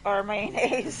 toothpaste, or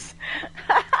mayonnaise.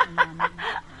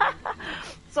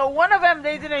 So one of them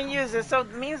they didn't use it, so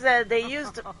it means that they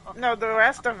used no the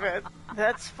rest of it.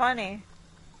 That's funny.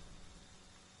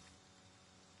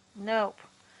 Nope.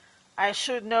 I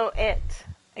should know it.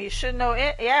 You should know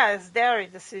it. Yeah, it's Derry,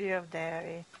 the city of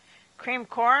Derry. Cream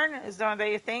corn is the one that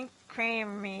you think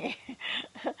creamy.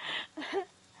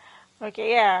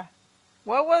 Okay, yeah.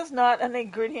 What was not an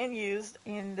ingredient used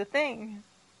in the thing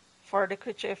for the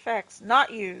creature effects?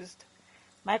 Not used.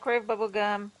 Microwave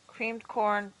bubblegum, creamed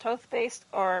corn, toothpaste,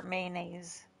 or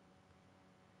mayonnaise.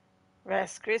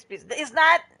 Rice Krispies. It's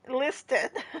not listed.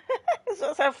 It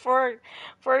just have four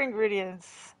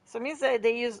ingredients. So it means that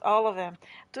they use all of them.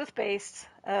 Toothpaste,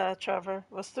 Trevor,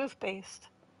 was toothpaste.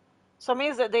 So it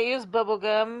means that they use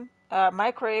bubblegum,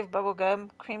 microwave bubblegum,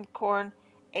 creamed corn,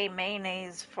 a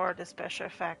mayonnaise for the special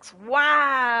effects.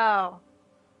 Wow!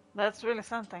 That's really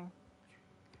something.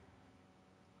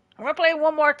 I'm gonna play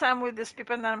one more time with these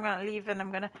people and then I'm gonna leave and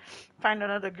I'm gonna find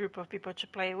another group of people to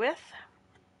play with.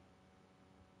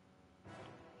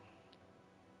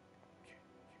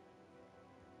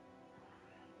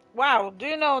 Wow,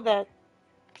 did you know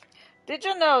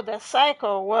that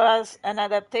Psycho was an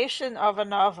adaptation of a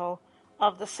novel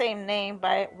of the same name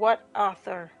by what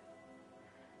author?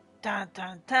 Dun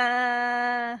dun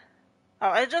dun. Oh,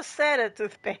 I just said it,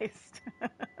 toothpaste.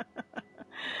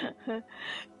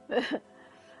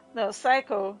 No,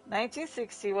 Psycho,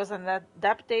 1960, was an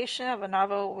adaptation of a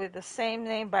novel with the same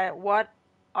name by what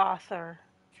author?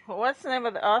 What's the name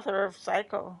of the author of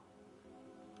Psycho?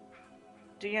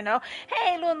 Do you know?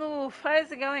 Hey, Lunoof,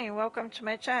 how's it going? Welcome to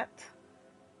my chat.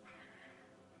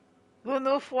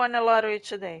 Lunoof won a lottery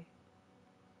today.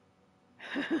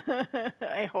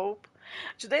 I hope.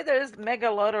 Today there is mega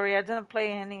lottery. I didn't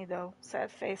play any though.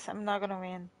 Sad face. I'm not gonna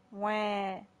win.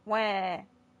 Wah, wah.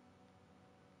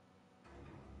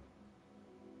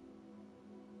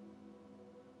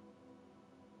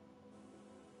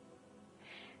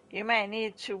 You might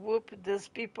need to whoop these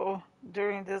people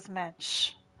during this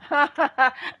match.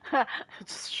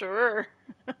 Sure.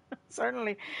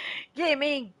 Certainly. Give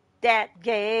me that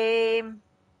game.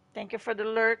 Thank you for the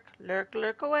lurk. Lurk,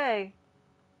 lurk away.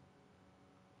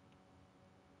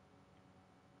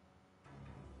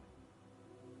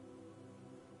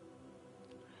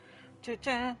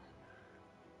 Cha-cha.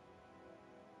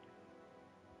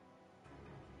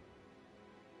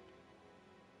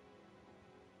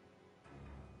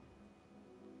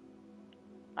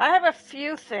 I have a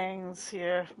few things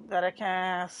here that I can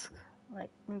ask, like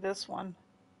this one,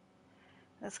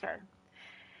 this card.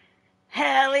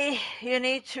 Hallie, you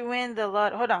need to win the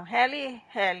lot. Hold on,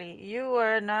 Hallie, you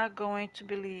are not going to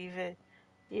believe it.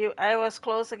 I was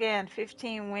close again.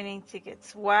 15 winning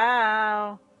tickets.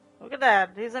 Wow, look at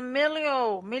that. He's a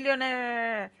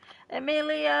millionaire, a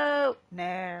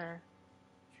millionaire.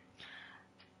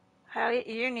 Hallie,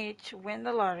 you need to win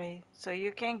the lottery so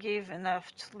you can give enough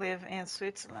to live in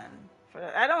Switzerland.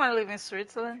 I don't want to live in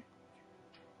Switzerland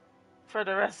for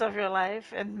the rest of your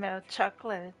life and melt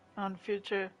chocolate on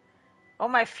future. Oh,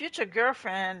 my future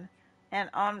girlfriend. And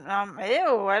ew,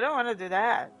 I don't want to do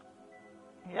that.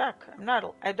 Yuck.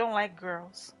 I don't like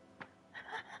girls.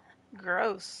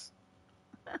 Gross.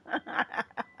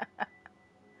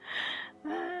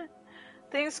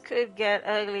 Things could get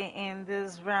ugly in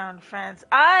this round, friends.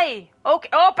 Okay.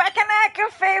 Oh, Pekanek, your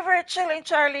favorite, Chilling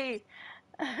Charlie.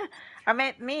 I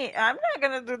meant me. I'm not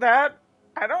gonna do that.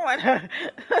 I don't want to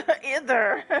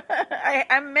either.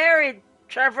 I'm married,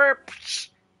 Trevor. Psh,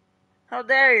 how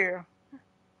dare you?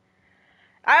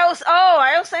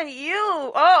 I'll send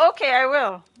you. Oh, okay, I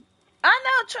will. I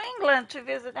know to England to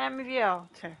visit MVL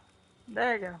too.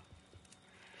 There you go.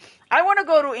 I want to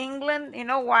go to England. You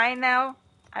know why now?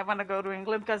 I want to go to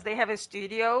England because they have a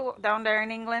studio down there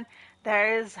in England.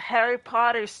 There is Harry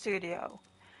Potter studio,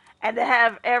 and they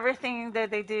have everything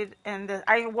that they did. And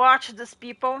I watched these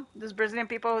Brazilian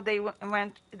people. They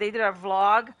did a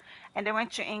vlog, and they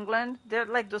went to England. They're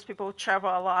like those people who travel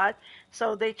a lot,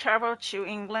 so they traveled to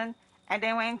England, and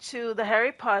they went to the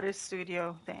Harry Potter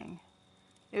studio thing.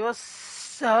 It was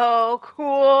so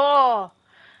cool.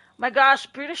 My gosh,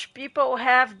 British people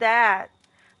have that.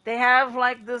 They have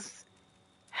like this.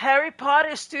 Harry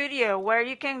Potter studio where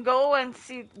you can go and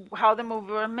see how the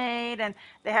movie were made, and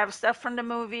they have stuff from the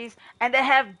movies, and they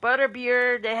have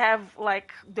butterbeer, they have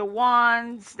like the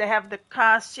wands, they have the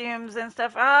costumes and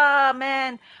stuff. Ah,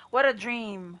 man, what a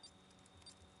dream.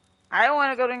 I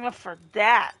want to go to England for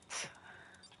that.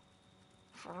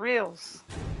 For reals.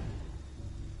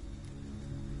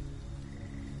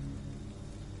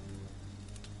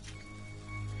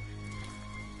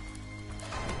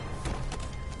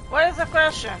 What is the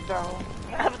question, though?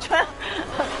 I have to,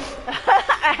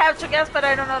 I have to guess, but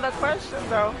I don't know the question,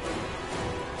 though.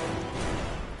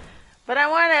 But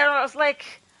I was like,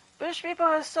 British people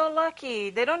are so lucky.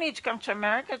 They don't need to come to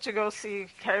America to go see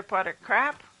Harry Potter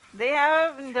crap. They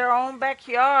have in their own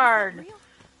backyard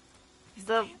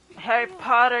the Harry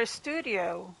Potter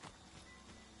studio.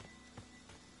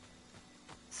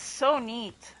 So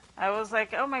neat. I was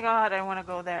like, oh my god, I want to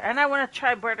go there. And I want to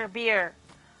try butterbeer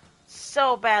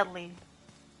so badly.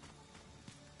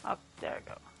 Oh, there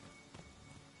we go.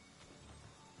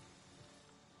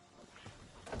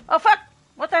 Oh, fuck!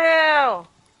 What the hell?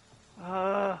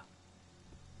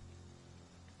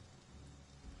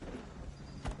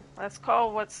 Let's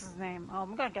call, what's his name? Oh,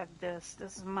 I'm gonna get this.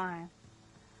 This is mine.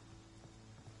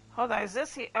 Hold on, is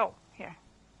this here? Oh, here.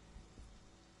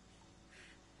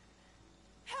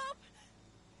 Help!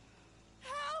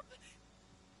 Help!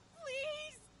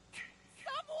 Please!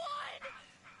 Someone!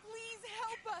 Please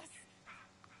help us!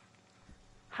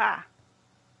 Ha.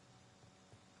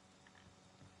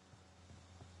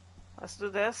 Let's do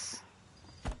this.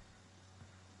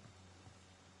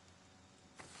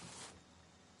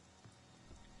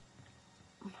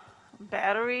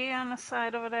 Battery on the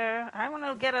side over there. I want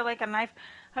to get like a knife.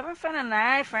 I haven't found a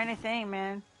knife or anything,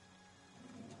 man.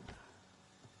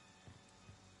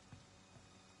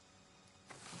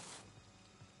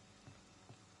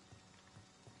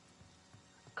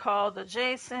 Call the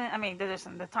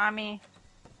the Tommy.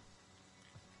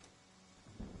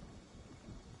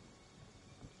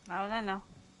 I don't know.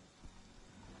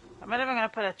 I'm not even gonna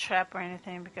put a trap or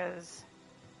anything because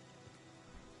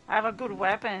I have a good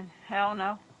weapon. Hell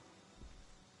no.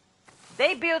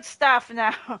 They build stuff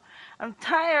now. I'm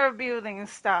tired of building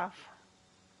stuff.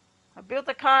 I built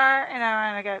a car and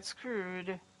I got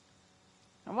screwed.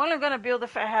 I'm only gonna build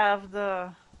if I have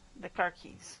the car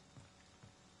keys.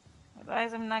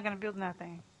 Otherwise, I'm not gonna build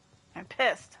nothing. I'm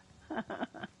pissed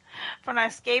for not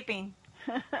escaping.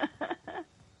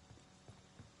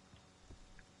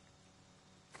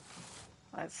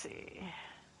 Let's see.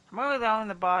 I'm only down in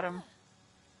the bottom.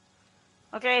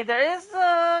 Okay, there is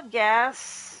the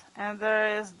gas and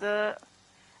there is the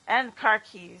car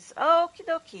keys. Okie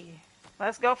dokie.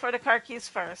 Let's go for the car keys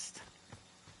first.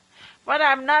 But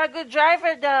I'm not a good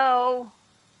driver though.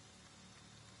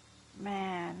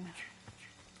 Man.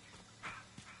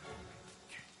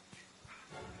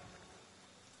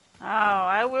 Oh,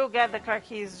 I will get the car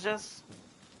keys just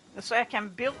so I can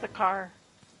build the car.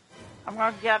 I'm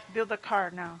gonna build the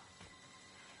car now.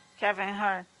 Kevin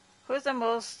Hart. Who's the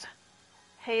most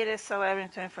hated celebrity in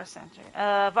the 21st century?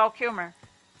 Val Kilmer.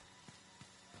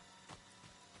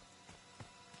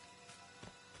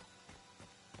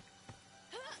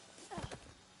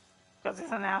 Because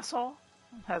he's an asshole.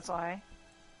 That's why.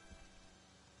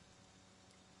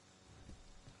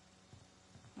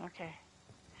 Okay.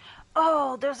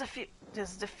 Oh, there's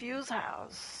the fuse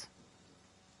house.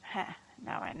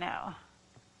 Now I know.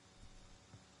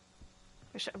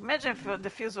 Imagine if the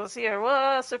fuse was here.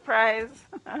 Whoa, surprise.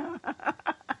 I'm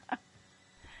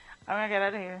gonna get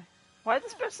out of here. Why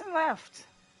this person left?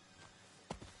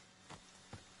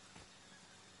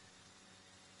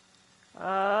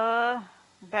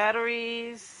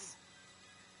 Batteries.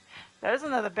 There's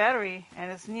another battery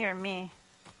and it's near me.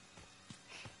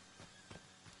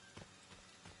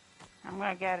 I'm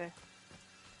gonna get it.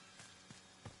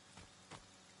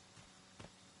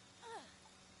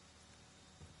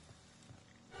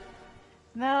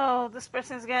 No, this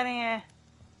person's getting it.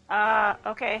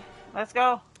 Okay. Let's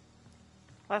go.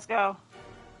 Let's go.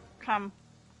 Come.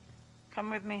 Come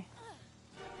with me.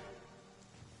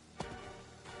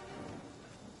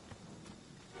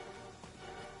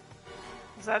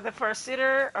 Is that the first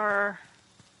seater or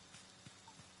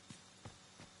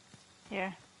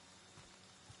here?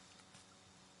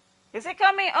 Is he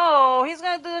coming? Oh, he's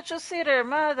gonna do the two-seater,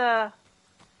 mother.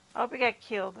 I hope he got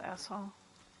killed, asshole.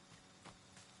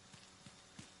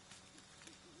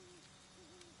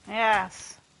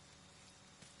 Yes.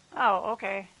 Oh,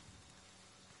 okay.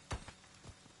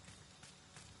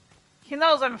 He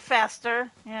knows I'm faster.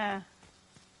 Yeah.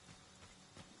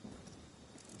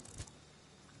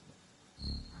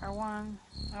 R1,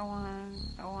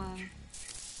 R1, R1.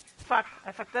 fuck.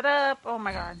 I fucked it up. Oh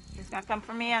my god. He's gonna come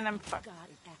for me and I'm fucked. God,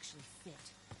 it actually fit.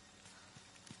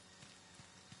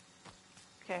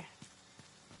 Okay.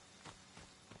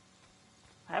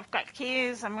 I've got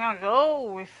keys. I'm gonna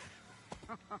go with...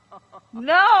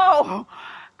 No!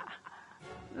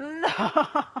 No!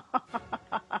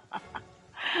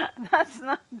 That's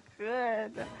not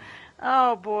good.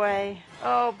 Oh boy.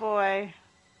 Oh boy.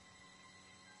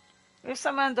 If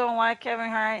someone don't like Kevin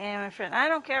Hart and my friend, I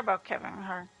don't care about Kevin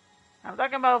Hart. I'm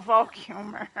talking about Volk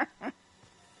humor.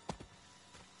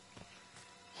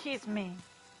 He's mean.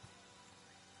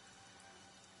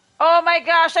 Oh my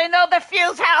gosh, I know the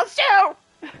fuse house too!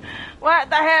 What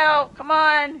the hell? Come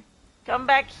on. Come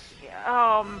back here.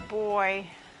 Oh boy.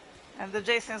 And the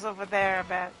Jason's over there, I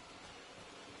bet.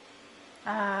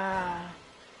 Ah.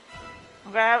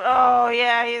 Grab. Oh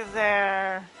yeah, he's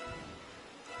there.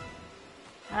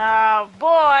 Oh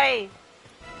boy.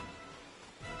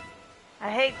 I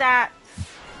hate that.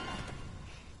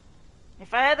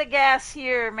 If I had the gas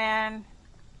here, man.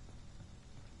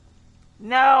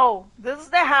 No. This is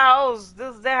the house.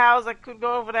 This is the house. I could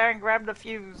go over there and grab the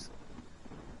fuse.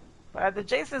 But the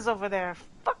Jason's over there.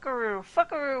 Fuckaroo.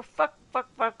 Fuckaroo.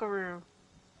 Fuckaroo.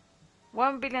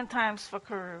 1,000,000,000 times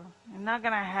fuckaroo. It's not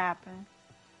gonna happen.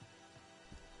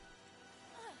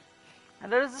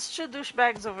 And there's these two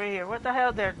douchebags over here. What the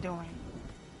hell they're doing?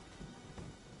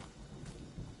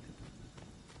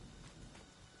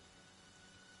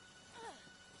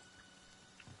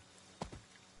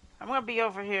 I'm gonna be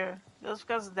over here. Just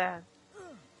because of that.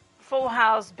 Full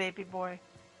house, baby boy.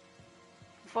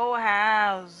 Full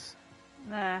house.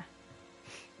 Nah.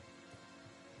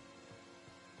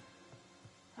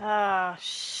 Oh,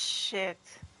 shit.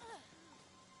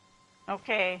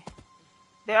 Okay.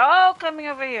 They're all coming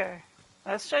over here.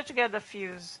 Let's try to get the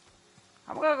fuse.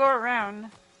 I'm gonna go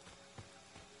around.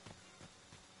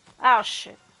 Oh,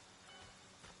 shit.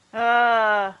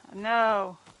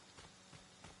 No.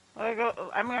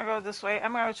 I'm gonna go this way.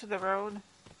 I'm gonna go to the road.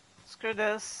 Screw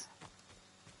this.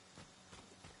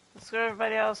 Screw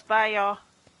everybody else. Bye, y'all.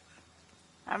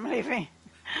 I'm leaving.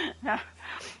 No.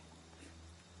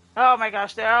 Oh my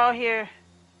gosh, they're all here.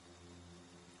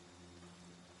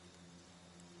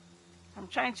 I'm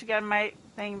trying to get my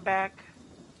thing back.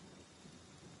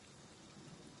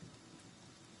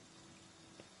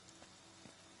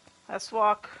 Let's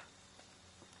walk.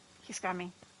 He's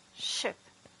coming. Shit.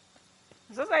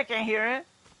 It's just I can't hear it.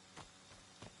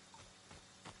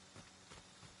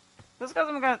 Just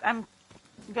because I'm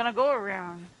gonna go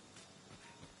around.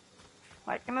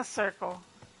 Like in a circle.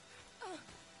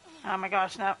 Oh my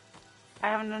gosh, no. I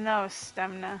have no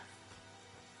stamina.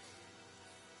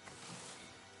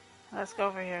 Let's go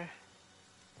over here.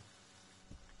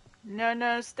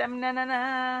 No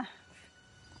stamina.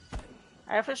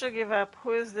 I officially give up.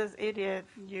 Who is this idiot?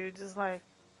 You just like,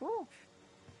 ooh.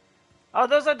 Oh,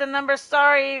 those are the numbers.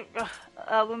 Sorry,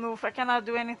 Lumoof. I cannot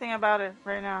do anything about it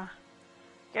right now.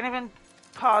 Can't even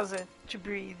pause it to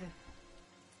breathe.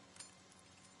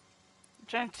 I'm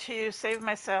trying to save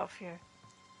myself here.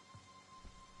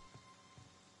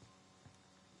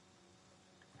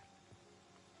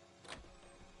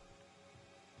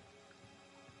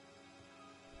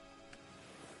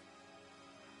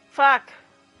 Fuck.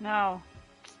 No.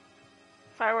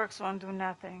 Fireworks won't do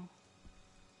nothing.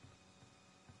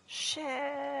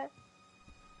 Shit.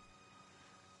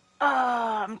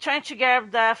 Oh, I'm trying to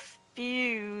grab that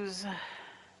fuse.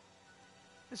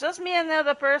 It's just me and the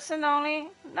other person only?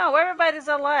 No, everybody's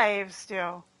alive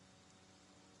still.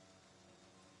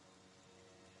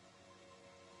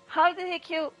 How did he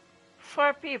kill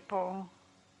 4 people?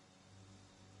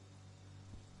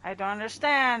 I don't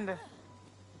understand.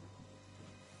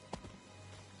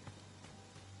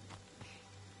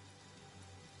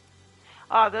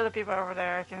 Oh, the other people over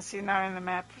there I can see now in the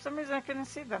map. For some reason I couldn't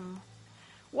see them.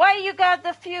 Why you got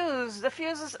the fuse? The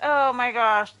fuse is... Oh my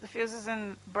gosh. The fuse is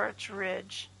in Birch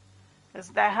Ridge. It's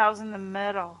that house in the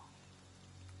middle.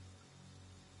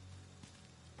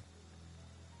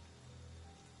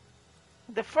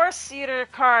 The 4-seater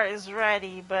car is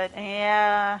ready, but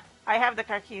yeah... I have the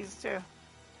car keys too.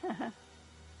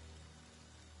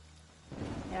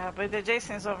 Yeah, but the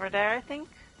Jason's over there, I think.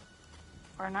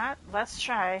 Or not? Let's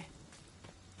try.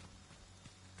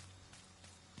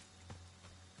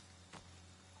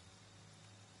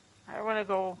 I want to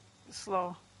go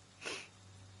slow.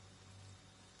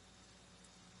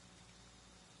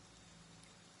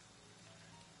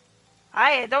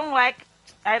 I don't like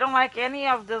any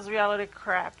of this reality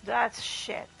crap. That's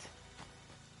shit.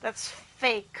 That's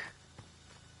fake.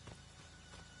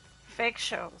 Fake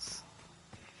shows.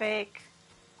 Fake.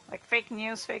 Like fake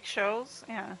news, fake shows.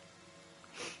 Yeah.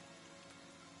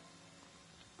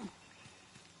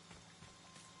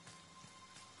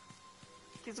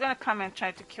 He's gonna come and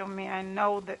try to kill me. I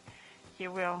know that he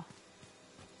will.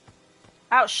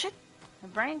 Oh shit! A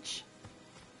branch.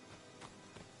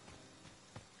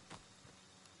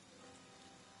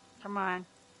 Come on.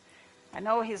 I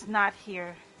know he's not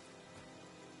here.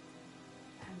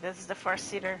 And this is the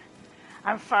four-seater.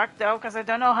 I'm fucked though because I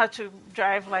don't know how to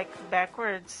drive like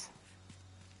backwards.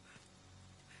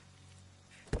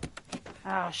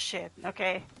 Oh shit.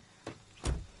 Okay.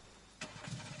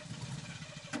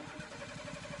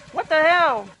 What the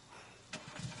hell?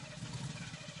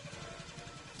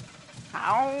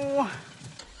 Ow.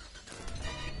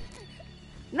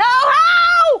 No,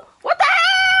 how? What the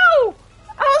hell?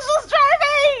 I was just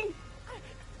driving.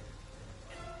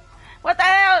 What the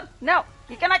hell? No,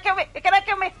 you cannot kill me. You cannot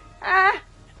kill me. Ah.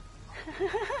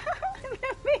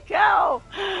 Let me go.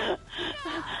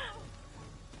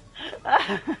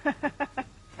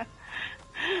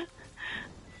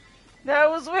 That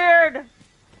was weird.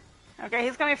 Okay,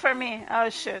 he's coming for me. Oh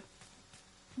shit.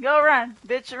 Go run,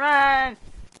 bitch, run.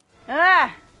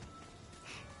 Ah.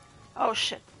 Oh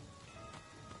shit.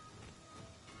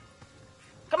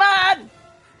 Come on.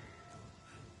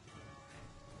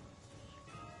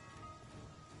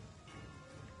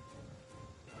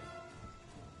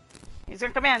 He's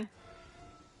gonna come in.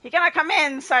 He cannot come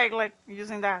inside like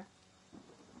using that.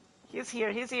 He's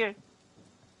here. He's here.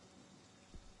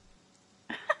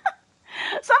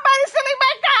 Somebody's stealing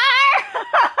my car!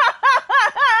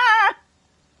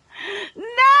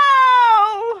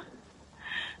 No!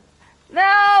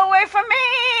 No, wait for me!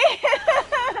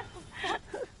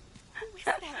 Who is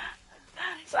that?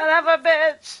 Son of a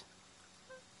bitch!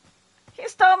 He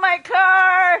stole my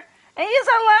car, and he's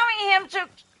allowing him to.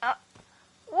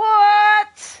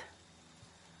 What?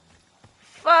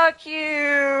 Fuck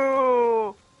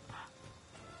you!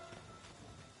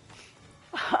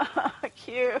 Fuck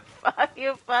you! Fuck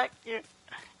you! Fuck you!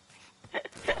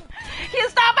 He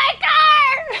stole my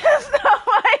car! He stole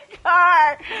my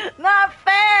car! Not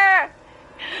fair!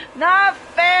 Not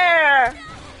fair!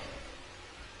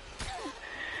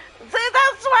 See,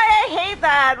 that's why I hate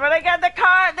that. When I get the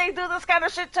car, they do this kind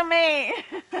of shit to me.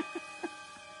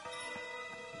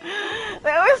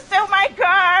 They always steal my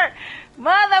car.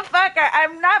 Motherfucker,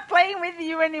 I'm not playing with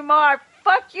you anymore.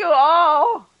 Fuck you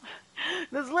all.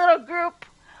 This little group.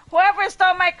 Whoever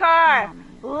stole my car.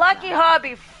 Lucky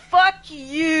Hobby. Fuck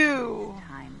you.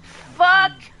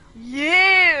 Fuck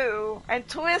you. And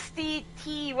Twisty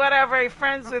T, whatever,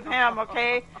 friends with him,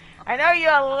 okay? I know you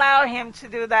allow him to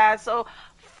do that, so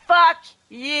fuck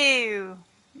you.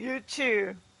 You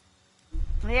too.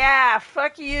 Yeah,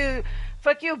 fuck you.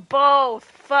 Fuck you both.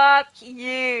 Fuck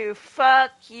you.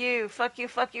 Fuck you. Fuck you.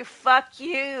 Fuck you. Fuck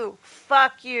you.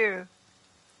 Fuck you.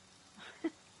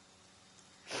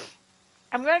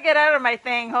 I'm gonna get out of my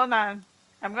thing. Hold on.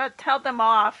 I'm gonna tell them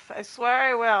off. I swear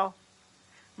I will.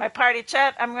 My party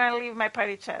chat. I'm gonna leave my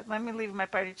party chat. Let me leave my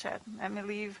party chat. Let me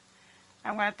leave.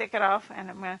 I'm gonna take it off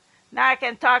and I'm gonna. Now I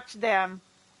can talk to them.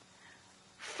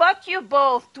 Fuck you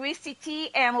both, Twisty T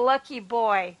and Lucky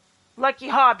Boy. Lucky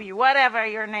Hobby, whatever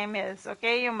your name is,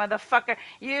 okay, you motherfucker.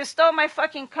 You stole my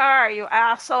fucking car, you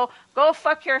asshole. Go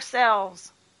fuck yourselves.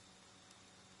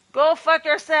 Go fuck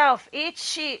yourself. Eat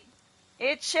shit.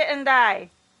 Eat shit and die.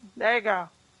 There you go.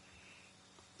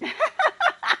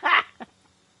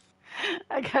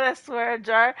 I got a swear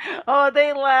jar. Oh,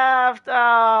 they laughed.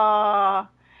 Oh,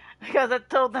 because I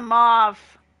told them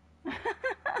off.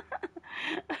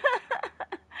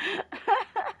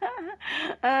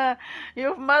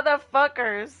 You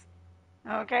motherfuckers.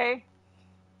 Okay?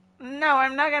 No,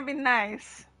 I'm not gonna be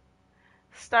nice.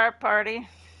 Start party.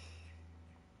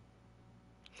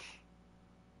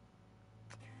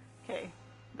 Okay,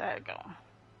 there you go.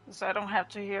 So I don't have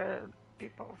to hear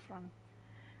people from.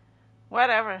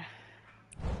 Whatever.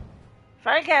 If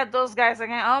I get those guys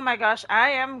again, oh my gosh,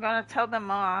 I am gonna tell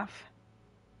them off.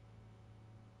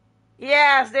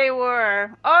 Yes, they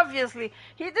were. Obviously,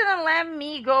 he didn't let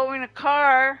me go in a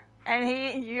car, and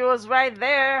he was right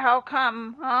there. How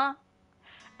come, huh?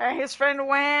 And his friend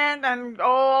went and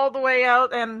all the way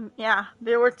out, and yeah,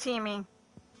 they were teaming.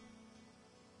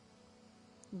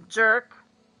 Jerk.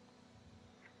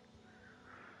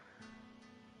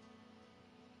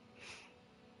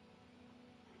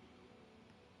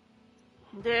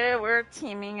 They were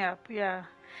teaming up, yeah.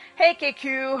 Hey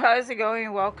KQ, how's it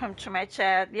going? Welcome to my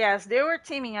chat. Yes, they were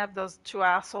teaming up, those two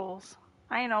assholes.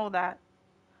 I know that.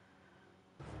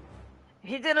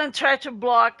 He didn't try to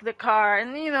block the car,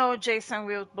 and you know Jason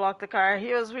will block the car.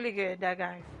 He was really good, that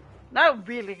guy. Not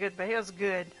really good, but he was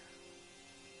good.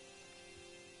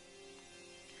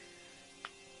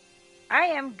 I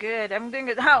am good. I'm doing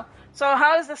good. How? So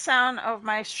how is the sound of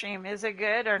my stream? Is it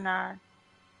good or not?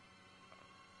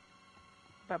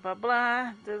 blah blah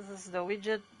blah. This is the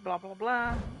widget, blah blah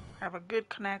blah. Have a good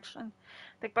connection.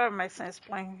 I think probably my son is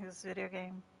playing his video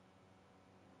game.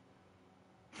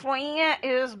 Foinha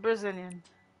is Brazilian.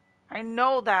 I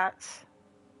know that.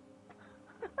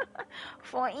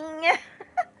 Foinha.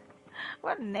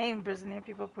 What name Brazilian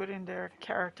people put in their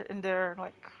character, in their,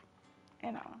 like,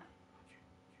 you know,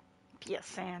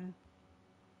 PSN.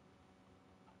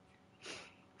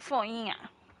 Foinha.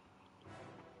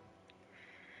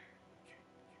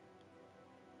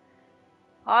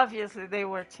 Obviously, they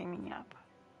were teaming up.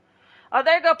 Oh,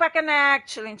 there you go, pack an act,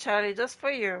 Chilling Charlie, just for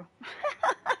you.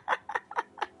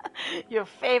 Your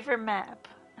favorite map.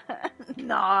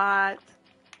 Not.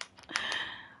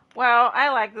 Well, I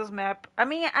like this map. I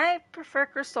mean, I prefer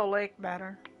Crystal Lake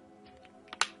better.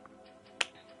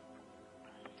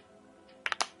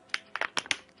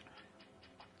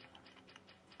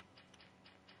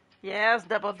 Yes,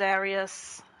 Double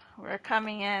Darius. We're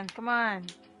coming in. Come on.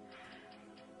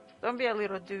 Don't be a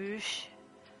little douche.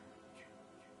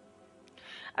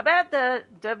 I bet the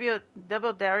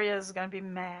Double Darius is gonna be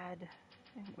mad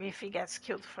if he gets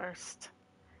killed first.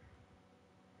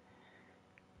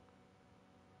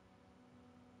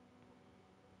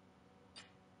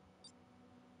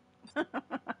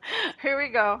 Here we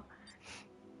go.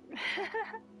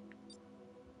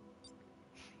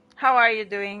 How are you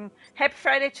doing? Happy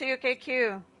Friday to you,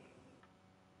 KQ.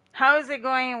 How is it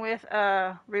going with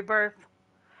Rebirth?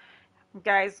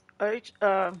 Guys,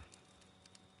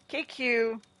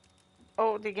 KQ,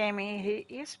 oh, the gaming, he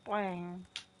is playing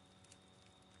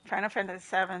Final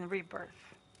Fantasy VII Rebirth.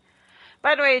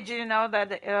 By the way, did you know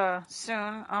that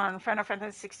soon on Final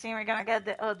Fantasy 16 we're gonna get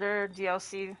the other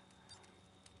DLC,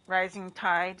 Rising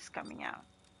Tides, coming out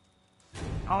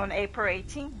on April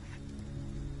 18th?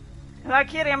 Not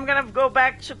kidding, I'm gonna go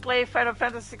back to play Final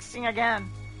Fantasy 16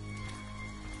 again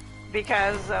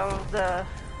because of the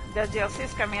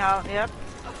DLCs coming out. Yep.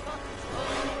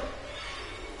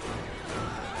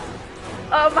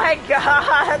 Oh my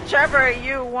God, Trevor,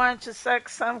 you want to suck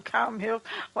some cow milk?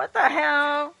 What the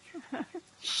hell?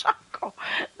 Shako,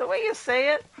 the way you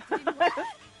say it.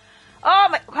 Oh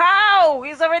my, wow,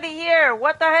 he's already here.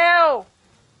 What the hell?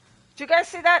 Did you guys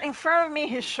see that? In front of me,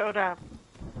 he showed up.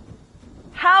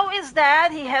 How is that?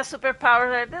 He has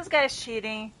superpowers. This guy's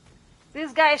cheating.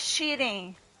 This guy's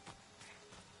cheating.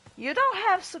 You don't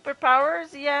have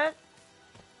superpowers yet?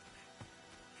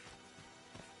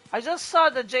 I just saw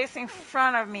the Jason in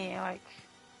front of me, like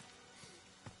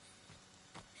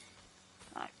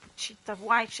Cheetah.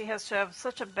 Why she has to have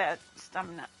such a bad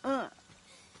stamina?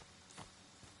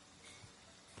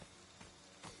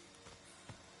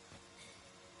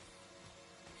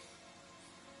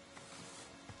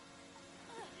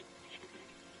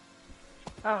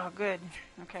 Oh, good.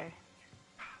 Okay.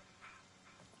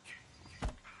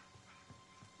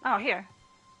 Oh, here.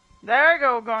 There you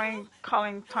go,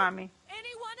 calling Tommy.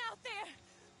 Anyone out there?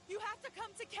 You have to come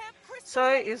to Camp Crystal.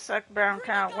 So you suck brown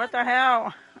cow. What the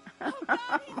hell? Oh,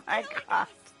 God, Oh my God.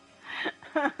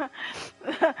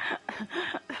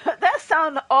 That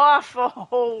sounds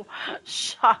awful,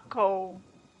 Shako.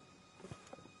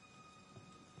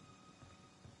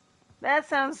 That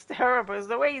sounds terrible. It's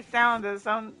the way you sounded.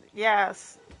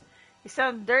 Yes. You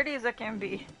sound dirty as I can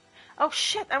be. Oh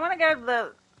shit! I want to get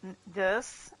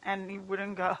this, and he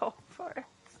wouldn't go for it.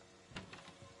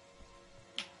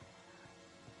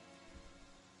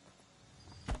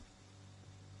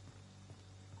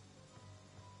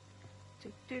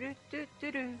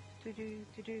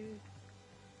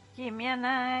 Give me a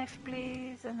knife,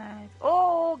 please, a knife.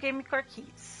 Oh, gave me car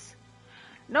keys.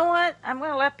 You know what? I'm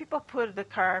gonna let people put the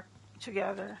car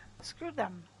together. Screw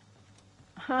them.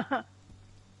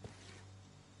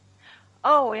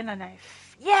 Oh, and a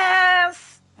knife.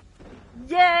 Yes!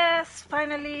 Yes!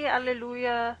 Finally,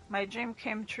 hallelujah. My dream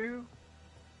came true.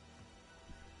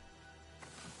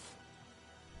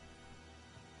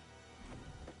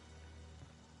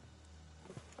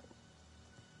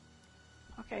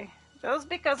 Okay, just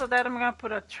because of that, I'm gonna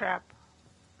put a trap.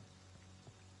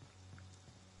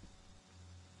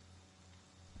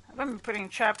 I've been putting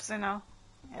traps, at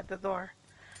the door.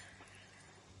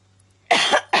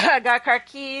 I got car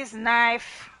keys,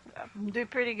 knife. I'm doing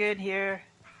pretty good here.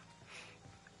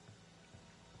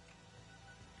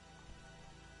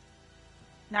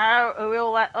 Now I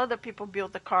will let other people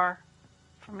build the car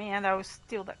for me, and I will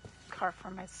steal the car for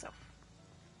myself.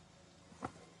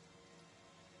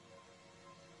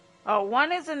 Oh,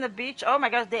 one is in the beach. Oh my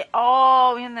gosh, they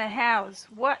all in the house.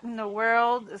 What in the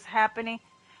world is happening?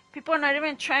 People are not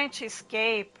even trying to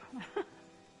escape.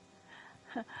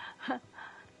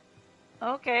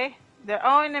 Okay, they're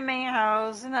all in the main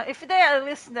house. If they at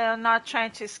least they're not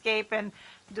trying to escape and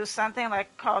do something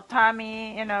like call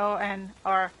Tommy, and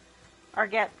or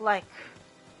get like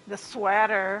the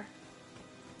sweater.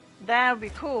 That would be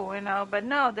cool. But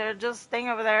no, they're just staying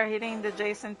over there hitting the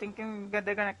Jason, thinking that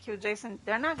they're gonna kill Jason.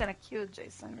 They're not gonna kill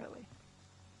Jason, really.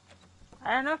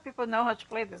 I don't know if people know how to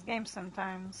play this game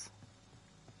sometimes.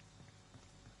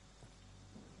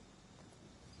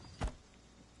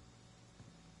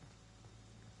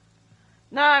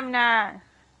 No, I'm not.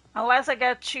 Unless I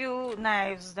get 2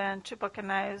 knives, then 2 pocket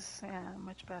knives. Yeah,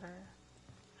 much better.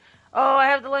 Oh, I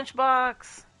have the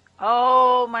lunchbox.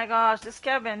 Oh my gosh, this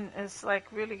cabin is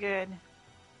like really good.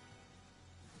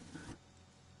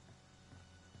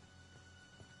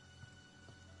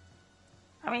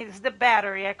 I mean, it's the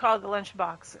battery. I call it the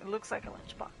lunchbox. It looks like a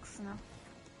lunchbox.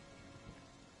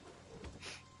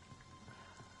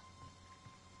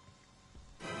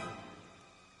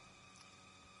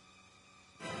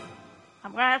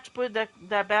 I'm gonna have to put the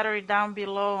battery down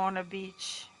below on the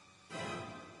beach.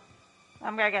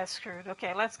 I'm gonna get screwed.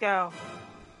 Okay, let's go.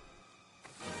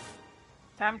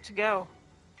 Time to go.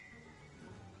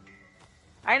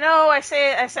 I know I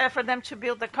said for them to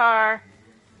build the car.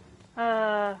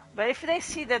 But if they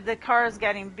see that the car is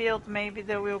getting built, maybe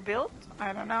they will build.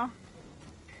 I don't know.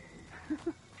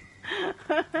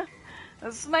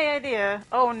 This is my idea.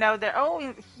 Oh no, they're all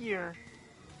in here.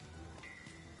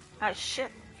 Ah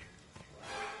shit.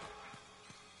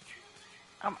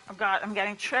 Oh god, I'm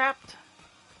getting trapped.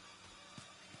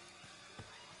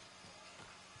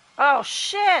 Oh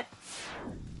shit!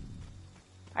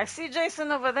 I see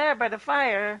Jason over there by the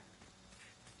fire.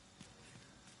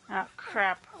 Oh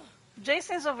crap.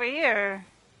 Jason's over here.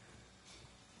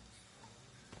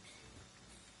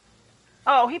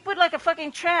 Oh, he put like a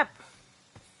fucking trap.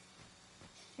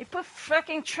 He put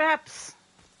fucking traps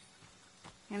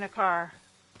in the car.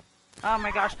 Oh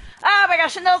my gosh. Oh my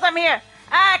gosh, he knows I'm here.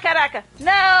 Ah, caraca.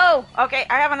 No! Okay,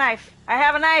 I have a knife. I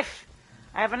have a knife.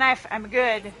 I have a knife. I'm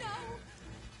good.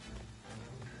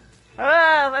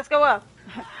 Oh, let's go up.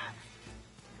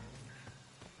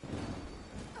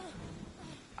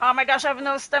 Oh my gosh, I have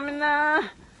no stamina.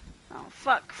 Oh,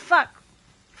 fuck, fuck,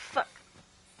 fuck.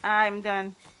 I'm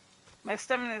done. My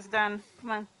stamina is done.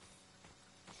 Come on.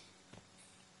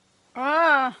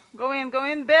 Ah, go in,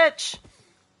 bitch.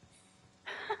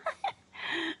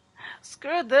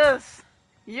 Screw this.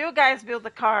 You guys build the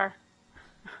car.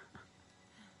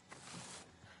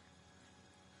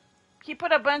 He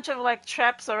put a bunch of like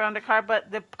traps around the car,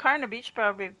 but the car on the beach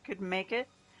probably could make it.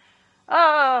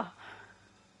 Oh.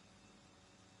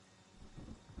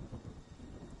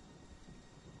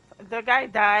 The guy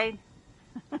died.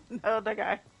 No, the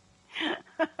guy.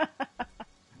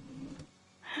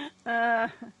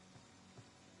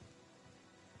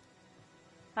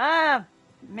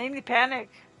 Made me panic.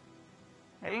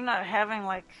 Are you not having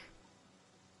like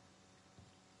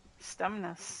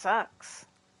stamina sucks.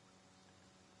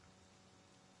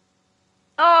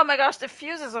 Oh my gosh, the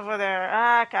fuse is over there.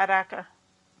 Ah, caraca.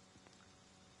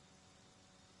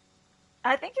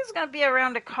 I think he's gonna be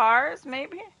around the cars,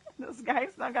 maybe. This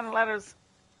guy's not gonna let us.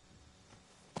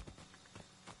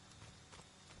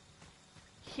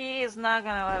 He is not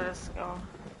gonna let us go.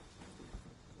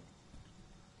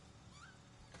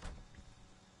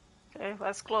 Okay,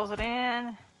 let's close it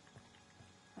in.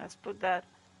 Let's put that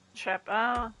trap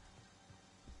out.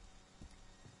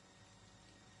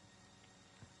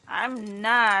 I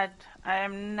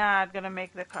am not gonna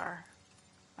make the car.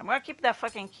 I'm gonna keep that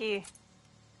fucking key.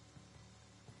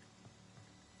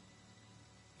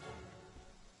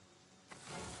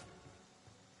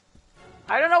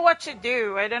 I don't know what to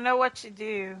do. I don't know what to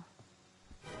do.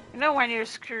 You know when you're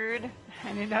screwed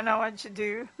and you don't know what to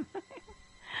do.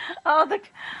 Oh,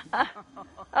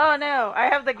 oh no, I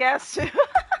have the gas too.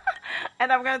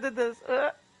 And I'm gonna do this.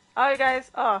 Oh, you guys.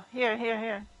 Oh,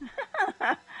 here.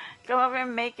 Come over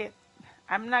and make it.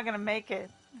 I'm not gonna make it.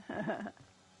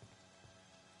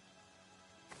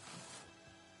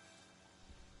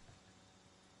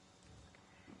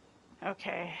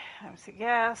 Okay, let me see.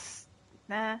 Gas.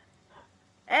 Nah.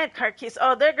 And car keys.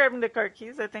 Oh, they're grabbing the car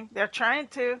keys. I think they're trying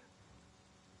to.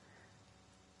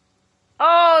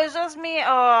 Oh, it's just me.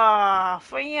 Oh,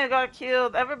 Fuinha got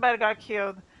killed. Everybody got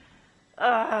killed.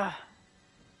 Ugh.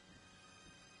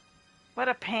 What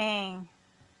a pain.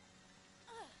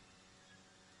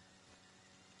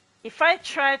 If I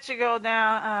try to go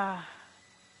down,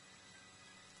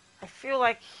 I feel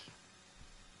like...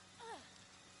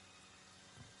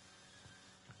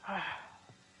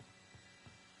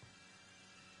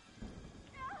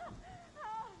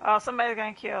 Oh, somebody's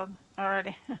getting killed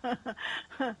already.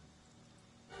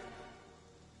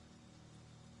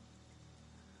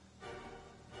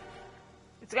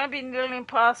 It's gonna be nearly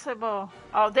impossible.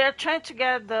 Oh, they're trying to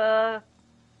get the,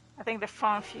 I think the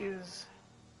phone fuse.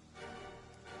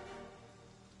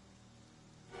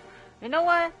 You know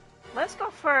what? Let's go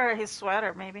for his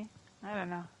sweater, maybe. I don't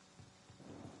know.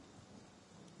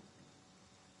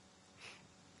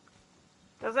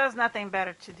 Because there's nothing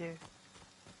better to do.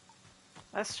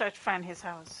 Let's try to find his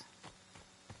house.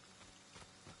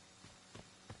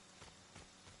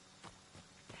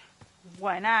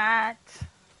 Why not?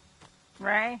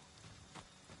 Right?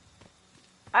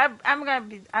 I'm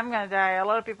gonna die. A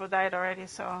lot of people died already,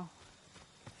 so.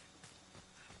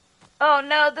 Oh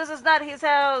no, this is not his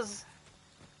house.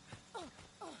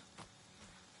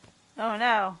 Oh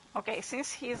no. Okay,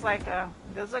 since he's like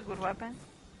this is a good weapon.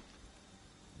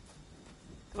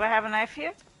 Do I have a knife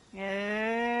here?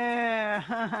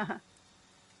 Yeah.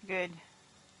 Good.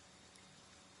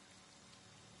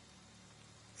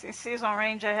 Since he's on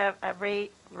range, I have a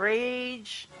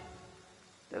rage.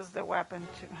 This is the weapon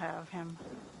to have him.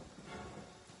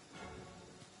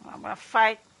 I'm gonna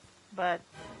fight, but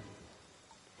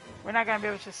we're not gonna be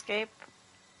able to escape.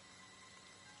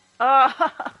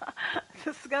 Oh,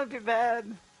 this is gonna be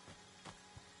bad.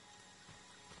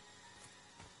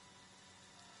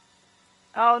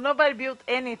 Oh, nobody built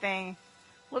anything.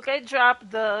 Look, I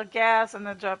dropped the gas and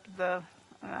I dropped the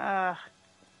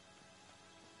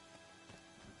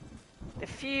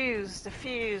fuse. The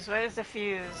fuse. Where is the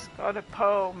fuse? Oh, the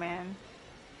pole, man.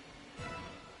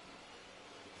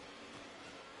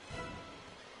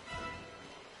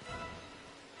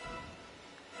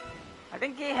 I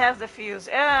think he has the fuse.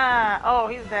 Ah! Oh,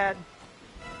 he's dead.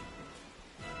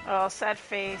 Oh, sad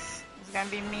face. It's gonna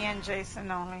be me and Jason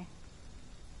only.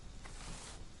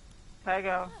 There I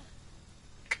go.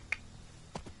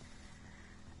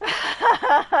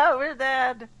 We're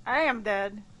dead. I am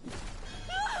dead.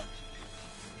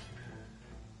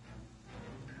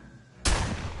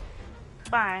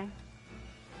 Bye.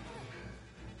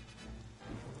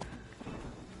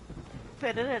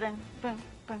 I know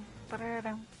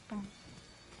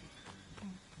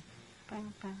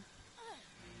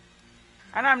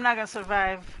I'm not gonna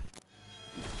survive.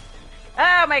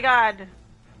 Oh my god!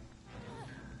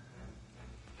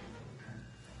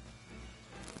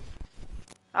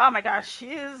 Oh my gosh,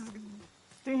 he is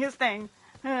doing his thing.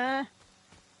 Oh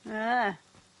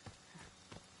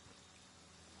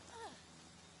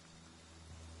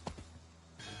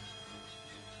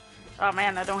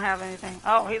man, I don't have anything.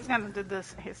 Oh, he's gonna do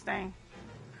this, his thing.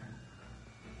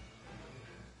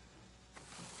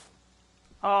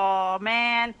 Oh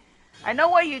man, I know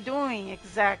what you're doing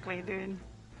exactly, dude.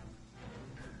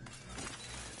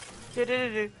 Do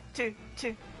do do do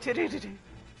do do do do.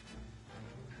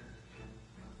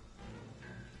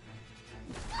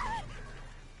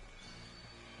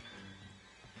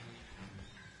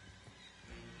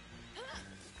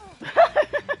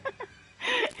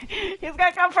 He's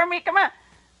gonna come for me. Come on.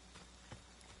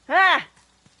 Ah!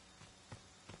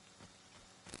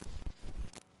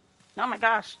 Oh my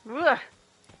gosh. Ugh.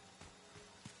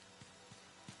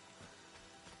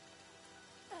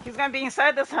 He's gonna be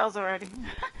inside this house already.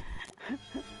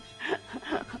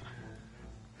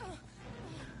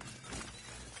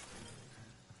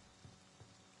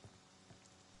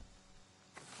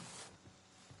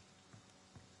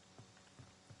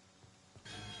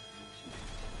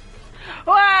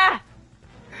 Ah!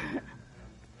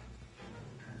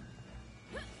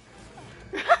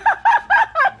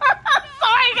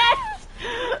 Sorry, guys.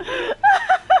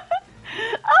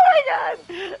 Oh my god.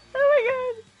 Oh my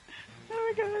god. Oh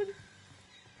my god.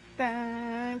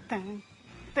 Dun, dun,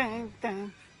 dun,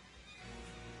 dun.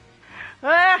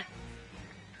 Ah!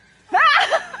 Ah!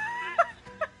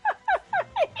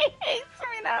 He hates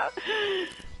me now.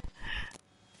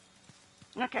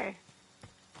 Okay.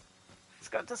 Let's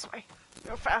go this way.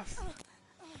 Go fast.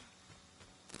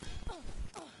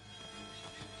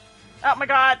 Oh my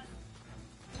god.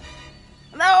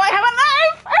 No, I have a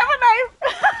knife! I have a knife!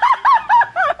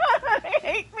 They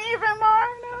hate me even more.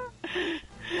 No.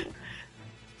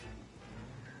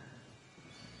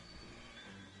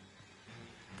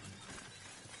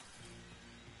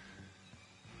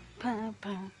 Pum,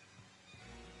 pum.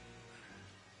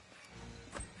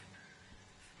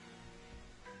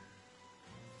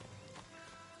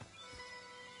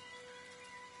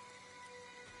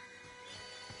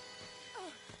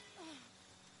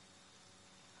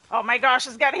 Oh my gosh,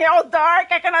 it's getting all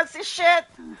dark. I cannot see shit.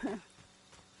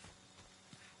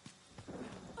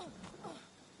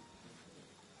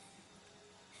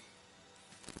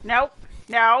 Nope.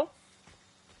 No.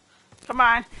 Come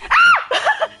on.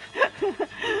 Ah!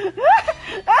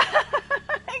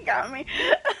 He got me.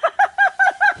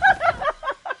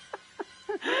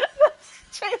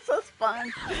 This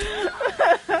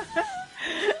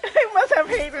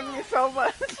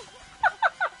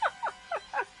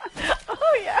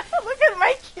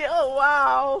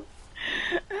Wow.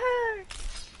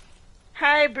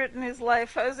 Hi, Brittany's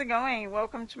Life. How's it going?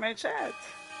 Welcome to my chat.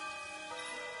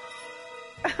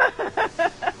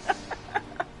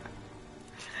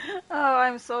 Oh,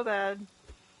 I'm so dead.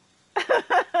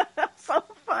 So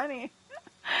funny.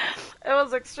 It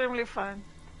was extremely fun.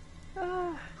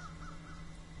 Ah,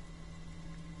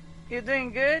 you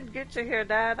doing good? Good to hear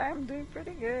that. I'm doing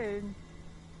pretty good.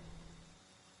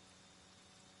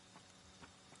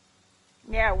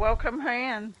 Yeah, welcome her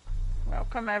in.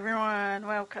 Welcome everyone.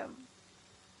 Welcome.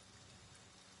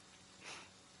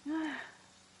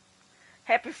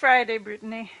 Happy Friday,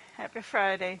 Brittany. Happy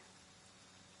Friday.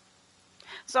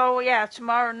 So yeah,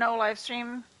 tomorrow no live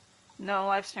stream. No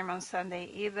live stream on Sunday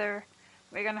either.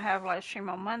 We're gonna have live stream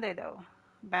on Monday though.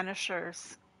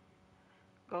 Banishers,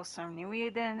 Ghost of New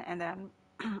Eden, and then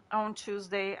on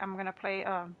Tuesday I'm gonna play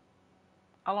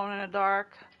Alone in the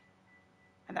Dark,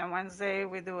 and then Wednesday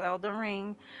we do Elden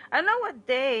Ring. I don't know what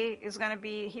day is gonna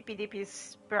be Hippy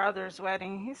Dippy's brother's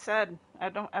wedding. He said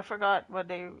I forgot what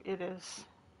day it is,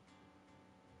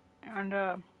 and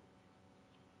I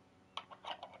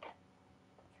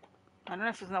don't know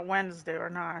if it's a Wednesday or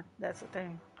not. That's the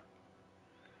thing.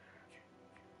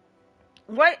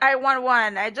 Wait, I want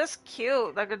one. I just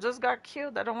killed. Like I just got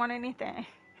killed. I don't want anything.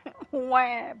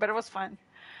 Wah, but it was fun.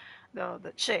 Though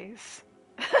the chase.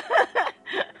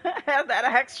 I had that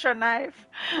extra knife.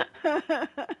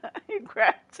 He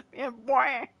grabbed me and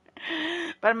boing.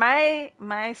 But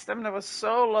my stamina was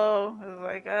so low. It was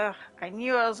like, ugh, I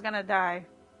knew I was gonna die.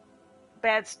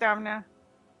 Bad stamina.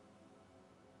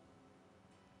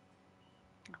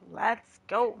 Let's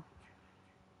go.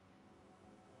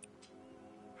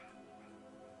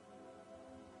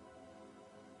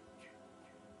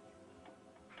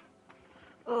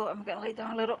 Oh, I'm gonna lay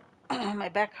down a little. My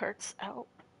back hurts. Ow.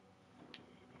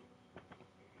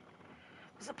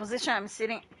 It's the position I'm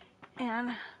sitting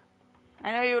in.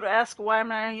 I know you would ask why I'm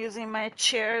not using my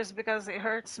chairs because it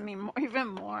hurts me more, even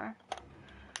more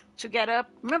to get up.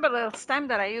 Remember the last time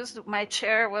that I used my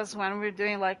chair was when we were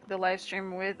doing like the live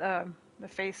stream with the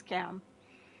face cam.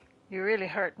 You really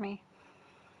hurt me.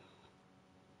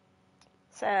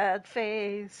 Sad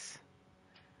face.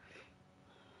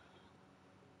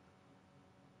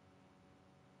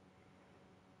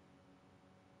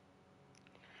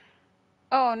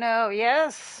 Oh no,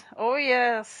 yes. Oh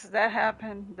yes, that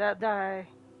happened. That died.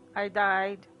 I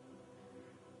died.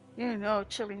 You know,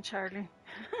 chilling Charlie.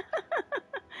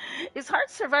 It's hard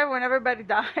to survive when everybody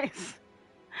dies.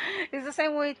 It's the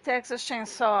same way Texas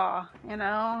Chainsaw, you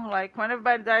know? Like when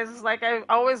everybody dies, it's like I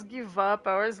always give up,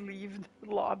 I always leave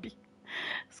the lobby.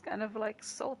 It's kind of like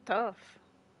so tough.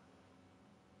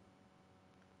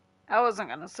 I wasn't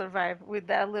gonna survive with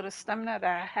that little stamina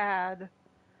that I had.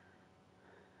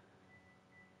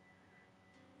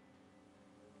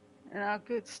 You know,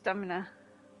 good stamina.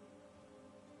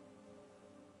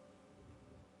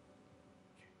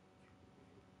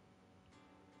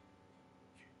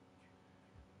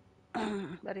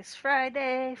 But it's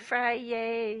Friday,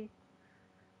 Friday.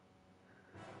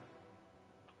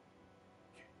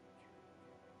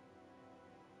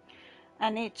 I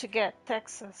need to get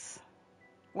Texas.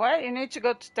 What? You need to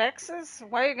go to Texas?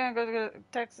 Why are you gonna go to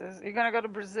Texas? You're gonna go to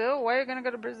Brazil? Why are you gonna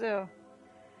go to Brazil?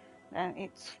 Then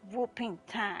it's whooping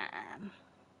time.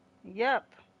 Yep.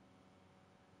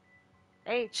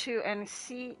 A2 and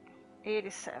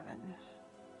C87.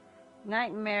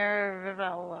 Nightmare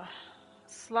Varela.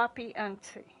 Sloppy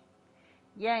Auntie.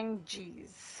 Yang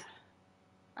G's.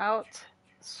 Out.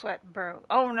 Sweat bro.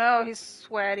 Oh no, he's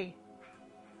sweaty.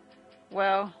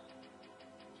 Well,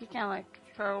 he can like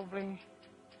probably.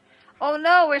 Oh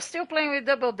no, we're still playing with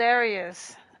Double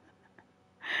Darius.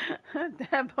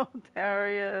 Double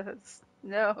Darius.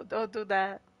 No, don't do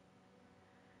that.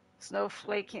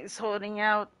 Snowflake is holding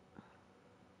out.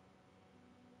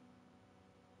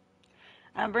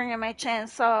 I'm bringing my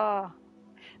chainsaw.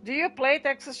 Do you play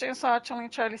Texas Chainsaw Chilling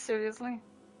Charlie seriously?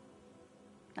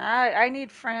 I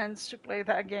need friends to play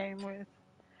that game with.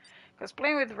 Because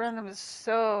playing with random is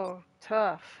so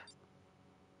tough.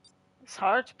 It's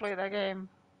hard to play that game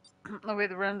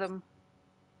with random.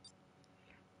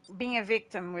 Being a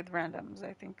victim with randoms,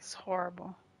 I think, is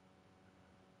horrible.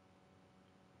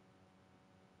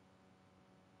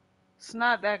 It's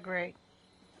not that great.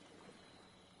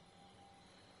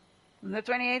 On the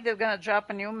 28th, they're gonna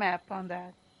drop a new map on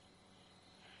that.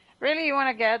 Really, you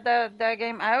wanna get that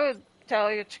game? I would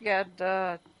tell you to get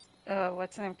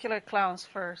what's the name, Killer Clowns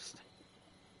first.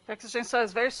 Texas Chainsaw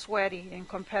is very sweaty and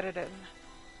competitive.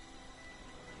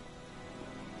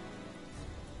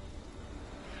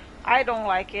 I don't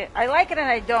like it. I like it and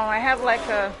I don't. I have like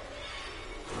a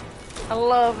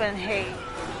love and hate.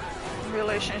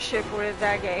 relationship with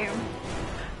that game.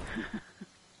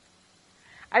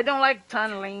 I don't like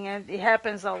tunneling, and it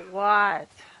happens a lot.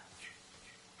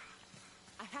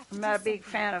 I have to I'm do not a big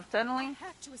something. fan of tunneling. I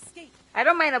have to escape. I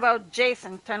don't mind about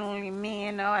Jason tunneling me,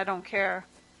 I don't care.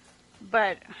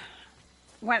 But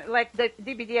when like the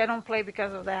DBD, I don't play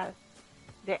because of that.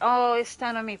 They always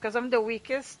tunnel me because I'm the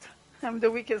weakest. I'm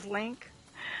the weakest link,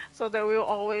 so they will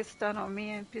always tunnel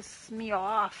me and piss me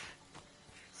off.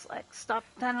 It's like, stop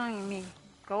tunneling me.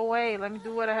 Go away. Let me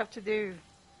do what I have to do.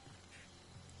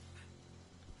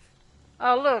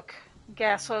 Oh, look.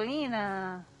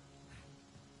 Gasolina.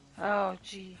 Oh,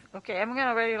 gee. Okay, I'm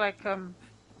gonna already like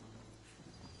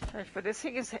search for this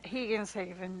Higgins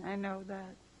Haven. I know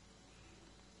that.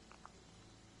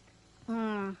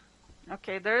 Hmm.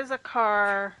 Okay, there's a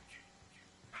car.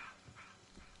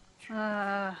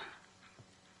 Uh,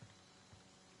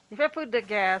 if I put the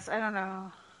gas, I don't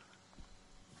know.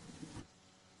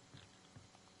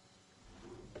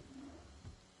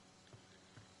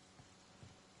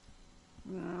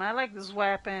 I like this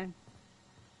weapon.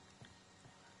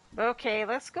 But okay,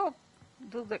 let's go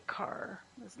do the car.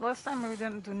 This last time we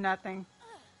didn't do nothing.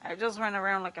 I just ran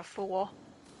around like a fool.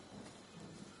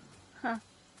 Huh.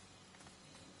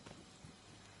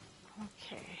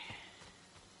 Okay.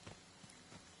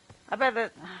 I bet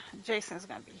that Jason's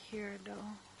gonna be here though.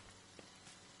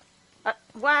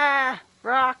 Wah!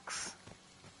 Rocks!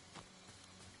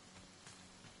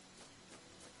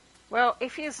 Well,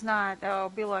 if he's not, I'll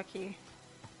be lucky.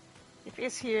 If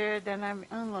he's here, then I'm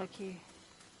unlucky.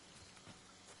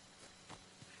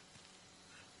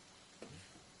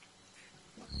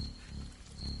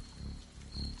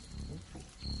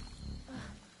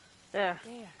 There.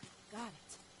 There. Got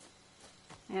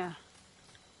it. Yeah.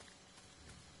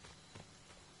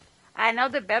 I know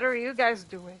the better you guys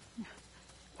do it.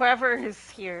 Whoever is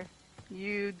here,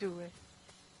 you do it.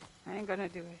 I ain't gonna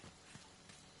do it.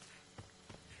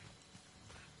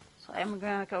 So I'm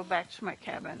gonna go back to my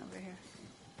cabin over here.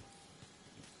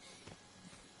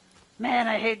 Man,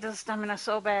 I hate this stamina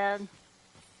so bad.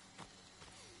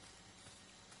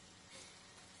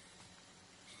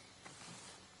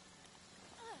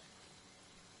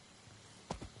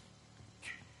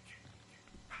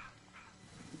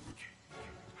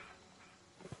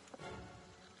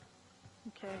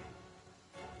 Okay.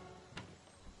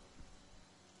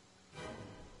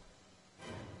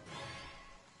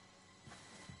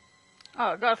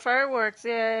 Oh, got fireworks,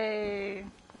 yay!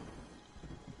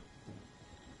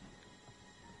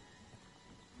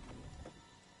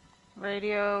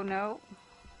 Radio, no.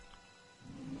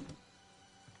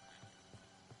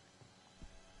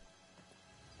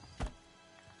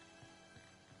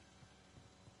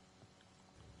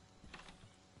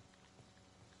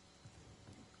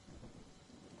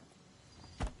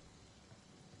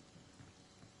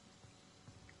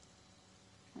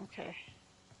 Okay.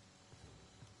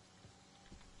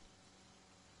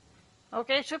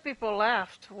 Okay, two people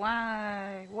left.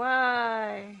 Why?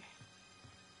 Why?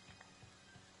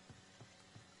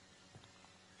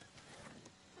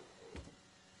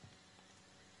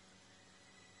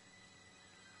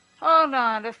 Hold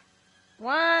on.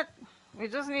 What? We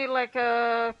just need like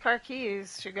car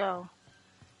keys to go.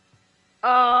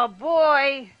 Oh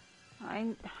boy.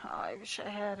 I wish I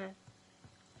had it.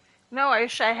 No, I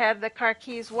wish I had the car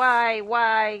keys. Why?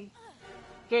 Why?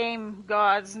 Game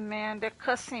gods, man, they're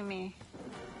cussing me.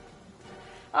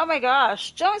 Oh my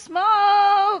gosh, Joe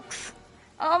Smokes!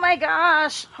 Oh my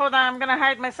gosh. Hold on, I'm gonna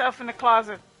hide myself in the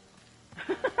closet.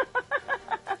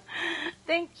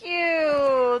 Thank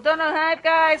you. Don't know hype,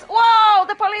 guys. Whoa,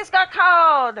 the police got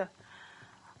called.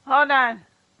 Hold on.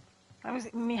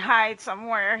 Let me hide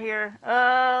somewhere here.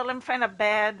 Let me find a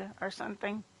bed or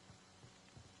something.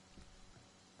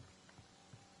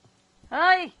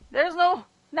 Hi, there's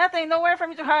nothing, nowhere for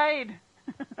me to hide.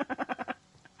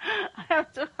 I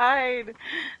have to hide.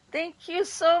 Thank you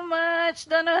so much.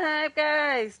 Don't know hype,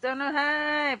 guys. Don't know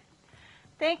hype.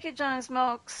 Thank you, John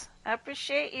Smokes. I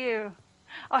appreciate you.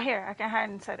 Oh, here, I can hide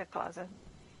inside the closet.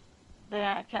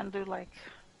 Then I can do like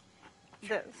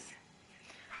this.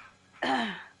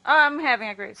 I'm having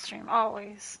a great stream,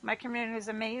 always. My community is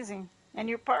amazing, and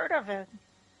you're part of it.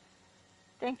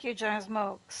 Thank you, John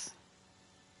Smokes.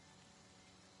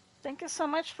 Thank you so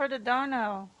much for the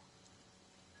dono.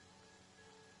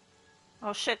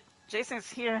 Oh shit,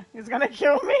 Jason's here. He's gonna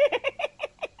kill me.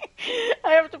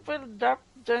 I have to drop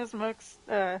John Smokes.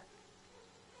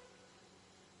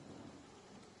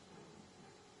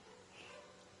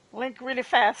 Link really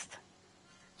fast.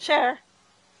 Share.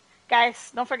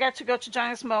 Guys, don't forget to go to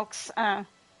John Smokes'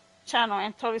 channel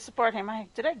and totally support him.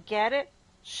 Did I get it?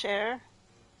 Share.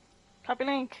 Copy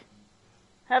link.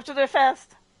 Have to do it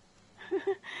fast.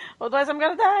 Otherwise, I'm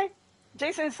gonna die.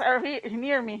 Jason's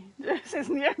near me. Jason's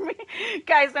near me.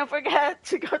 Guys, don't forget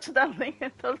to go to that link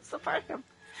and tell us to find him.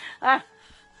 Ah,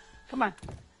 come on.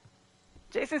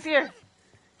 Jason's here.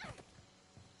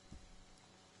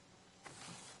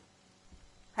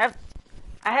 I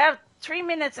have 3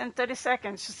 minutes and 30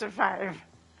 seconds to survive.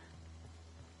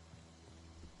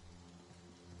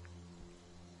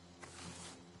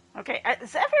 Okay,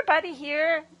 is everybody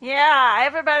here? Yeah,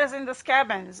 everybody's in these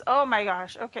cabins. Oh my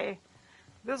gosh, okay.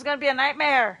 This is gonna be a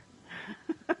nightmare.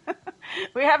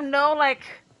 We have no, like...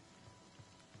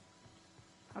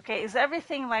 Okay, is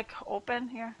everything, like, open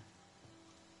here?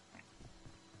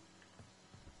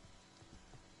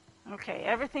 Okay,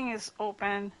 everything is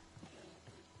open.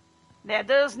 Yeah,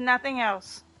 there's nothing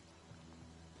else.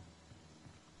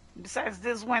 Besides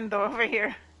this window over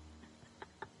here.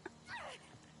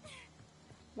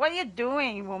 What are you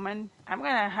doing, woman? I'm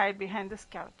gonna hide behind this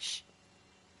couch.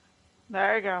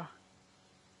 There you go.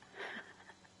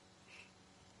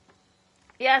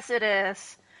 Yes, it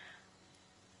is.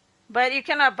 But you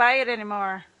cannot buy it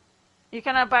anymore. You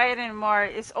cannot buy it anymore.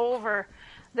 It's over.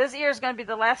 This year is gonna be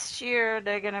the last year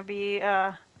they're gonna be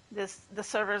the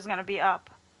server is gonna be up.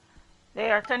 They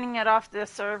are turning it off, the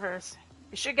servers.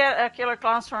 You should get a Killer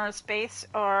Clowns from Space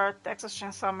or Texas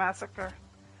Chainsaw Massacre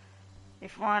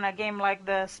if you want a game like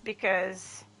this,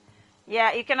 because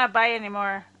yeah, you cannot buy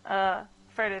anymore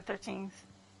Friday the 13th.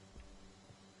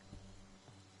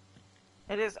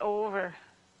 It is over.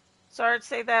 Sorry to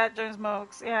say that, Jones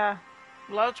Smokes. Yeah,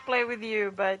 love to play with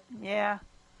you, but yeah,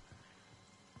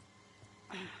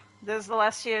 this is the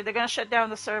last year. They're gonna shut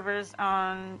down the servers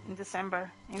in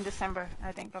December. In December,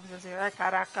 I think, of this year. Ay,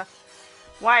 caraca.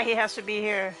 Why he has to be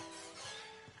here?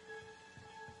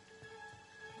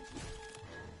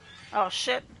 Oh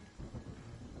shit.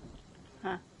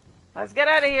 Huh. Let's get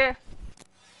out of here.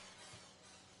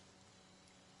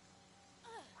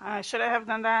 Should I have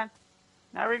done that?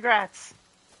 No regrets.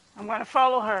 I'm gonna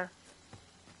follow her.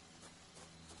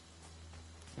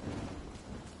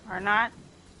 Or not.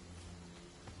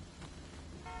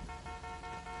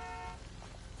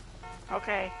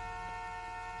 Okay.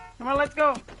 Come on, let's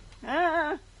go.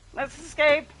 Let's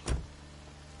escape.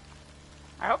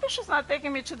 I hope she's not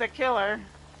taking me to the killer.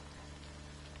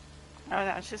 Oh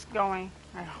no, she's going.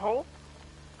 I hope.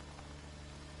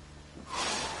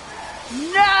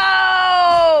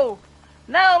 No!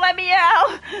 No, let me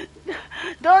out!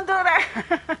 Don't do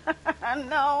that!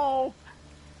 No!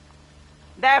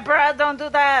 Deborah, don't do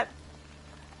that!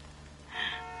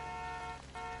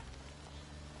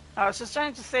 Oh, she's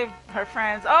trying to save her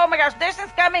friends. Oh my gosh, this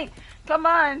is coming! Come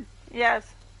on! Yes.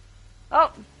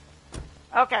 Oh!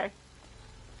 Okay.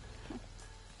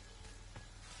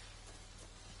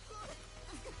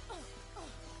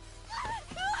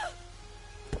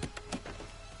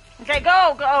 Okay,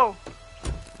 go! Go!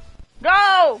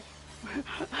 Go!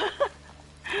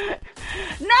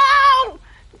 No!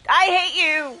 I hate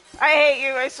you! I hate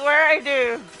you, I swear I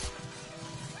do.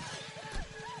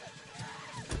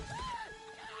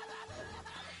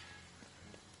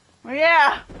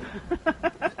 Yeah.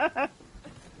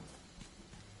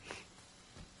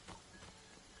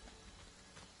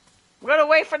 We're gonna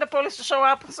wait for the police to show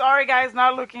up. Sorry guys,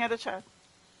 not looking at the chat.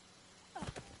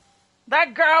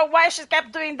 That girl, why she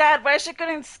kept doing that? Why she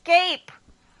couldn't escape?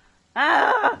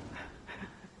 Ah.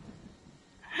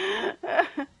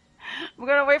 We're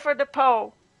gonna wait for the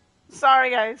poll. Sorry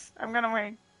guys, I'm gonna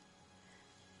wait.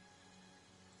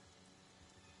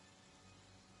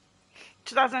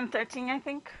 2013, I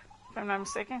think, if I'm not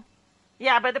mistaken.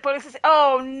 Yeah, but the police is...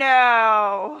 Oh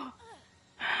no!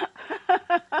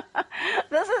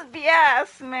 This is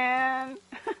BS, man.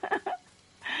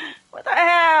 What the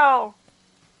hell?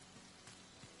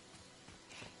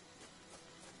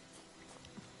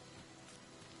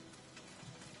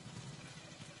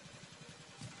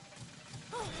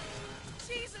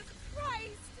 Jesus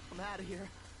Christ! I'm out of here.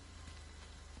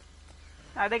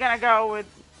 Are they gonna go with...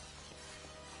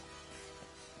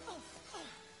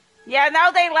 Yeah,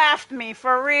 now they left me,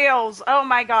 for reals. Oh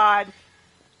my god.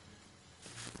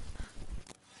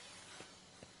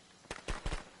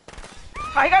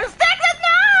 I gotta stick it! No!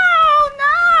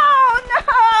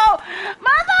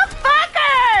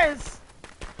 Motherfuckers!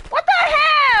 What the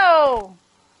hell?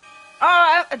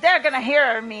 Oh, they're gonna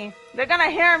hear me. They're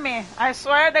gonna hear me. I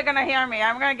swear they're gonna hear me.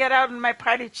 I'm gonna get out in my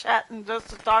party chat and just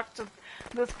to talk to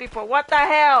these people. What the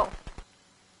hell?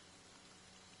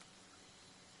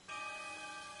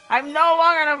 I'm no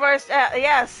longer in a voice chat.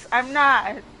 Yes, I'm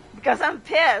not. Because I'm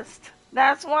pissed.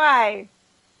 That's why.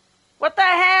 What the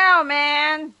hell,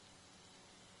 man?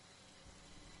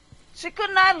 She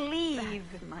could not leave.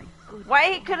 My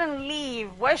Why he couldn't leave?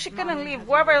 Why she couldn't leave?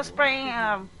 Whoever was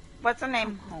playing, what's her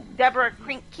name? Deborah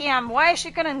Kim. Why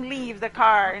she couldn't leave the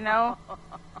car, you know?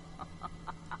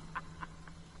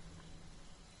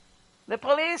 The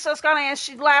police was calling and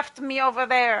she left me over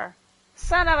there.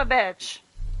 Son of a bitch.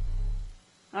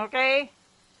 Okay?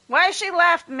 Why she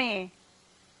left me?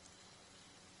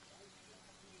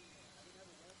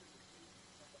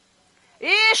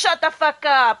 You shut the fuck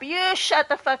up. You shut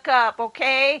the fuck up,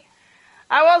 okay?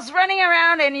 I was running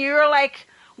around and you were like,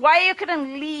 why you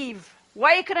couldn't leave?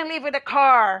 Why you couldn't leave with the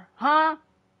car? Huh?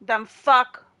 Dumb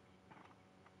fuck.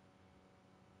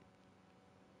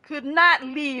 Could not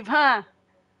leave, huh?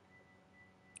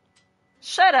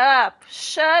 Shut up.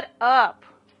 Shut up.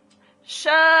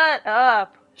 Shut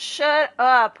up. Shut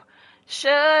up.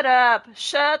 Shut up.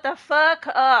 Shut the fuck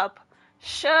up.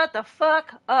 Shut the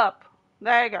fuck up.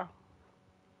 There you go.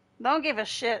 Don't give a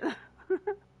shit.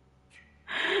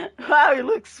 Wow, he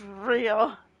looks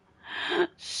real.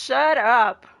 Shut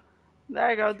up.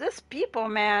 There you go. These people,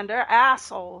 man, they're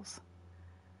assholes.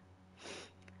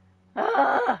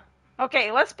 Ugh.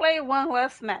 Okay, let's play one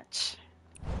last match.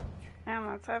 And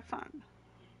let's have fun.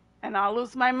 And I'll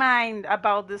lose my mind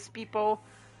about these people,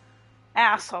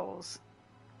 assholes.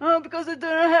 Oh, because I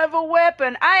didn't have a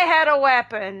weapon. I had a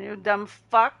weapon, you dumb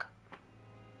fuck.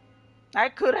 I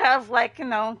could have, like, you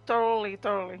know, totally.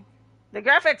 The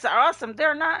graphics are awesome.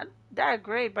 They're not that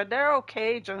great, but they're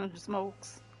okay, John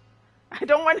Smokes. I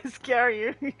don't want to scare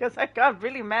you because I got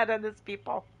really mad at these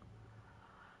people.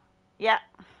 Yeah.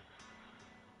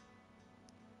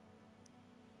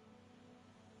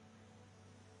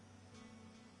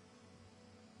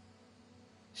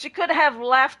 She could have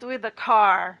left with the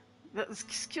car. The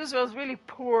excuse was really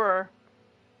poor.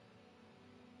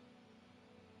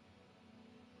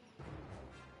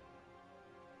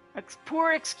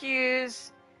 Poor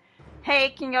excuse. Hey,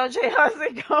 King LJ, how's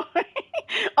it going?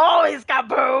 Always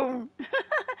kaboom!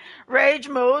 Rage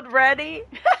mode ready?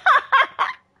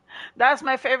 That's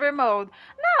my favorite mode.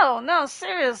 No,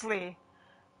 seriously.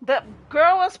 The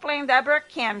girl was playing Deborah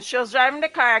Kim. She was driving the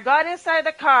car. I got inside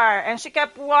the car, and she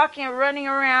kept walking and running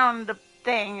around the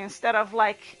thing instead of,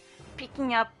 like,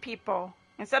 picking up people.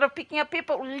 Instead of picking up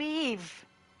people, leave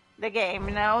the game,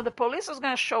 you know? The police was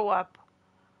going to show up.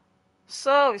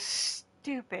 So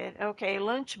stupid. Okay,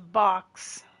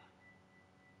 lunchbox.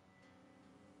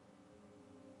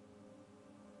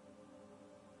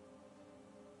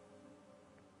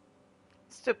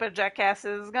 Stupid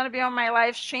jackasses. It's gonna be on my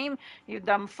live stream, you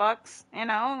dumb fucks. You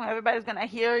know, everybody's gonna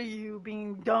hear you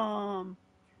being dumb.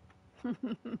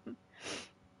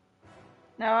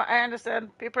 No, I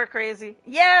understand. People are crazy.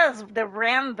 Yes, the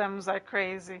randoms are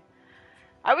crazy.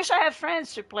 I wish I had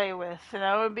friends to play with. You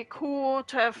know, it would be cool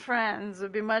to have friends. It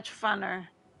would be much funner.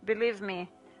 Believe me.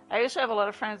 I used to have a lot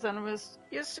of friends and it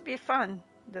used to be fun,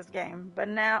 this game. But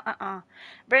now,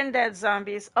 Brain Dead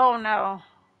Zombies. Oh no.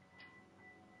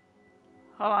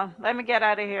 Hold on. Let me get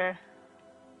out of here.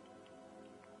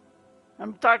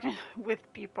 I'm talking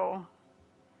with people.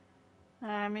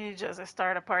 Let me just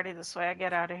start a party this way. I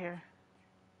get out of here.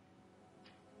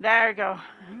 There we go.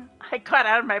 I got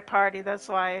out of my party. That's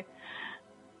why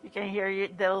you can hear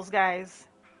those guys.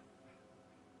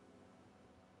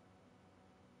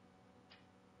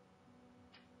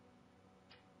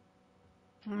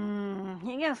 He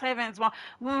can save it small.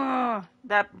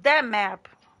 That map.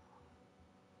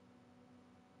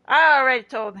 I already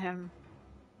told him.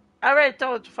 I already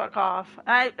told to fuck off.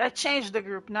 I changed the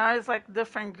group. Now it's like a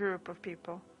different group of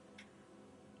people.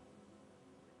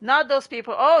 Not those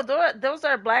people. Oh, those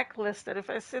are blacklisted.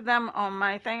 If I see them on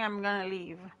my thing, I'm gonna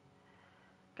leave.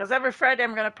 Because every Friday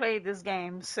I'm gonna play this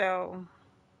game, so.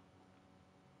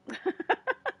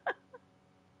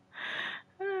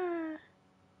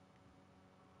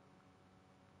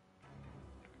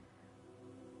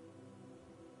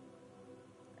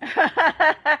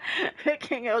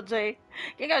 King LJ.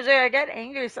 King LJ, I get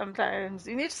angry sometimes.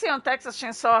 You need to see on Texas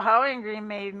Chainsaw how angry it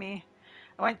made me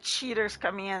when cheaters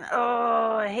come in.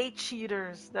 Oh, I hate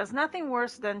cheaters. There's nothing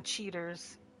worse than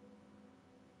cheaters.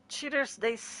 Cheaters,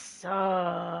 they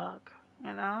suck,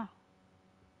 you know?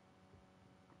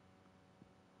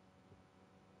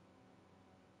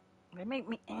 They make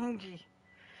me angry.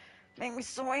 Make me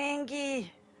so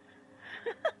angry.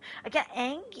 I get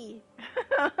angry.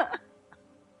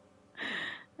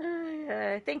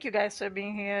 Yeah, thank you guys for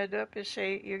being here. I do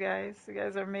appreciate you guys. You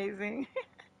guys are amazing.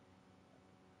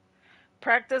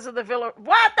 Practice of the violin.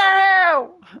 What the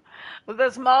hell? With the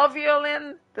small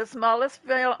violin, the smallest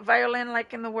violin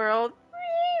like in the world.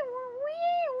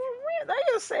 Are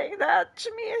you saying that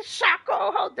to me,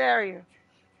 Shaco? How dare you?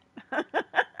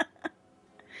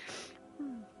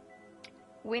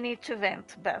 We need to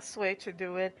vent. Best way to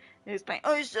do it is playing.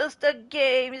 Oh, it's just a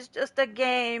game. It's just a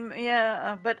game.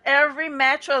 Yeah, but every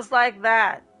match was like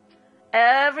that.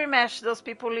 Every match, those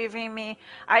people leaving me.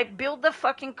 I build the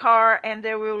fucking car and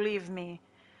they will leave me.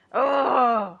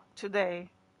 Oh, today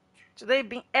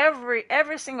being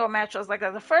every single match was like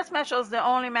that. The first match was the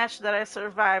only match that I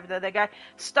survived. That the guy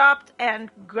stopped and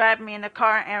grabbed me in the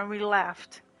car and we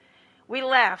left. We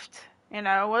left.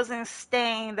 I wasn't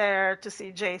staying there to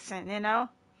see Jason.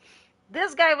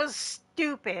 This guy was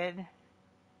stupid.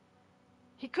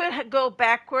 He could go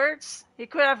backwards. He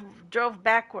could have drove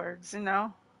backwards.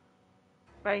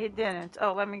 But he didn't.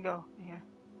 Oh, let me go here.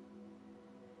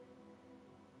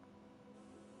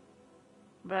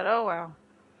 But oh well.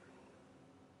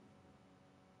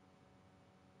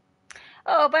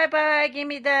 Oh, bye-bye. Give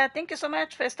me that. Thank you so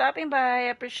much for stopping by. I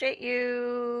appreciate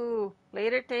you.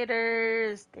 Later,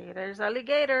 taters. Taters,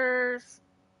 alligators.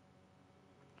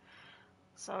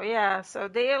 So, yeah. So,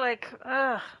 they like,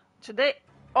 today,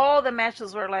 all the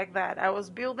matches were like that. I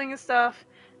was building stuff.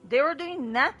 They were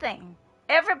doing nothing.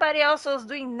 Everybody else was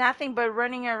doing nothing but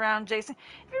running around Jason.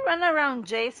 If you run around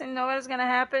Jason, you know what is going to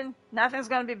happen? Nothing's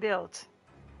going to be built.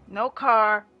 No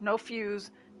car, no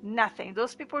fuse, nothing.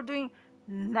 Those people are doing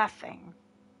nothing.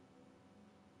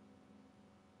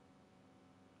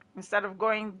 Instead of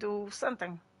going to do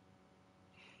something.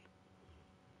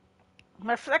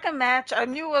 My second match, I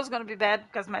knew it was going to be bad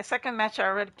because my second match I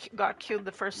already got killed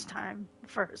the first time.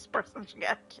 First person to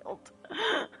get killed.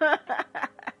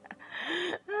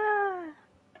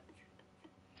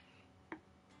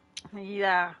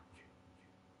 Yeah.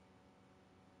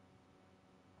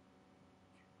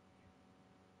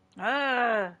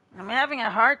 I'm having a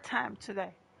hard time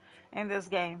today in this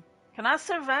game. Cannot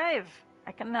survive.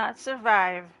 I cannot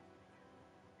survive.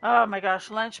 Oh my gosh,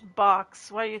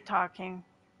 lunchbox. What are you talking?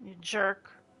 You jerk.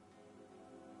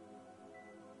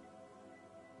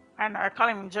 I know, I call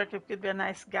him a jerk. He could be a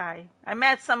nice guy. I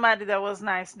met somebody that was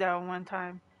nice though one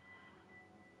time.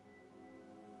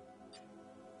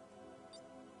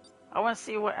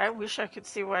 I wish I could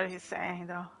see what he's saying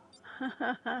though.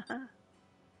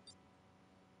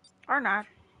 Or not.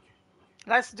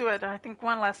 Let's do it. I think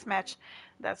one last match.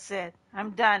 That's it.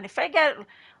 I'm done. If I get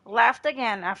left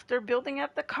again after building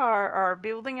up the car or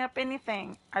building up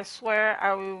anything, I swear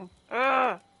I will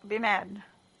be mad.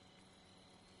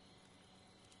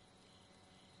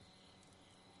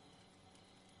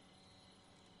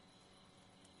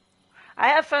 I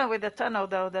had fun with the tunnel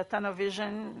though, the tunnel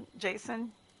vision,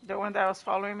 Jason, the one that was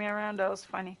following me around. That was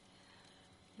funny.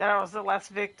 That was the last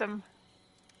victim.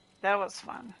 That was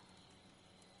fun.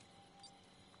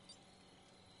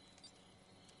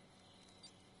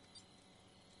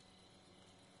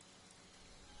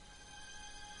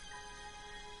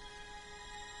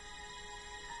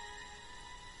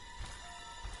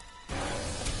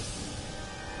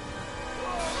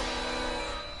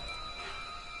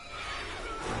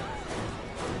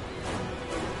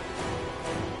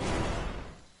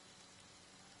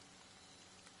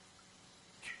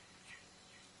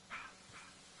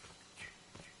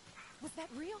 Was that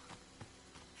real?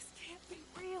 This can't be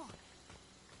real.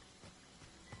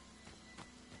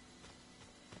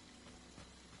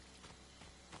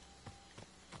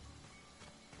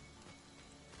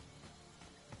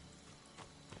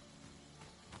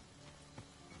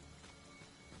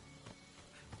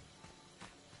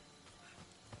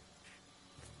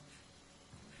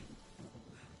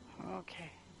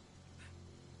 Okay.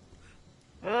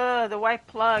 Ugh, the white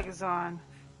plug is on.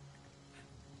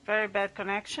 Very bad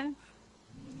connection.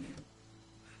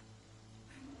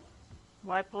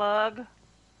 White plug.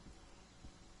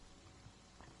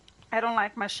 I don't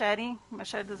like machete.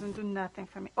 Machete doesn't do nothing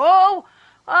for me. Oh!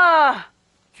 Ah!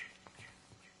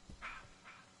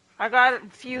 I got a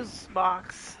fuse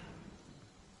box.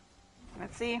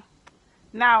 Let's see.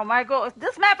 Now, my goal.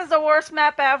 This map is the worst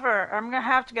map ever. I'm gonna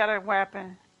have to get a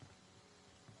weapon.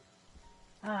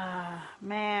 Ah,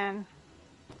 man.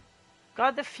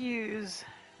 Got the fuse.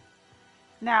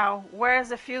 Now, where's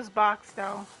the fuse box,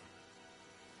 though?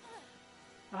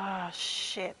 Ah,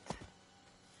 shit.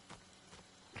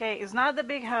 Okay, it's not the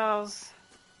big house.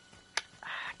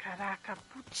 Ah, caraca,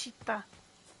 puchita.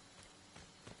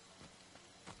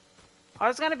 Oh,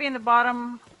 it's gonna be in the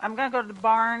bottom. I'm gonna go to the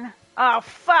barn. Oh,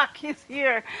 fuck, he's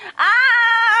here.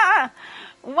 Ah!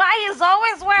 Why is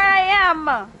always where I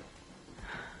am?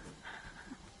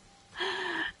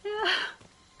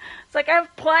 It's like I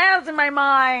have plans in my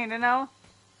mind.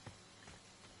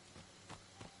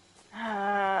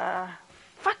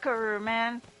 Fucker,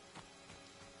 man.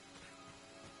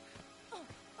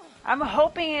 I'm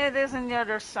hoping it is on the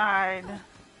other side.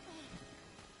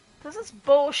 This is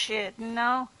bullshit, you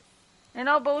know? You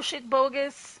know bullshit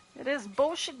bogus? It is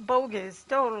bullshit bogus,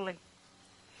 totally.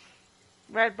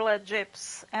 Red blood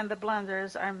drips, and the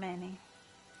blunders are many.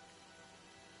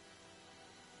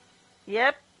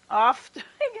 Yep, off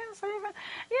against even.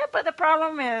 Yeah, but the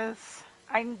problem is,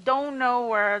 I don't know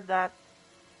where that.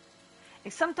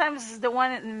 Sometimes it's the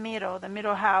one in the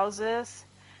middle houses.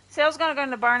 See, I was gonna go in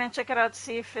the barn and check it out,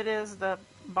 see if it is the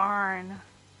barn.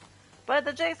 But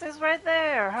the Jason is right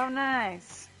there. How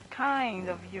nice. Kind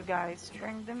of you guys to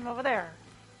bring them over there.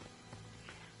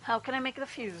 How can I make the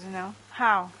fuse, you know?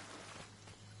 How?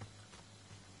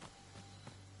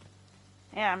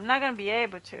 Yeah, I'm not gonna be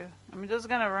able to. I'm just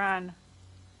gonna run.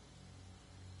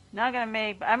 Not gonna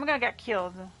make. I'm gonna get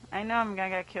killed. I know I'm gonna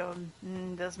get killed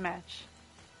in this match.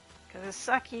 Cause it's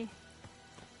sucky.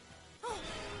 Oh,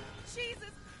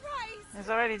 Jesus Christ! He's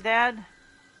already dead.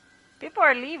 People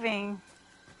are leaving.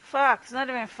 Fuck, it's not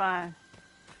even fun.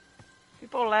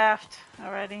 People left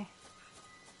already.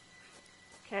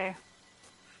 Okay.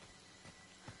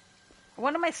 I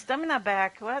wanted my stamina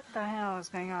back. What the hell is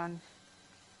going on?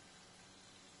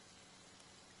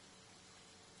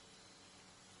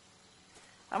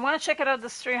 I'm gonna check it out.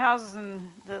 There's 3 houses in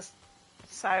this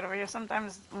side over here.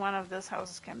 Sometimes one of these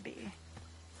houses can be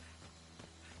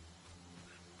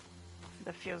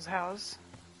the fuse house.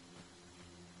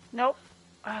 Nope.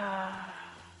 I'm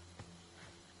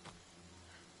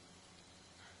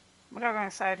gonna go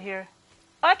inside here.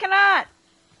 Oh, I cannot!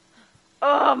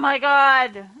 Oh my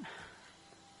god!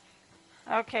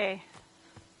 Okay.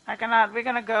 I cannot. We're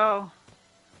gonna go.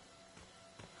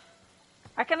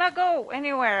 I cannot go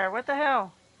anywhere. What the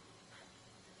hell?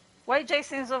 Why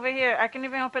Jason's over here? I can't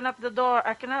even open up the door.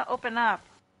 I cannot open up.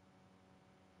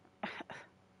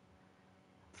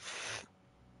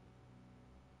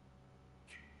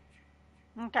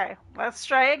 Okay, let's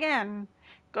try again.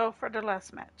 Go for the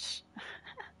last match.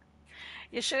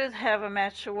 You should have a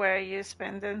match where you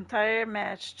spend the entire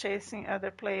match chasing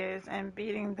other players and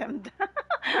beating them down.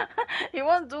 He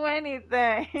won't do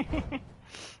anything.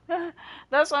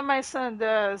 That's what my son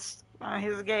does on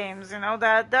his games, you know,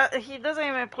 that he doesn't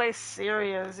even play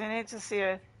serious. You need to see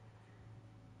it.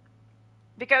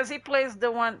 Because he plays the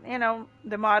one, you know,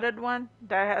 the modded one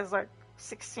that has like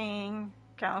 16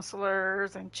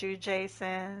 counselors and 2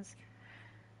 Jasons.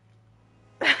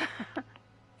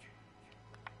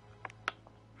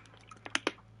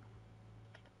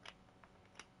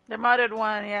 The modded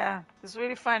one, yeah, it's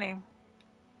really funny.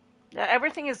 Yeah,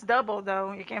 everything is double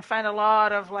though. You can find a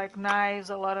lot of like knives,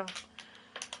 a lot of.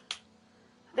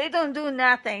 They don't do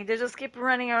nothing. They just keep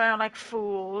running around like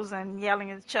fools and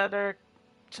yelling at each other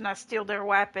to not steal their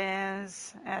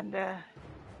weapons. And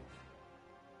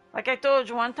like I told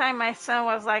you, one time my son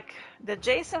was like, the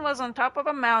Jason was on top of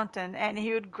a mountain and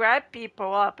he would grab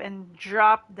people up and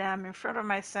drop them in front of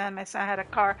my son. My son had a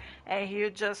car and he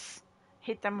would just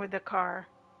hit them with the car.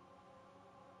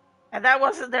 And that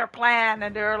wasn't their plan,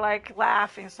 and they were like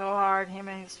laughing so hard, him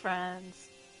and his friends.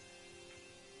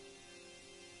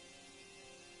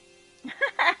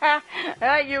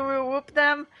 You will whoop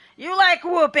them? You like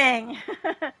whooping!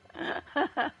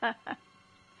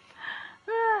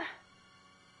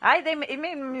 It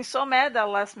made me so mad that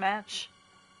last match.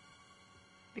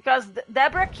 Because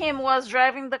Deborah Kim was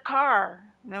driving the car.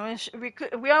 You know,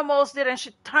 and we almost did, and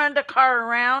she turned the car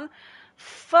around.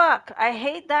 Fuck, I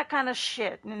hate that kind of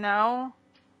shit, you know?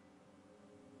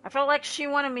 I felt like she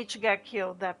wanted me to get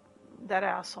killed, that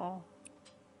asshole.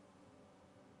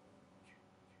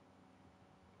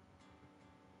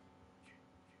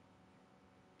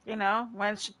 You know,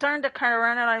 when she turned the car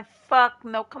around, I'm like, fuck,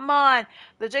 no, come on.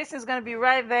 The Jason's gonna be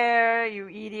right there, you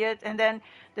idiot. And then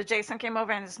the Jason came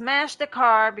over and smashed the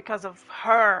car because of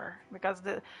her, because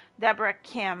the Deborah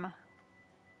Kim.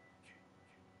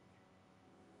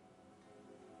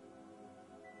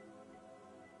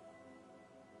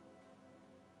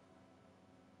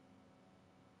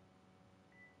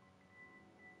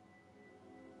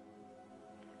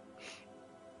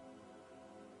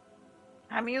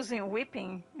 I'm using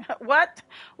whipping. What?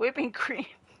 Whipping cream.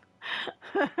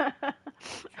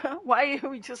 Why are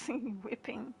we using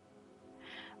whipping?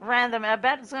 Random. I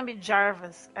bet it's gonna be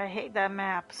Jarvis. I hate that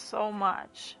map so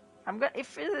much.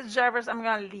 If it is Jarvis, I'm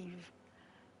gonna leave.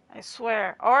 I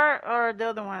swear. Or the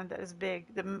other one that is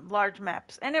big, the large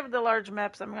maps. Any of the large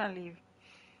maps, I'm gonna leave.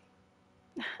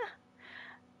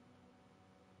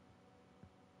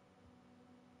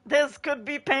 This could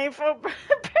be painful.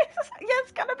 Yeah,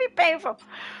 it's gonna be painful.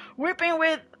 Whipping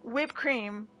with whipped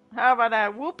cream. How about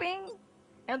that? Whooping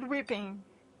and whipping.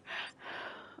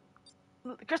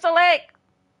 Crystal Lake.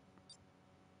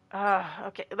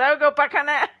 Okay. There we go,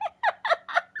 Pacana.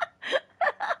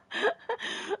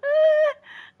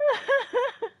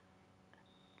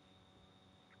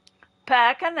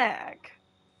 Pack a neck.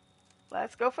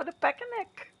 Let's go for the pack a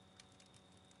neck.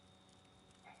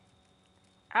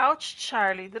 Ouch,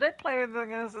 Charlie. Did I play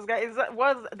against this guy?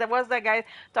 Was that guy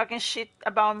talking shit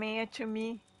about me to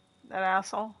me? That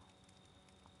asshole.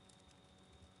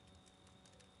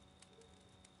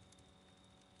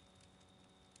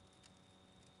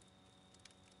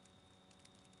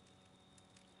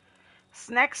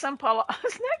 Snacks and Pollock.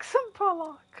 Snacks and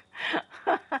Pollock.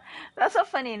 That's a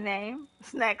funny name.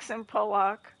 Snacks and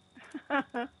Pollock.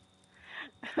 A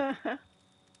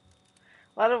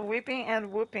lot of weeping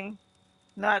and whooping.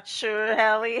 Not sure,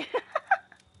 Hallie.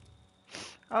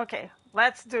 Okay,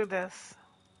 let's do this.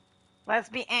 Let's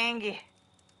be angry.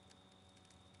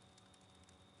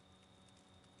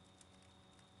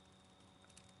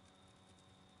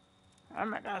 Oh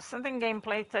my gosh, something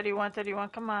gameplay 31, 31.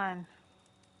 Come on.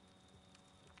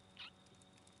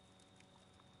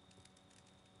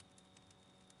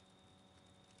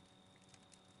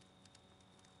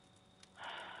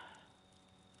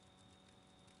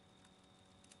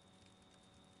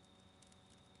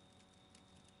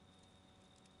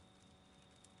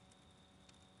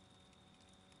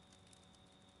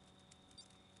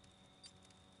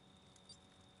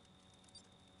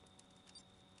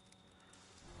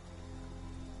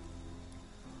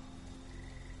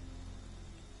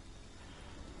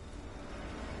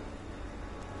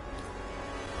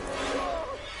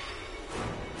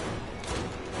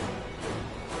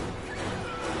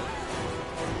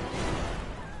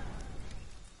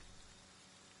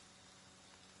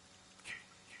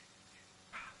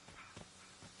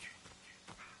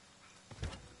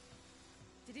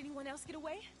 Did anyone else get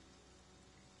away?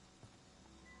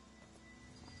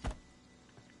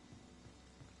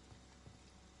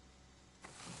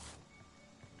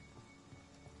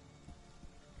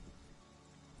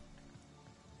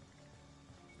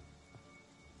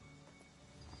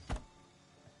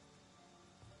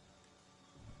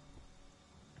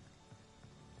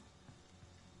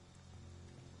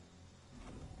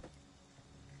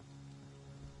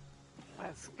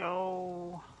 Let's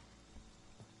go.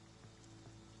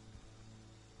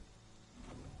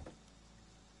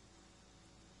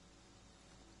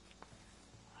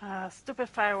 Stupid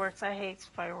fireworks. I hate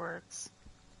fireworks.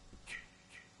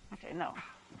 Okay, no.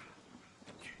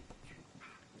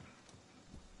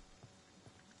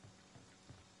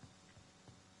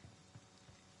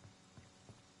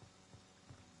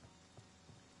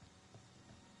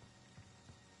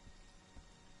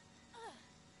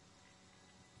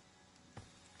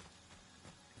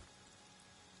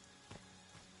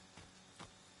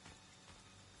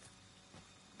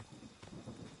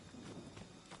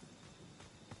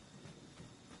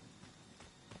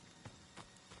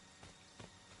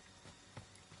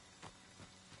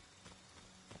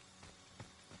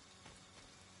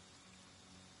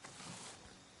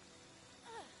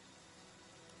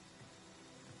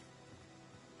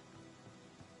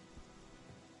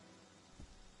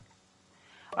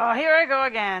 Oh, here I go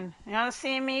again. You wanna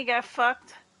see me get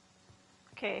fucked?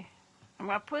 Okay. I'm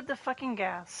gonna put the fucking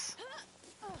gas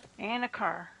in a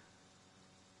car.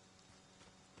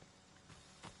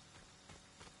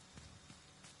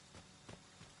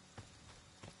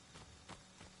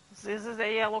 This is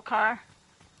a yellow car?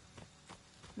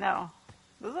 No.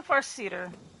 This is a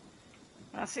four-seater.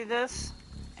 Wanna see this?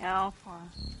 L4.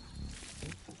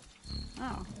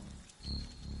 Oh.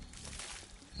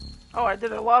 Oh, I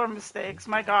did a lot of mistakes.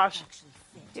 My gosh.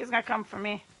 He's gonna come for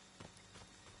me.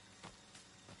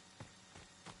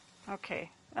 Okay.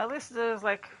 At least there's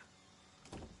like...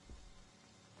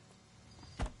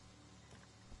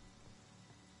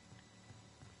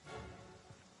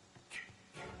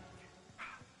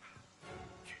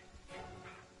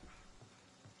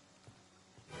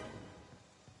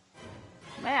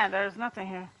 Man, there's nothing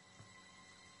here.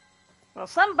 Well,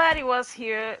 somebody was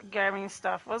here grabbing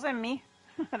stuff. Was it me?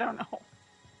 I don't know.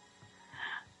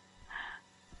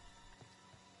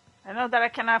 I know that I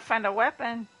cannot find a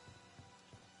weapon.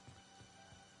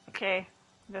 Okay,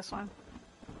 this one.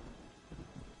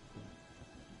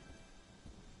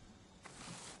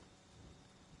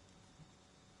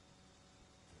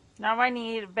 Now I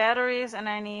need batteries and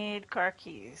I need car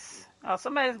keys. Oh,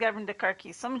 somebody's grabbing the car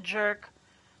keys. Some jerk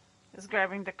is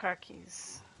grabbing the car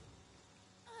keys.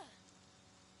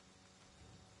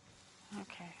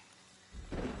 Okay.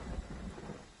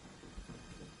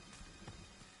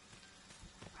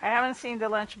 I haven't seen the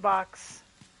lunchbox.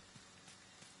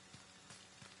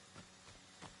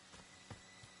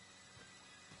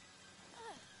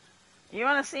 You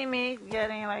want to see me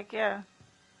getting like, yeah.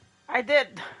 I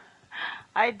did.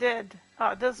 I did.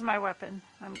 Oh, this is my weapon.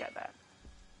 Let me get that.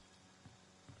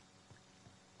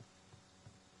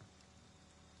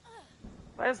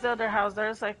 Where's the other house?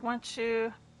 There's like one,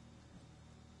 two.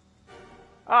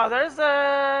 Oh, there's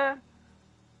a.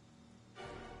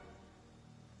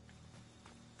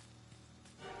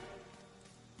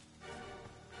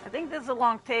 I think this is a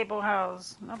long table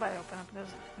house. Nobody open up this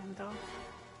window.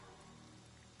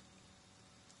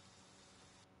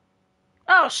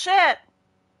 Oh shit!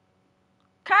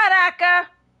 Caraca!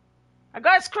 I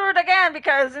got screwed again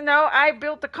because I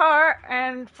built the car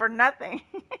and for nothing.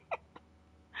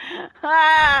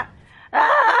 ah!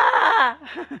 Ah!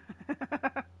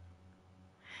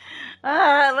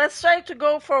 Let's try to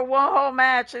go for one whole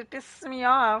match. It pisses me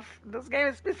off. This game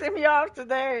is pissing me off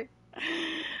today.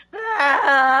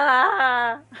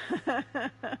 Ah!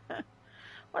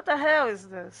 What the hell is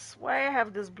this? Why I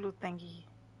have this blue thingy?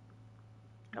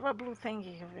 I have a blue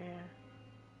thingy over here.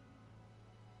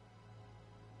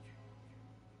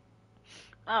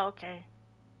 Oh, okay.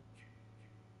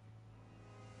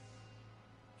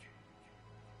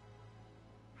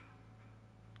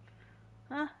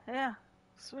 Huh? Yeah.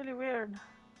 It's really weird.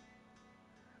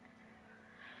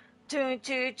 Two.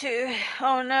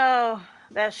 Oh no.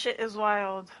 That shit is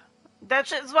wild. That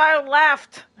shit is wild.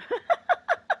 Laughed.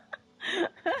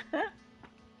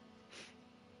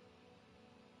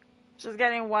 She's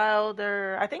getting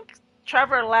wilder. I think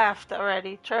Trevor laughed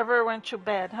already. Trevor went to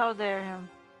bed. How dare him?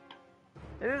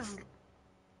 It is.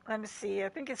 Let me see. I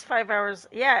think it's 5 hours.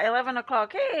 Yeah, 11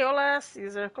 o'clock. Hey, hola,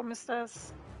 Caesar. ¿Cómo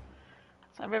estás?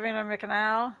 ¿Estás bem-vindo ao meu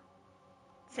canal?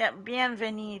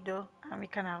 Bienvenido a mi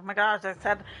canal. Oh my gosh, I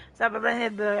said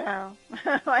bienvenido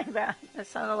like that. It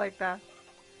sounded like that.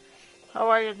 How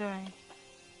are you doing?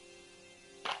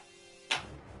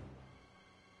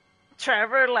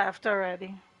 Trevor left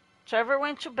already. Trevor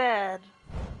went to bed.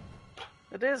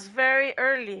 It is very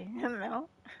early,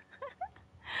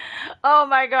 Oh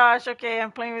my gosh, okay,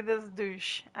 I'm playing with this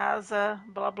douche. As a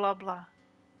blah blah blah.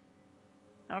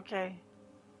 Okay.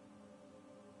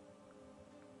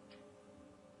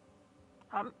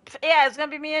 Yeah, it's gonna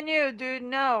be me and you, dude.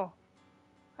 No.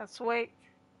 Let's wait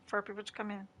for people to come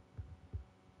in.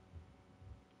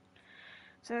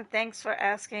 So thanks for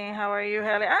asking. How are you,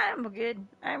 Haley? I'm good.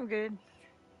 I'm good.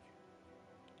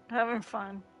 Having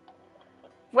fun.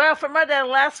 Well, for my the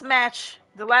last match,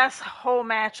 the last whole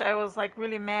match, I was like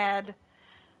really mad.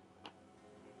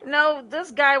 No,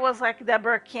 this guy was like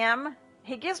Deborah Kim.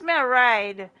 He gives me a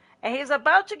ride, and he's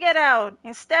about to get out.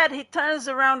 Instead, he turns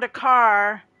around the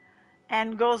car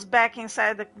and goes back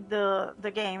inside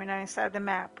the game, inside the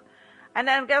map. And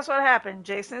then guess what happened?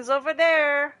 Jason's over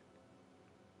there.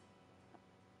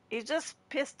 He just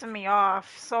pissed me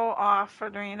off, so off for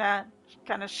doing that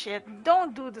kind of shit.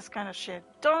 Don't do this kind of shit.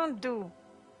 Don't do.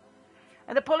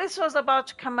 And the police was about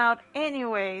to come out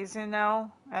anyways, and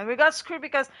we got screwed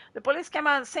because the police came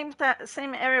out the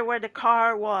same area where the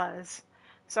car was.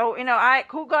 So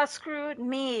who got screwed?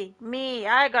 Me.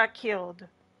 I got killed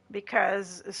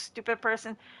because a stupid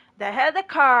person that had the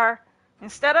car,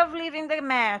 instead of leaving the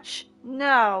match,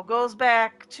 no, goes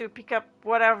back to pick up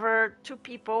whatever two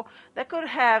people that could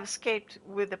have escaped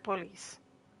with the police.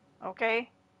 Okay,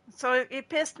 so it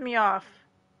pissed me off.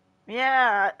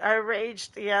 Yeah, I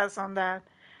raged, yes, on that.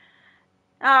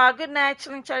 Good night,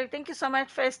 Chilling Charlie. Thank you so much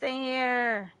for staying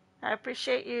here. I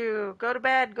appreciate you. Go to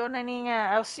bed. Go,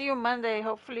 Naninha. I'll see you Monday,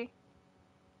 hopefully.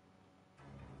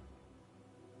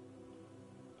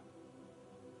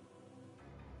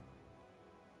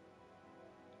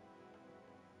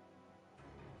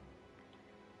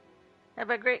 Have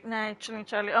a great night, Chilling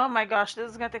Charlie. Oh my gosh, this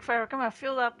is gonna take forever. Come on,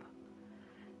 fill up.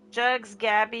 Jugs,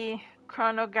 Gabby,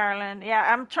 Chrono Garland. Yeah,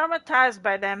 I'm traumatized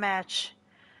by that match.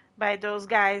 By those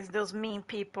guys, those mean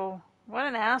people. What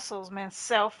an assholes, man.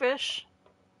 Selfish.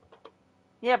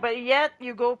 Yeah, but yet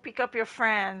you go pick up your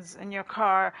friends in your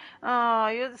car. Oh,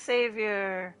 you're the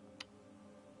savior.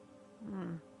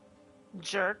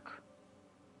 Jerk.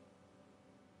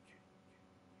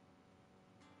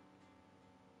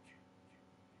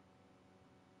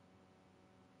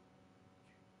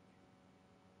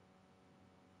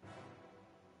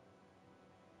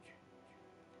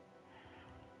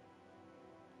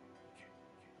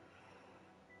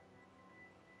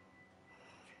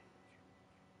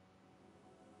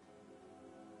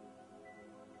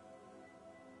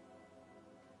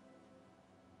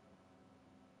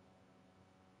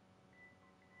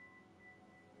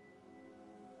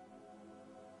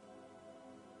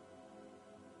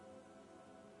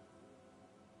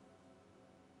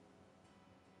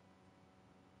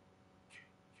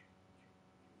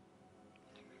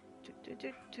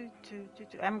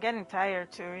 I'm getting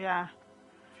tired too, yeah.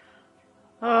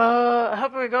 I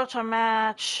hope we go to a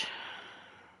match.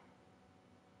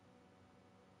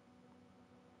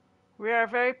 We are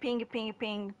very ping, ping,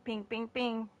 ping, ping, ping,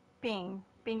 ping, ping,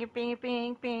 ping, ping,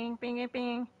 ping, ping, ping,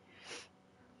 ping.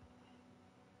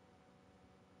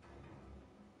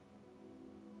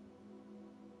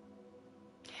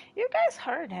 You guys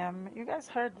heard him. You guys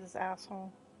heard this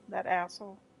asshole. That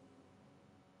asshole.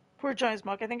 Poor Johnny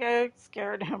Smoke. I think I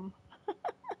scared him.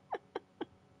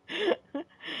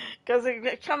 Because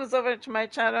it comes over to my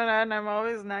channel and I'm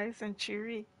always nice and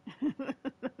cheery.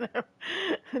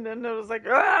 And then it was like,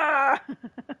 ah!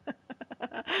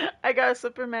 I got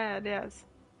super mad, yes.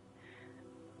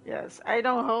 Yes, I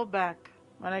don't hold back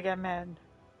when I get mad.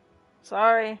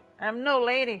 Sorry, I'm no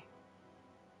lady.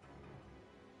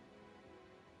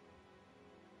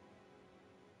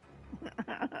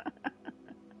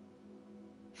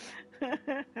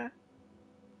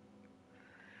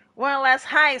 One last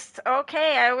heist.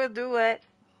 Okay, I will do it.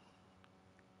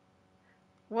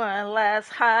 One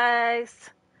last heist.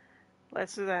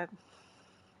 Let's do that.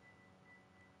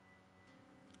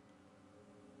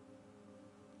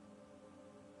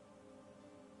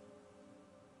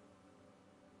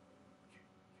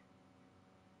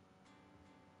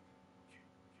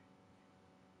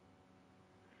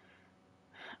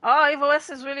 Oh, Evil West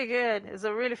is really good. It's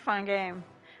a really fun game.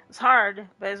 It's hard,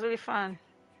 but it's really fun.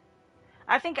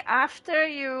 I think after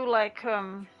you like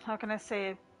how can I say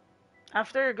it?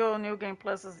 After you go New Game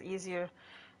Plus is easier,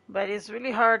 but it's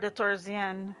really hard towards the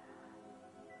end.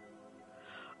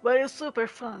 But it's super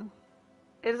fun.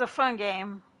 It is a fun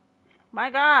game. My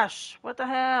gosh, what the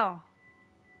hell?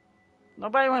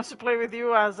 Nobody wants to play with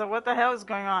you, Asa. What the hell is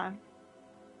going on?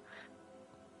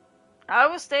 I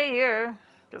will stay here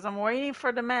because I'm waiting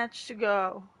for the match to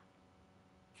go.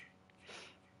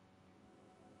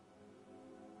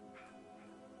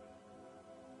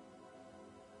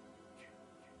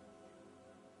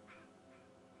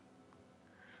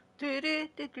 Oh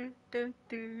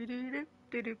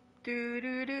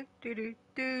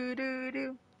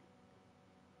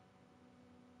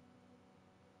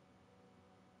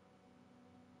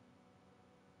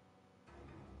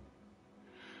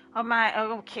my,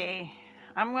 okay.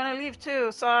 I'm gonna leave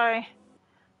too, sorry.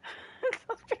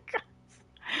 just because,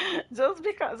 just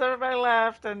because everybody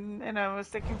left and, it was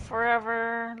taking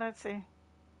forever. Let's see.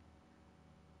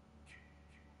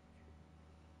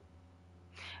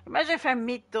 Imagine if I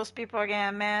meet those people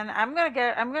again, man. I'm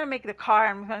gonna make the car.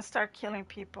 I'm gonna start killing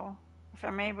people if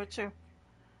I'm able to.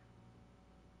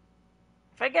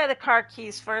 If I get the car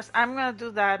keys first, I'm gonna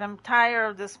do that. I'm tired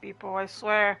of these people. I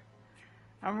swear.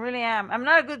 I really am. I'm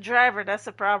not a good driver. That's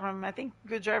the problem. I think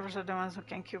good drivers are the ones who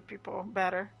can kill people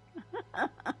better.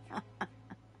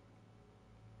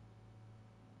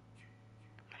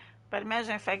 But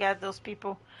imagine if I get those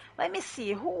people. Let me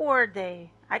see. Who were they?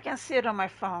 I can see it on my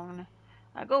phone.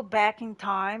 I go back in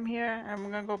time here. I'm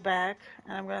gonna go back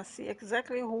and I'm gonna see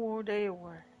exactly who they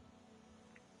were.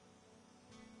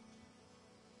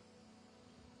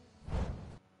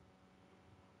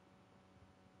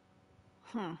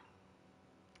 Hmm.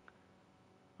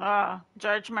 Ah,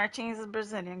 George Martins is a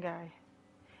Brazilian guy.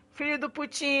 Filho do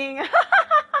Putin.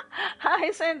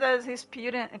 He's saying that he's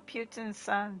Putin's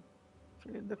son.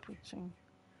 Filho do Putin.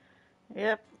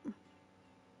 Yep.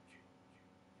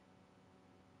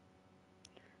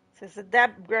 Says the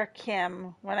Deborah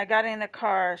Kim. When I got in the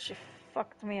car, she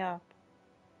fucked me up.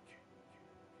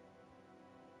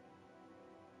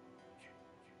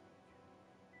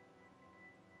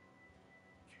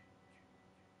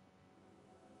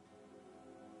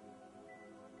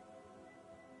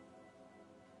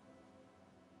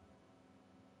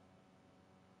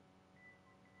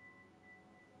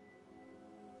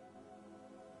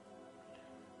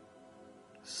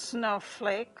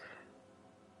 Snowflake.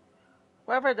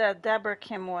 Whoever that Deborah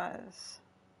Kim was.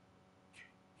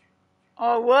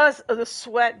 Oh, it was the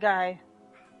sweat guy.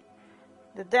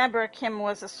 The Deborah Kim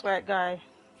was a sweat guy.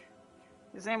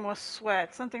 His name was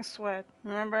Sweat. Something Sweat.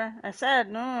 Remember? I said,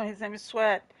 no, his name is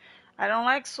Sweat. I don't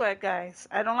like sweat guys.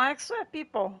 I don't like sweat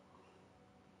people.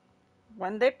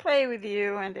 When they play with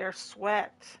you and they're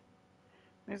sweat,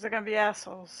 these are gonna be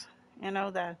assholes. You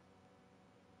know that.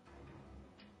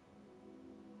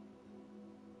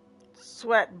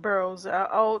 Sweat bros.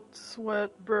 Old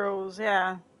sweat bros.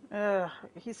 Yeah. Ugh.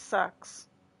 He sucks.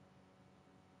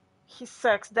 He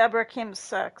sucks. Deborah Kim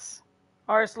sucks.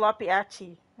 Or Sloppy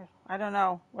Atty. I don't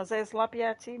know. Was it Sloppy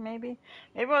Atty, maybe?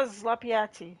 Maybe it was Sloppy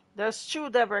Atty. There's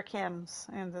two Deborah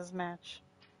Kims in this match.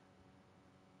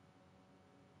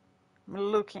 I'm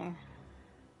looking.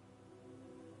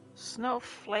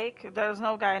 Snowflake? There's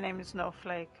no guy named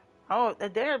Snowflake. Oh,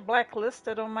 they're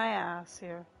blacklisted on my ass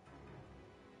here.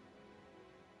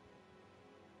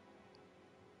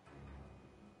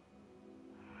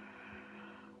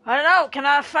 I don't know.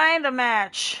 Cannot find a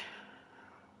match.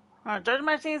 George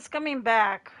Martin's coming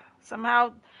back.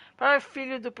 Somehow, probably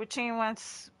Filho do Putin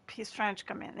wants he's trying to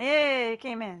come in. Hey, he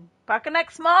came in.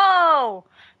 Pacanex Small!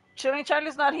 Chilling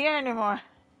Charlie's not here anymore.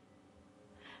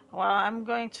 Well, I'm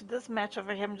going to this match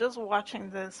over here. I'm just watching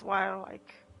this while,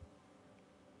 like...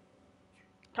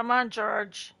 Come on,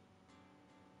 George.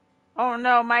 Oh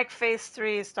no, Mike Phase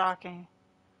 3 is talking.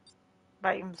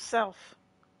 By himself.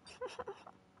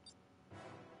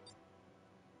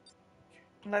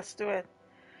 Let's do it.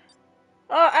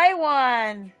 Oh, I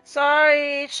won!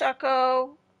 Sorry,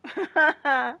 Choco.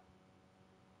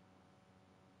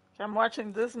 I'm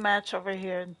watching this match over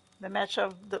here. The match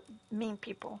of the mean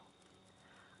people.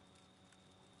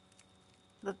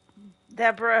 The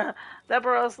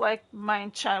Deborah's like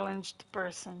mind challenged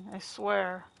person. I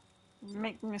swear. You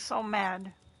make me so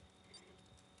mad.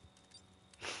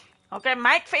 Okay,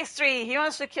 Mike Phase 3. He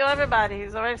wants to kill everybody.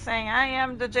 He's already saying, I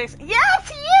am the Jason. Yes,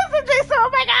 he is the Jason. Oh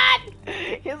my god.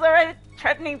 He's already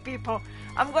threatening people.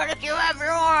 I'm going to kill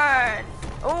everyone.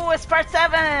 Oh, it's part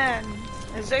 7.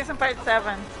 It's Jason part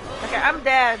 7. Okay, I'm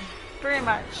dead. Pretty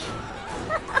much.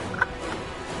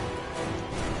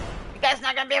 You guys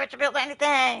not going to be able to build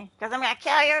anything. Because I'm going to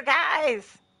kill you guys.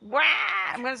 Wah!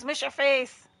 I'm going to smash your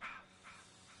face.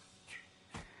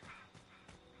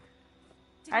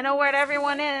 I know where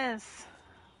everyone is.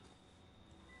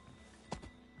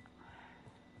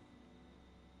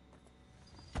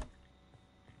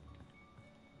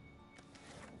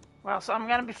 Well, so I'm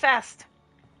gonna be fast.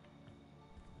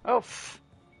 Oh,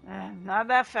 not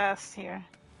that fast here.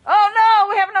 Oh no,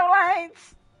 we have no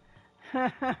lights.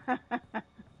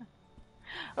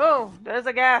 Oh, there's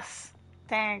a gas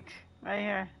tank right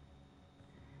here.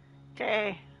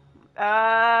 Okay.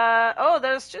 Oh,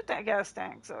 there's 2 gas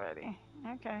tanks already.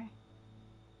 Okay.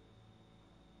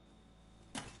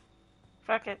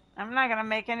 Fuck it. I'm not gonna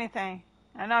make anything.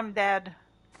 I know I'm dead.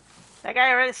 That guy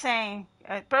already saying,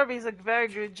 probably is a very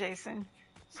good Jason.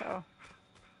 So,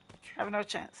 I have no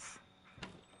chance.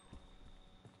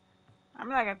 I'm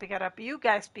not gonna pick it up. You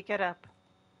guys pick it up.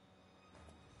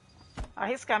 Oh,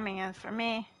 he's coming in for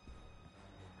me.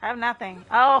 I have nothing.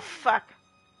 Oh, fuck.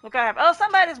 Look, I have. Oh,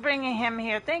 somebody's bringing him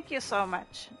here. Thank you so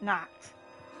much. Not.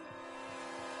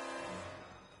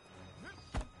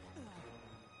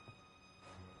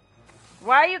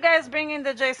 Why are you guys bringing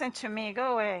the Jason to me?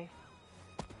 Go away.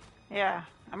 Yeah,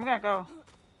 I'm gonna go.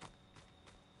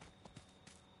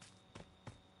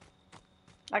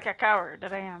 Like a coward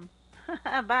that I am.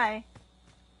 Bye.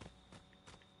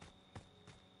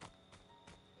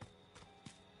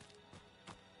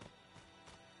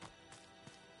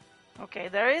 Okay,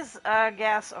 there is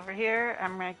gas over here.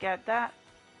 I'm gonna get that.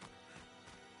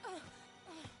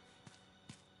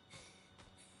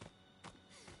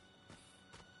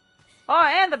 Oh,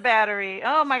 and the battery.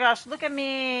 Oh my gosh, look at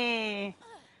me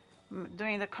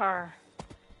doing the car.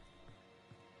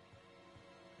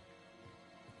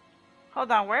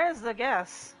 Hold on, where is the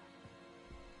gas?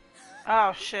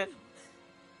 Oh shit.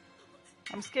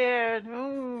 I'm scared.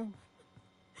 Ooh.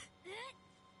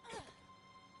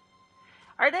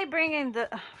 Are they bringing the...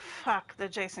 Fuck, the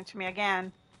Jason to me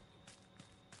again.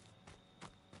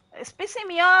 It's pissing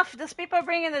me off. These people are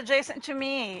bringing the Jason to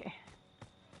me.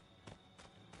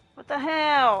 What the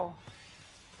hell?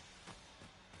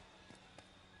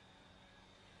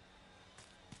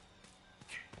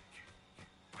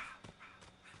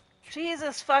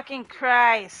 Jesus fucking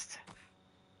Christ.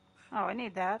 Oh, I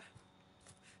need that.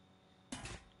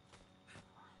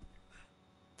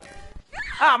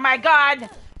 Oh my god.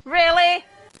 Really?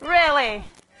 Really?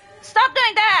 Stop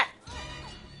doing that!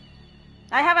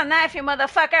 I have a knife, you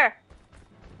motherfucker!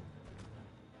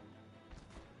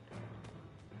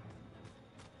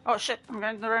 Oh shit, I'm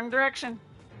going in the wrong direction.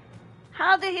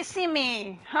 How did he see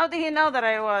me? How did he know that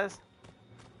I was?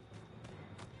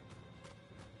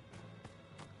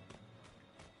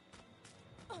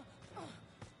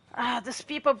 These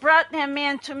people brought him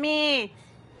in to me.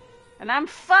 And I'm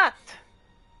fucked.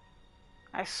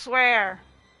 I swear.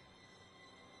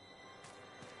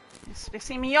 It's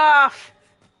pissing me off.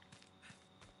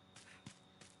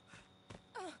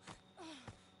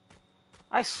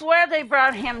 I swear they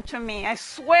brought him to me. I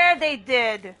swear they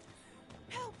did.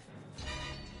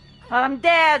 I'm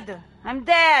dead. I'm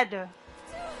dead.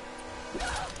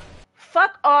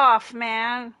 Fuck off,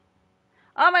 man.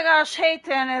 Oh my gosh, hey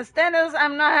Tennis. Tennis,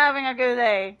 I'm not having a good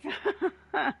day.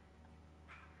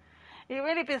 It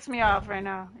really pissed me off right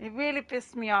now. It really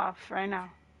pissed me off right now.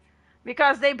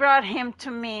 Because they brought him to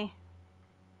me.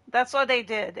 That's what they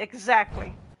did,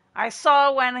 exactly. I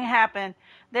saw when it happened.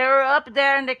 They were up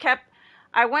there and they kept...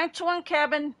 I went to one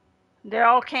cabin. They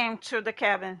all came to the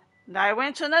cabin. I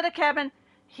went to another cabin.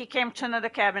 He came to another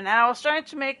cabin. And I was trying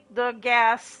to make the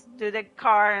gas do the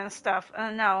car and stuff.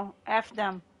 No, F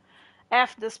them.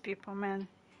 F these people, man.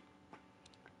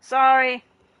 Sorry.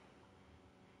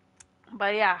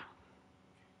 But yeah.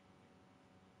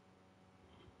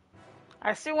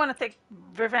 I still want to take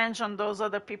revenge on those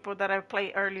other people that I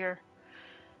played earlier.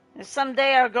 If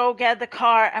someday I'll go get the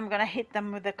car, I'm gonna hit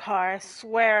them with the car. I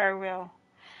swear I will.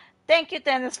 Thank you,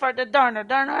 Dennis, for the donor.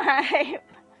 Donor, I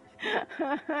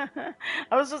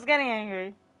was just getting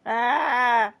angry.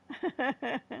 Ah!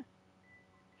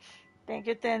 Thank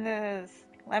you, Dennis.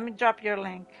 Let me drop your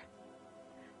link.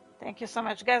 Thank you so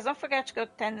much. Guys, don't forget to go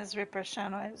to Dennis Ripper's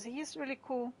channel. He's really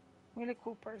cool. Really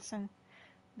cool person.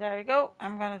 There you go.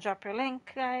 I'm gonna drop your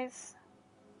link, guys.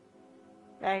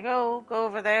 There you go. Go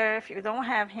over there. If you don't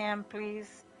have him,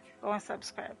 please go and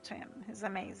subscribe to him. He's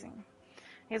amazing.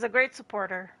 He's a great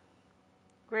supporter.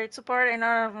 Great supporter.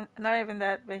 And not even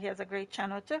that, but he has a great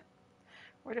channel too.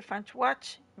 Really fun to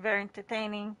watch. Very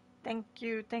entertaining. Thank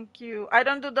you. Thank you. I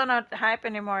don't do Donut Hype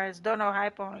anymore. It's Dono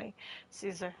Hype only.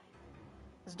 Caesar.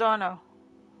 It's Dono.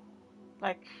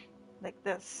 Like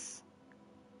this.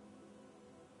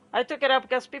 I took it up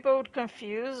because people would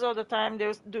confuse all the time. They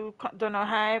would do Donut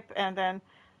Hype, and then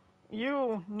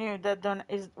you knew that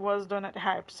was Donut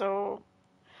Hype. So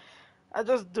I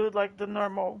just do like the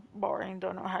normal, boring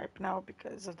Donut Hype now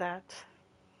because of that.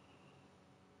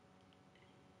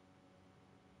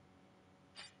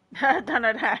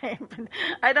 Donut Hype.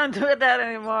 I don't do that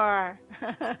anymore.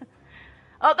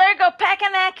 Oh, there you go,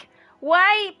 Pekanek.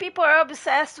 Why people are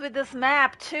obsessed with this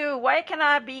map too? Why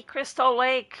cannot be Crystal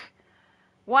Lake?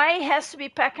 Why it has to be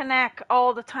Pekanek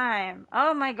all the time?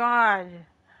 Oh my god.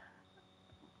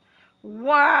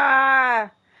 Wow.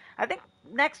 I think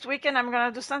next weekend I'm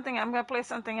gonna do something. I'm gonna play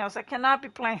something else. I cannot be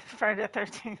playing Friday the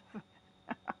 13th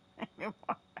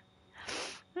anymore.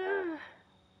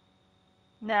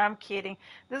 No, I'm kidding.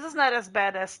 This is not as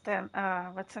bad as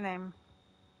what's the name?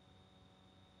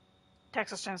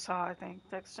 Texas Chainsaw, I think.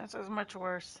 Texas Chainsaw is much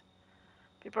worse.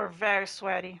 People are very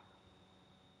sweaty.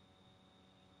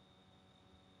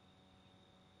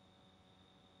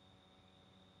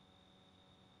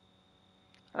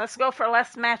 Let's go for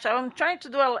last match. I'm trying to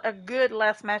do a good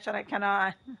last match and I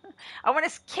cannot. I want to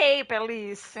escape at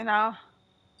least, you know.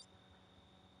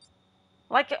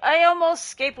 Like, I almost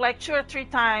escaped like 2 or 3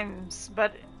 times,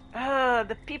 but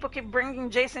the people keep bringing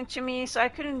Jason to me, so I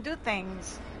couldn't do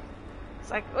things.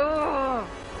 It's like, oh.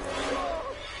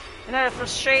 You know,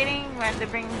 frustrating when they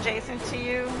bring Jason to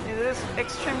you. It is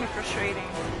extremely frustrating.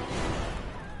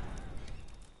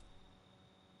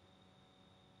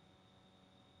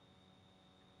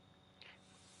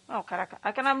 Oh, caraca.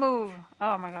 I cannot move.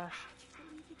 Oh my gosh.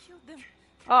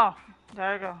 Oh,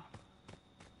 there I go.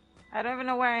 I don't even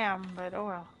know where I am, but oh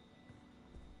well.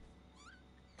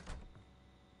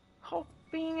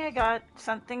 Hoping I got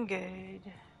something good.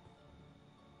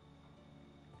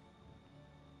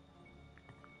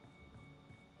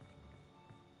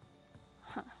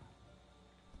 Huh.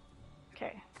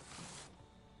 Okay.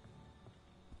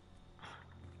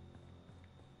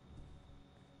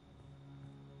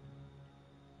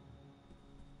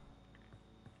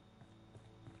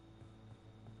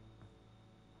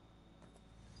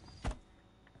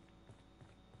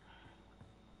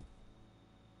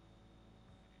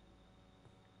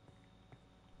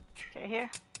 Okay, here.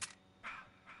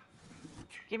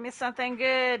 Give me something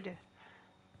good.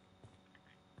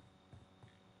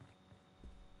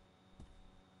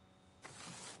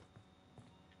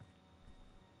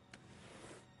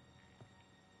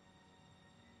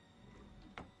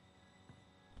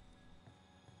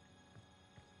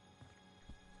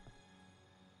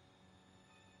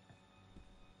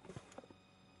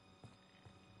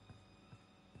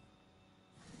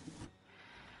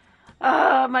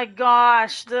 Oh my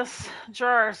gosh, this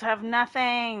drawers have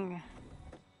nothing.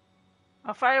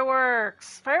 Oh,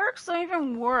 fireworks. Fireworks don't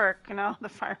even work, you know, the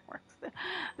fireworks.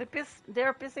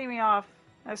 They're pissing me off.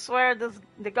 I swear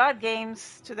the God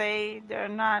games today, they're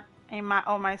not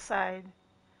on my side.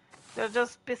 They're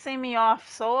just pissing me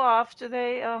off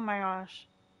today. Oh my gosh.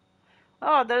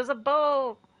 Oh, there's a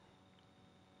boat.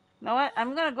 You know what?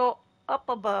 I'm gonna go up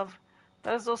above.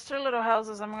 There's those 3 little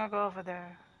houses. I'm gonna go over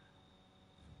there.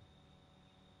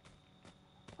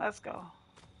 Let's go.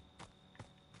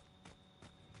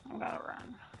 I'm gonna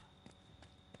run.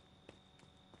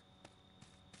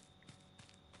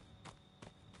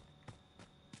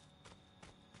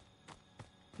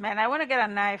 Man, I want to get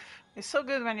a knife. It's so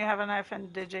good when you have a knife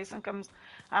and the Jason comes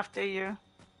after you.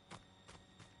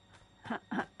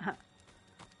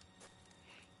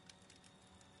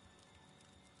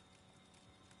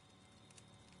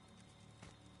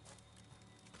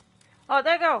 Oh,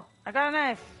 there you go. I got a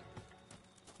knife.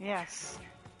 Yes.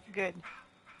 Good.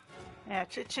 Yeah,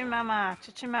 chichi mama.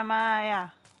 Chichi mama, yeah.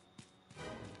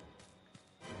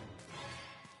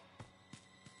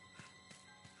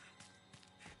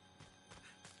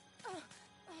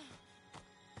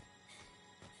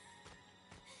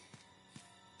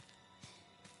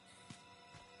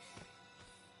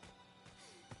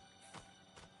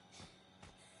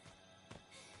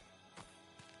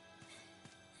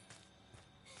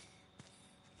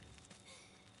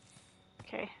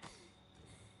 Okay.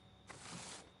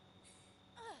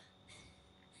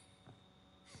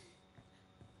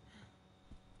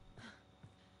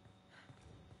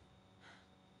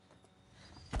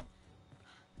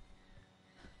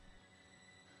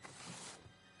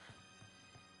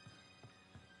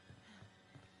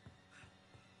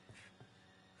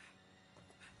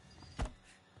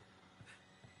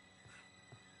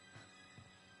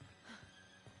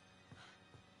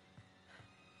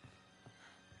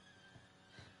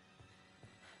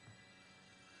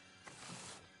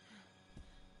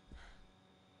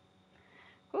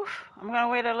 Oof. I'm gonna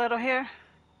wait a little here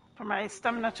for my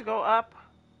stamina to go up.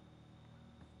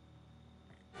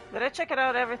 Did I check it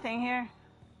out everything here?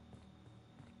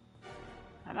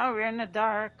 I know we're in the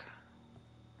dark.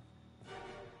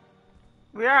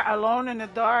 We are alone in the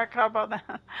dark. How about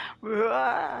that?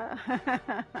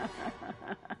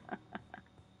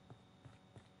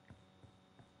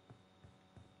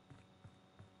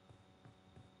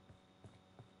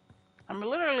 I'm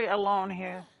literally alone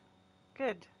here.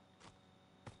 Good.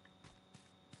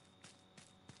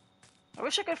 I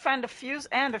wish I could find the fuse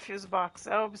and the fuse box.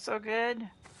 That would be so good.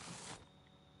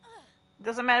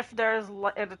 Doesn't matter if there's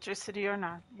electricity or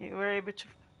not. You were able to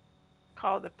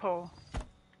call the pole.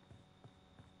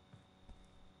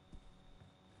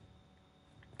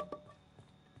 Let's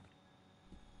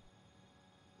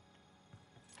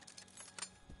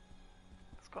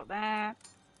go that.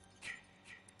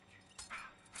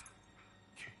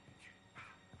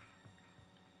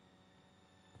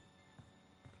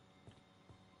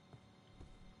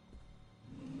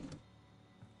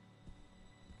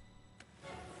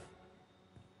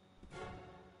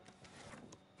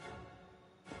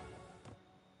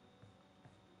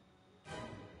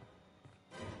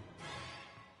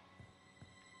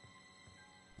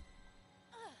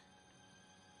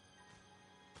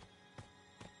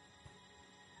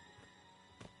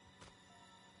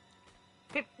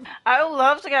 I would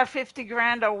love to get 50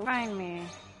 grand to find me.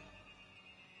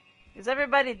 Is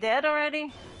everybody dead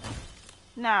already?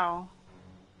 No.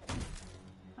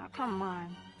 Oh, come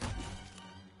on.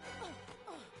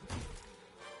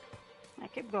 I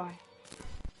keep going.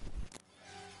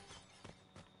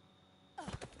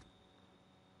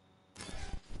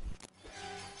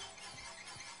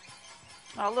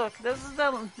 Oh, look, this is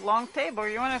the long table.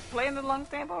 You want to play in the long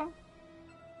table?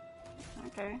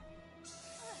 Okay.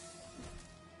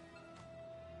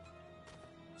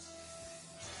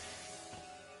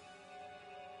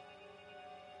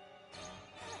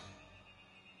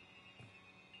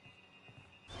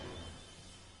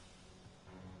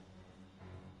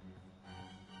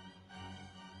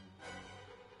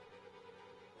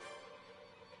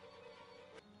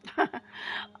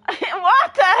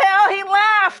 What the hell? He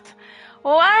laughed.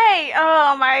 Why?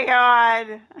 Oh my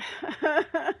god.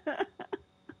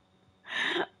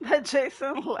 That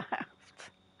Jason laughed.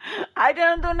 I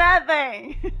didn't do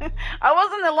nothing. I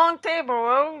was in the long table.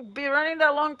 We'll be running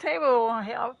that long table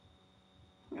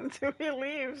until he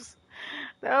leaves.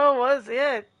 That was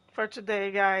it for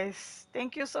today, guys.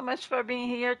 Thank you so much for being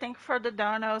here. Thank you for the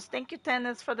donos. Thank you,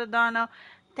 Tennis, for the dono.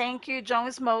 Thank you,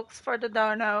 John Smokes, for the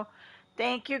dono.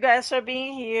 Thank you guys for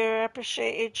being here. I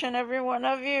appreciate each and every one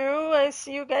of you. I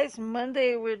see you guys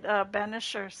Monday with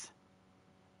Banishers.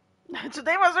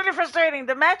 Today was really frustrating.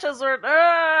 The matches were.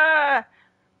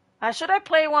 Should I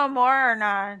play one more or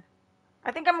not?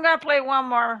 I think I'm gonna play one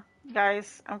more,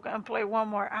 guys. I'm gonna play one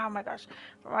more. Oh my gosh,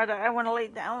 I want to lay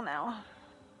down now.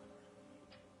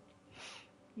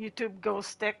 YouTube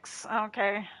Ghost Sticks.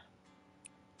 Okay.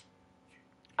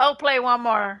 I'll play one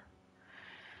more.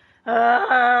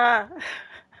 Uh,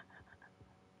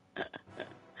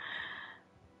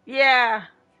 yeah,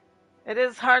 it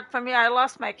is hard for me. I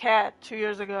lost my cat 2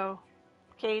 years ago.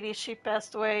 Katie, she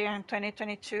passed away in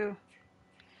 2022.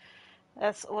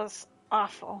 That was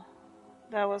awful.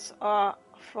 That was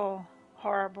awful.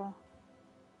 Horrible.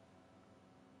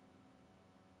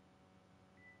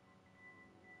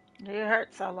 It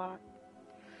hurts a lot.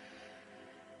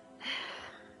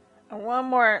 And one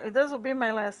more. This will be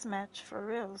my last match for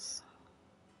reals.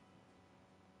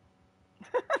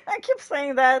 I keep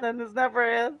saying that and it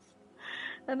never is.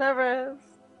 It never is.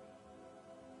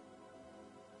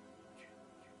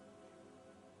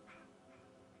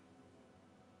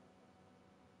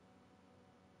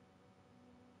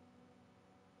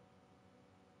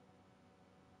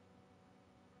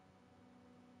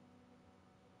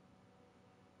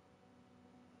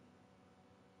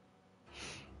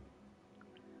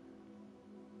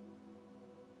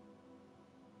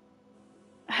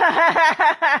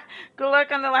 Good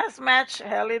luck on the last match,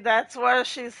 Ellie. That's what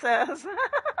she says.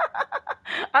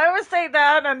 I always say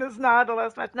that, and it's not the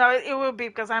last match. No, it will be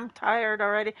because I'm tired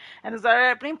already, and it's already.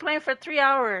 I've been playing for 3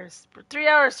 hours. For 3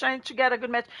 hours trying to get a good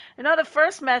match. You know, the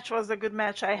first match was a good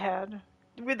match I had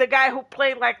with the guy who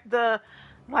played like the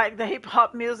hip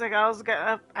hop music. I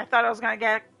thought I was gonna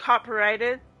get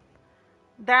copyrighted.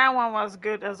 That one was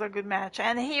good as a good match,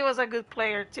 and he was a good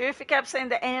player too. If he kept saying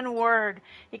the N word,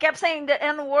 he kept saying the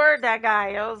N word. That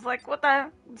guy, I was like, "What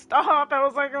the stop?" I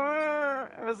was like,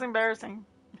 "Ugh." It was embarrassing.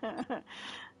 I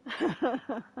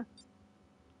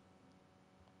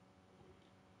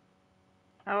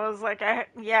was like,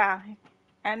 yeah,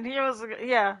 and he was,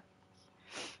 yeah,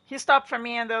 he stopped for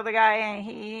me and the other guy,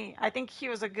 and I think he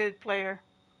was a good player.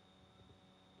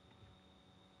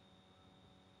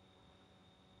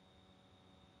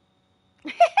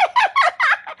 It's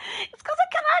because I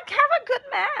cannot have a good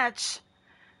match,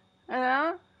 you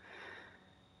know.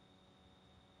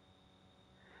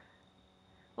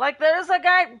 Like there's a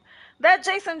guy that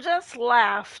Jason just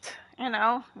laughed.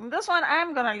 This one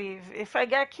I'm gonna leave. If I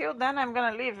get killed, then I'm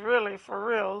gonna leave really for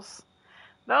reals.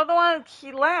 The other one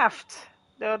he laughed.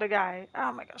 The other guy.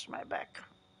 Oh my gosh, my back.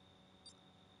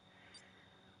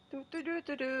 Do do do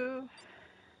do do.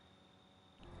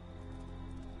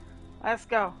 Let's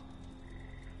go.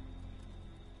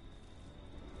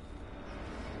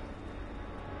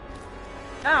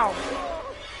 Ow!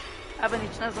 Aby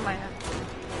nič nezumie.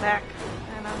 Back.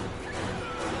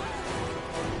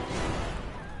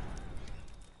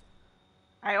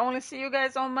 I only see you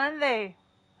guys on Monday.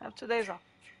 I have 2 days off.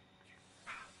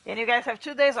 And you guys have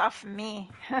 2 days off me.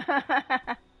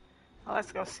 Well,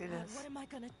 let's go see this. What am I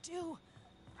gonna do?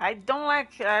 I don't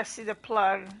like see the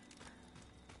plug.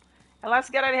 And let's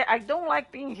get out of here. I don't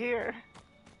like being here.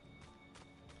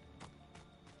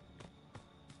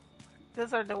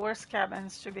 These are the worst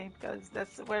cabins to be because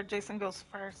that's where Jason goes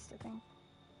first, I think.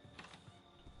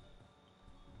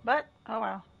 But, oh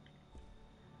well.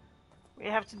 We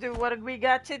have to do what we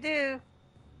got to do.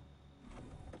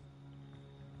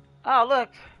 Oh, look.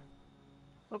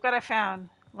 Look what I found.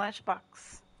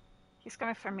 Lunchbox. He's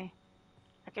coming for me.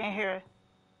 I can't hear it.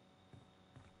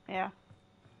 Yeah.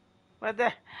 What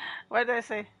did I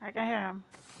say? I can hear him.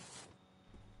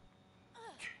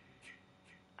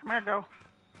 Come here, go.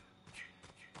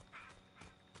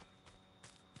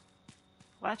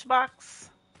 Lunchbox.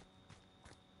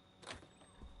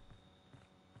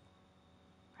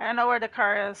 I don't know where the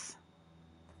car is.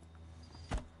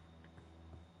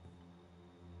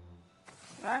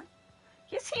 What?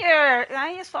 He's here.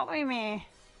 He's following me.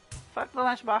 Fuck the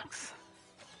lunchbox.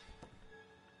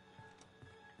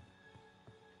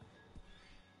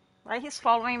 Why he's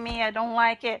following me? I don't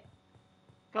like it.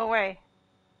 Go away.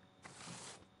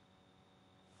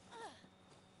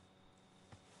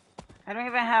 I don't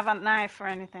even have a knife or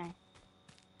anything.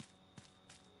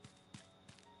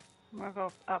 I'm gonna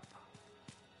go up.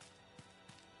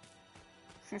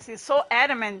 Since he's so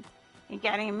adamant in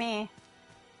getting me.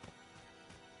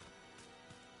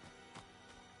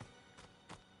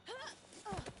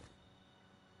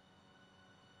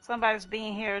 Somebody's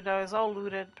being here though. It's all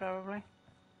looted probably.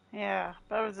 Yeah,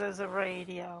 probably there's a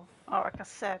radio or a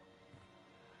cassette.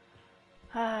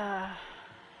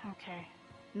 Okay.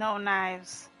 No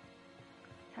knives.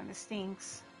 Kinda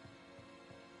stinks.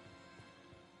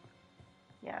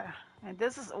 Yeah. And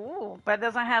this is, ooh, but it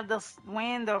doesn't have this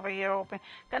window over here open.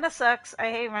 Kinda sucks.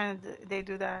 I hate when they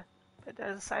do that. But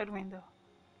there's a side window.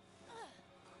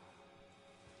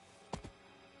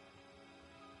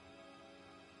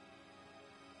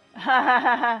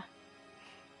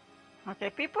 Okay,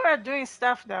 people are doing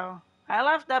stuff though. I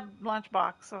left that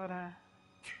lunchbox over there.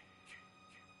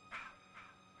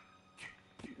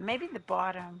 Maybe the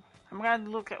bottom. I'm gonna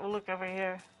look over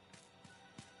here.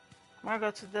 I'm gonna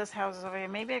go to this house over here.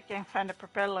 Maybe I can find a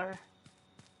propeller.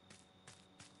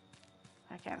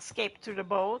 I can escape through the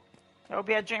boat. It'll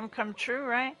be a dream come true,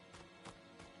 right?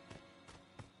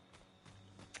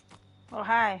 Oh,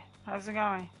 hi. How's it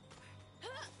going?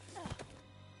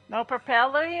 No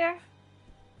propeller here?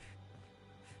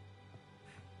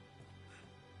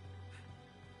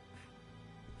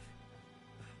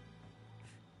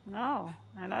 No,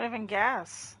 and not even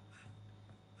gas.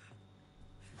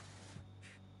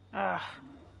 Ugh,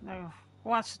 no. Who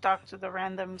wants to talk to the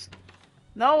randoms?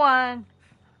 No one.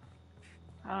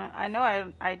 I know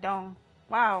I don't.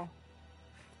 Wow.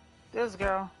 This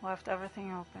girl left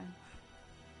everything open.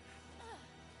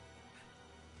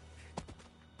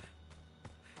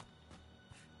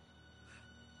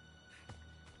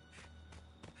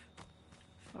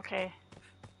 Okay.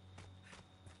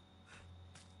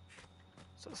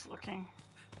 Just looking.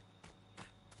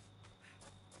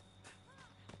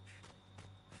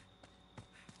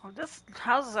 Oh, this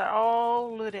houses are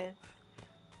all looted.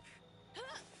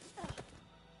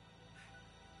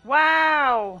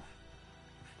 Wow!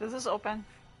 Does this open?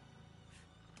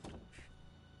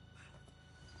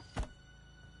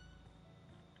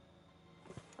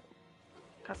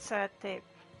 Cassette tape.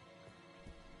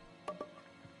 I'm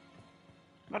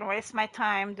gonna waste my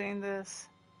time doing this.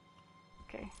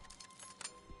 Okay.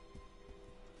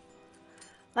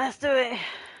 Let's do it.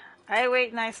 I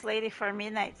wait, nice lady, for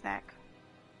midnight snack.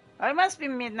 Oh, it must be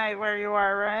midnight where you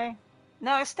are, right?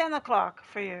 No, it's 10 o'clock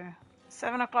for you.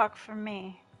 7 o'clock for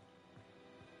me.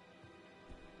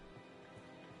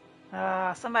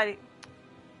 Somebody.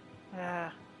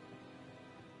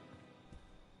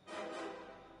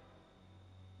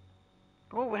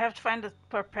 Oh, we have to find the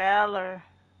propeller.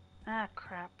 Ah,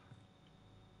 crap.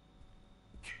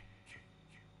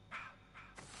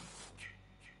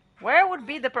 Where would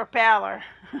be the propeller?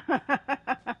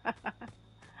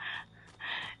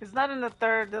 It's not in the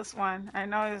third, this one. I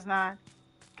know it's not.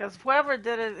 Because whoever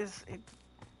did it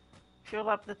filled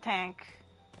up the tank,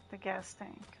 the gas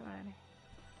tank already.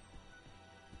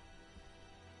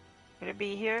 Would it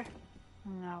be here?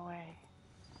 No way.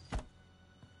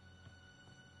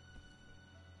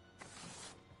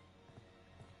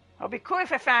 It'll be cool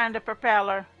if I found the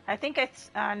propeller. I think it's,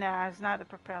 no, it's not the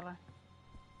propeller.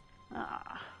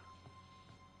 Ah.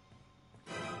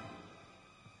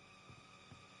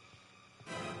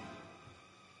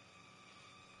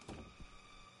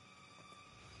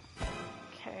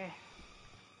 Okay.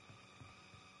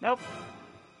 Nope.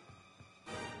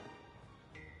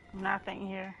 Nothing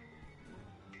here.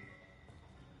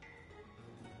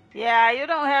 Yeah, you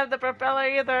don't have the propeller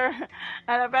either.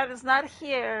 And I bet it's not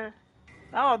here.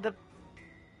 Oh, the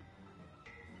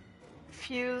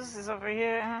fuse is over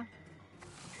here, huh?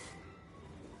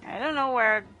 I don't know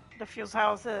where the fuse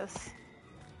house is.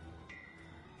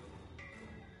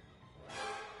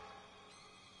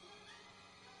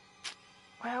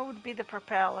 Where would be the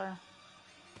propeller?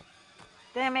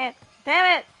 Damn it!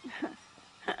 Damn it!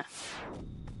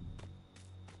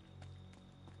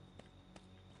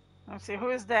 Let's see, who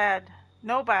is dead?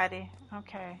 Nobody.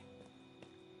 Okay.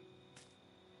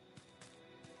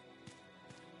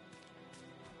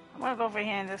 I'm gonna go over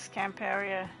here in this camp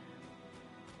area.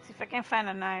 See if I can find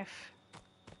a knife.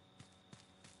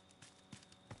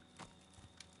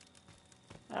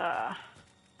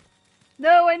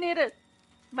 No, I need it.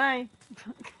 Bye.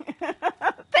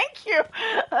 Thank you.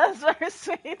 That's very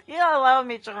sweet. He allowed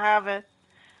me to have it.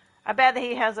 I bet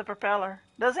he has a propeller.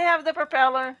 Does he have the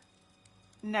propeller?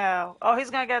 No. Oh, he's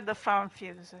gonna get the found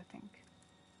fuse, I think.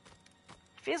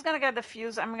 If he's gonna get the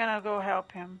fuse, I'm gonna go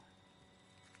help him.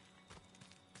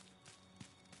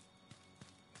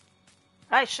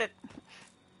 Ay, shit.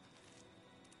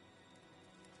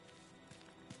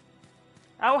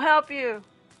 I'll help you.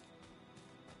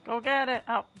 Go get it.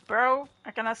 Oh, bro,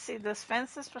 I cannot see these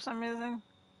fences for some reason.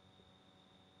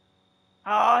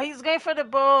 Oh, he's going for the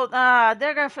boat. Ah,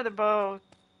 they're going for the boat.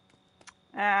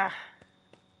 Ah.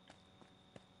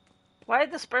 Why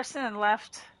this person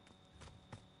left?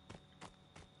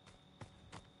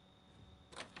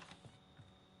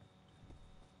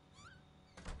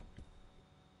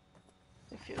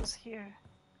 The fuse here.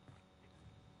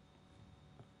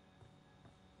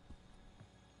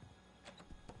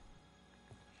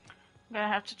 I'm gonna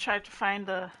have to try to find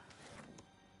the...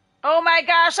 Oh my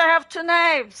gosh, I have 2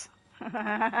 knives!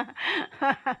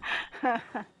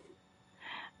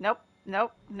 Nope,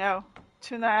 nope, no.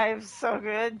 2 knives, so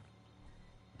good.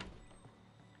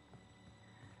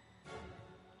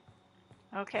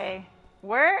 Okay,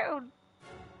 where...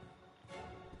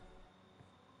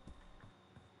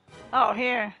 Oh,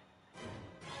 here.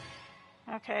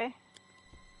 Okay.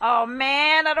 Oh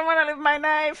man, I don't want to leave my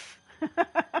knife.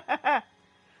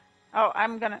 Oh,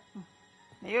 I'm gonna...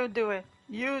 You do it.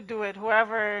 You do it.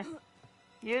 Whoever...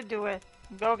 You do it.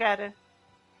 Go get it.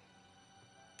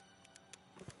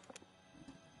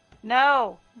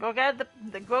 No! Go get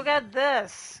go get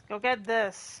this. Go get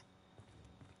this.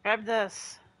 Grab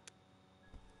this.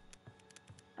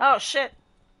 Oh shit.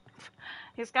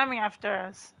 He's coming after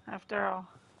us, after all.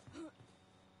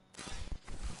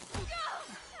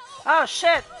 Oh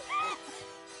shit!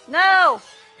 No!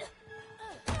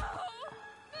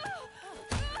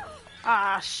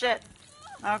 Ah, shit.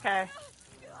 Okay.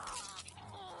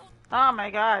 Oh my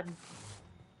god.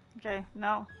 Okay,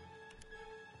 no.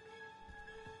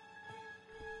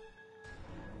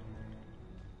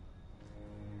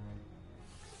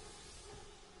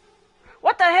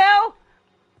 What the hell?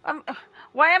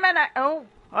 Why am I not... Oh,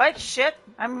 what shit?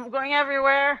 I'm going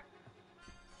everywhere.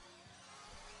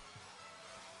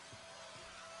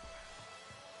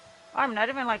 I'm not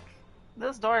even like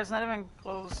This door is not even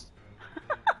closed.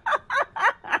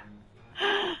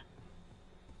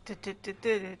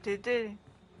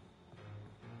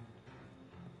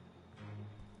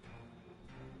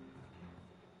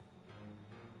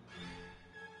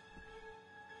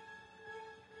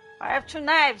 I have 2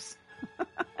 knives.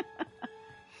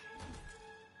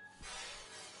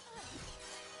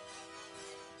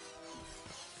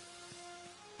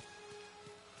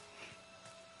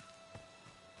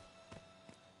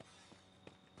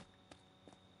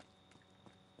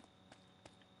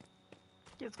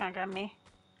 He's gonna get me.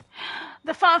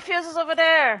 The phone fuse is over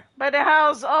there by the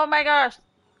house. Oh my gosh.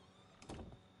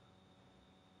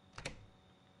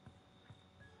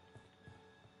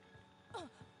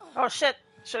 Oh shit.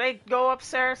 Should I go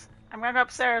upstairs? I'm gonna go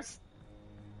upstairs.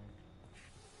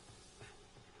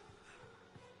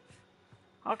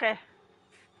 Okay.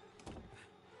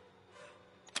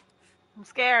 I'm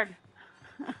scared.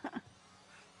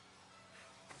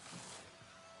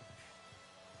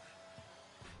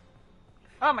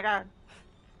 Oh my god.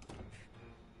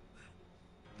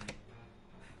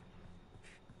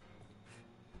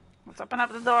 Let's open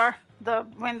up the door, the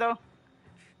window.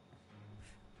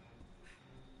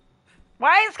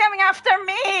 Why is coming after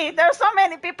me? There's so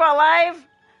many people alive.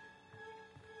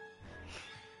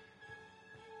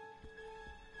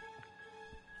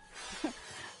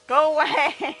 Go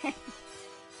away.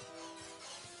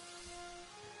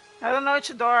 I don't know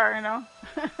which door, you know.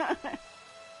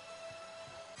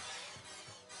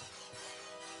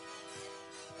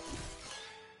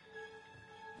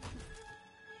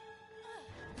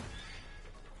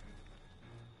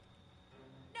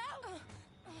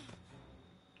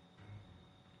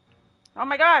 Oh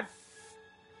my god.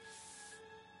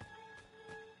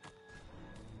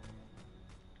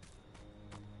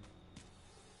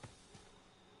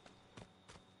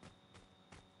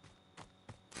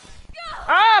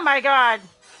 Oh my god.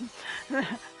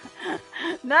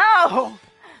 No.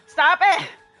 Stop it.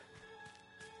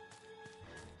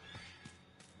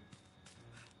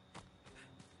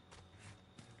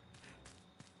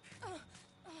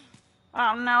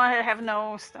 Oh, now I have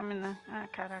no stamina. Ah,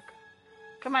 caraca.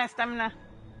 Come on, stamina.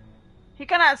 He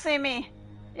cannot see me.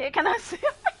 He cannot see me.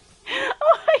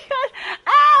 Oh my god.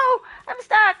 Ow! I'm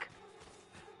stuck.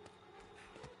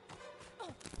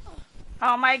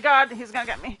 Oh my god. He's gonna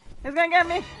get me. He's gonna get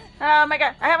me. Oh my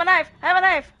god. I have a knife. I have a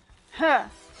knife. Huh.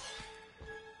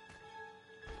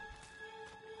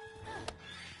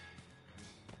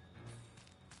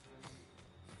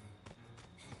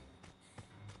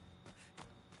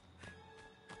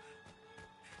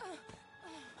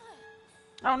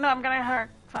 Oh no, I'm gonna hurt.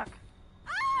 Fuck.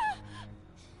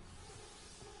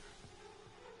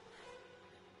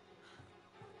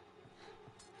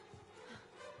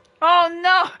 Oh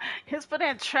no! He's putting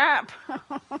a trap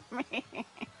on me.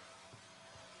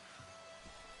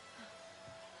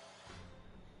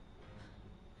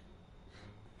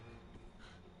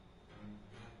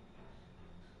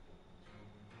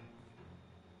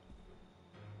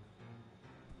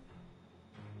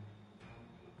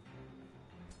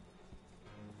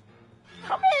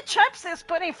 How many traps is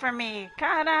putting for me?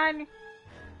 God,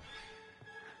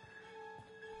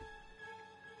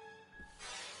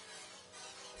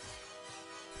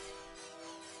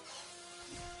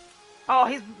 oh,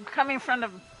 he's coming from the...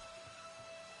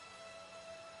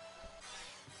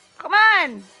 Come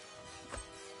on!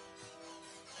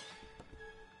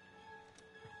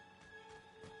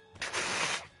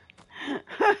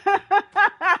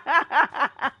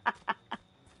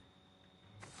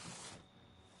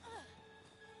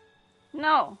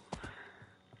 No.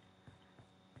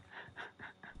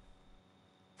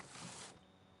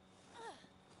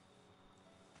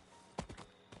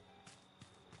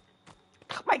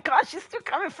 Oh my gosh, she's still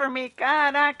coming for me.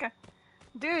 Caraca.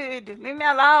 Dude, leave me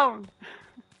alone.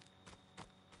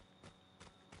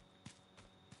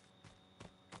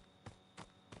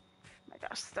 Oh my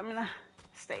gosh, stamina.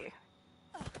 Stay.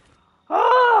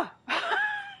 Oh!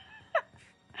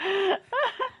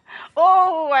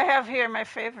 Oh, I have here my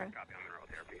favorite.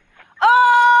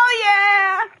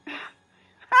 Oh, yeah!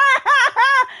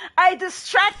 I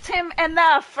distract him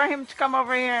enough for him to come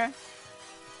over here.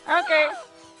 Okay.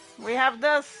 We have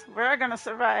this. We're gonna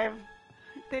survive.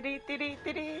 Tiddy, tiddy,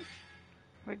 tiddy.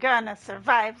 We're gonna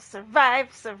survive,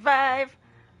 survive, survive.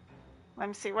 Let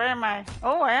me see. Where am I?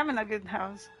 Oh, I am in a good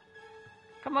house.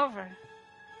 Come over.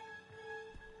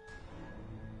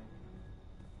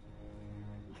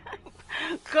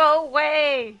 Go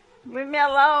away. Leave me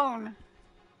alone.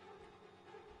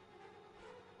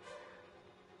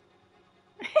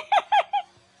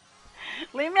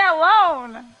 Leave me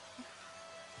alone.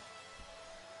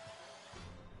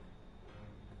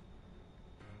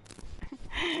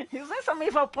 He's doing some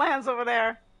evil plans over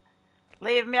there.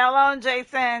 Leave me alone,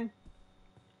 Jason.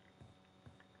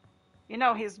 You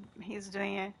know he's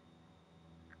doing it.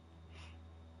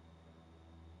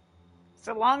 It's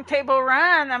a long table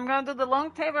run. I'm gonna do the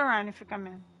long table run if you come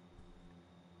in.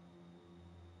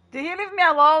 Did he leave me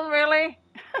alone, really?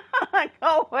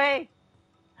 Go away.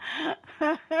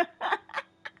 And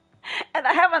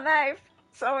I have a knife,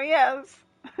 so yes.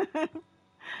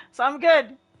 So I'm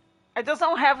good. I just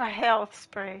don't have a health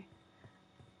spray.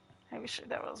 I wish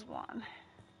there was one.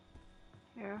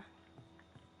 Here.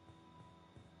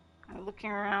 I'm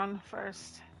looking around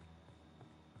first.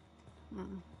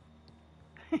 Mm.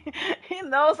 He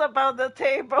knows about the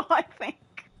table, I think.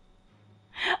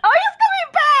 Oh, he's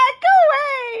coming back! Go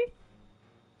away!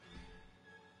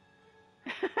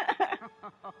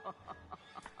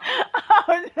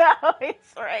 Oh no,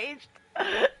 he's raged.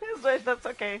 He's raged, that's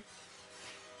okay.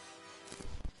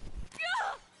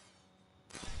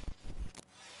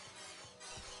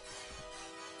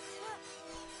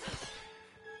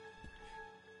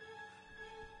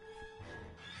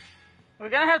 We're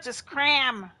gonna have to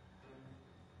scram.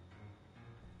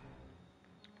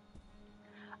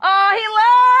 Oh, he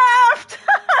left!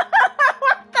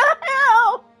 What the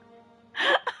hell?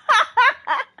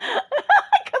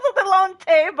 Because of the long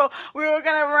table. We were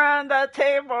gonna run that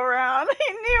table around.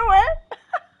 He knew it.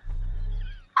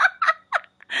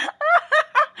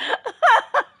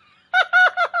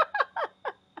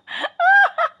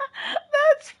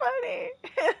 That's funny.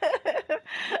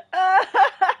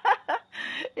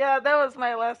 Yeah, that was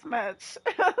my last match.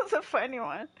 It was a funny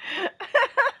one.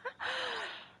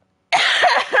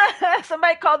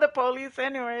 Somebody called the police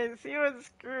anyways. He was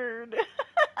screwed.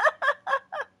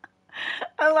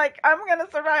 I'm like, I'm gonna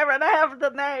survive and I have the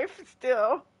knife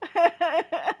still.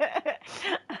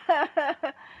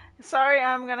 Sorry,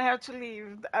 I'm gonna have to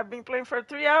leave. I've been playing for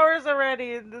 3 hours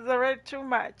already. This is already too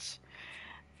much.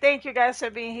 Thank you guys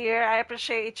for being here. I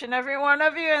appreciate each and every one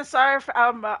of you. And sorry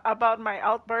about my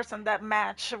outburst in that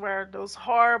match where those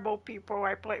horrible people,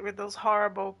 I played with those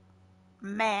horrible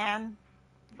men,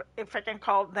 if I can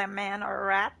call them men or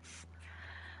rats.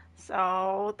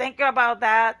 So thank you about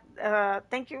that.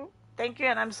 Thank you,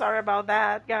 and I'm sorry about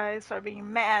that, guys, for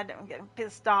being mad and getting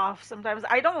pissed off. Sometimes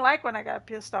I don't like when I get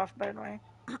pissed off, by the way.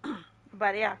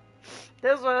 But yeah,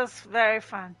 this was very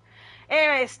fun.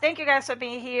 Anyways, thank you guys for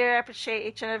being here. I appreciate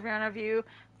each and every one of you.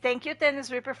 Thank you, Tennis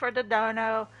Reaper, for the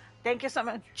dono. Thank you so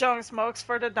much, John Smokes,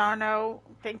 for the dono.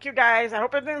 Thank you guys. I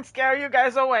hope it didn't scare you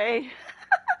guys away.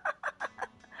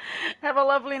 Have a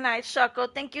lovely night, Shako.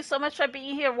 Thank you so much for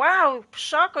being here. Wow,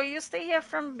 Shako, you stay here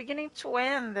from beginning to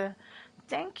end.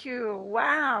 Thank you.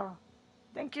 Wow.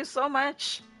 Thank you so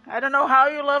much. I don't know how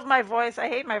you love my voice. I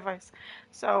hate my voice.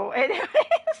 So, anyways,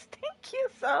 thank you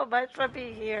so much for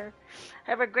being here.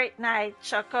 Have a great night,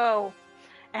 Choco.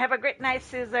 And have a great night,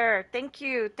 Caesar. Thank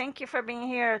you. Thank you for being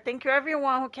here. Thank you,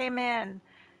 everyone who came in.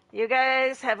 You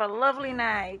guys have a lovely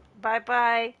night. Bye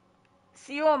bye.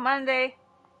 See you on Monday.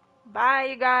 Bye,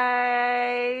 you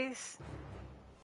guys.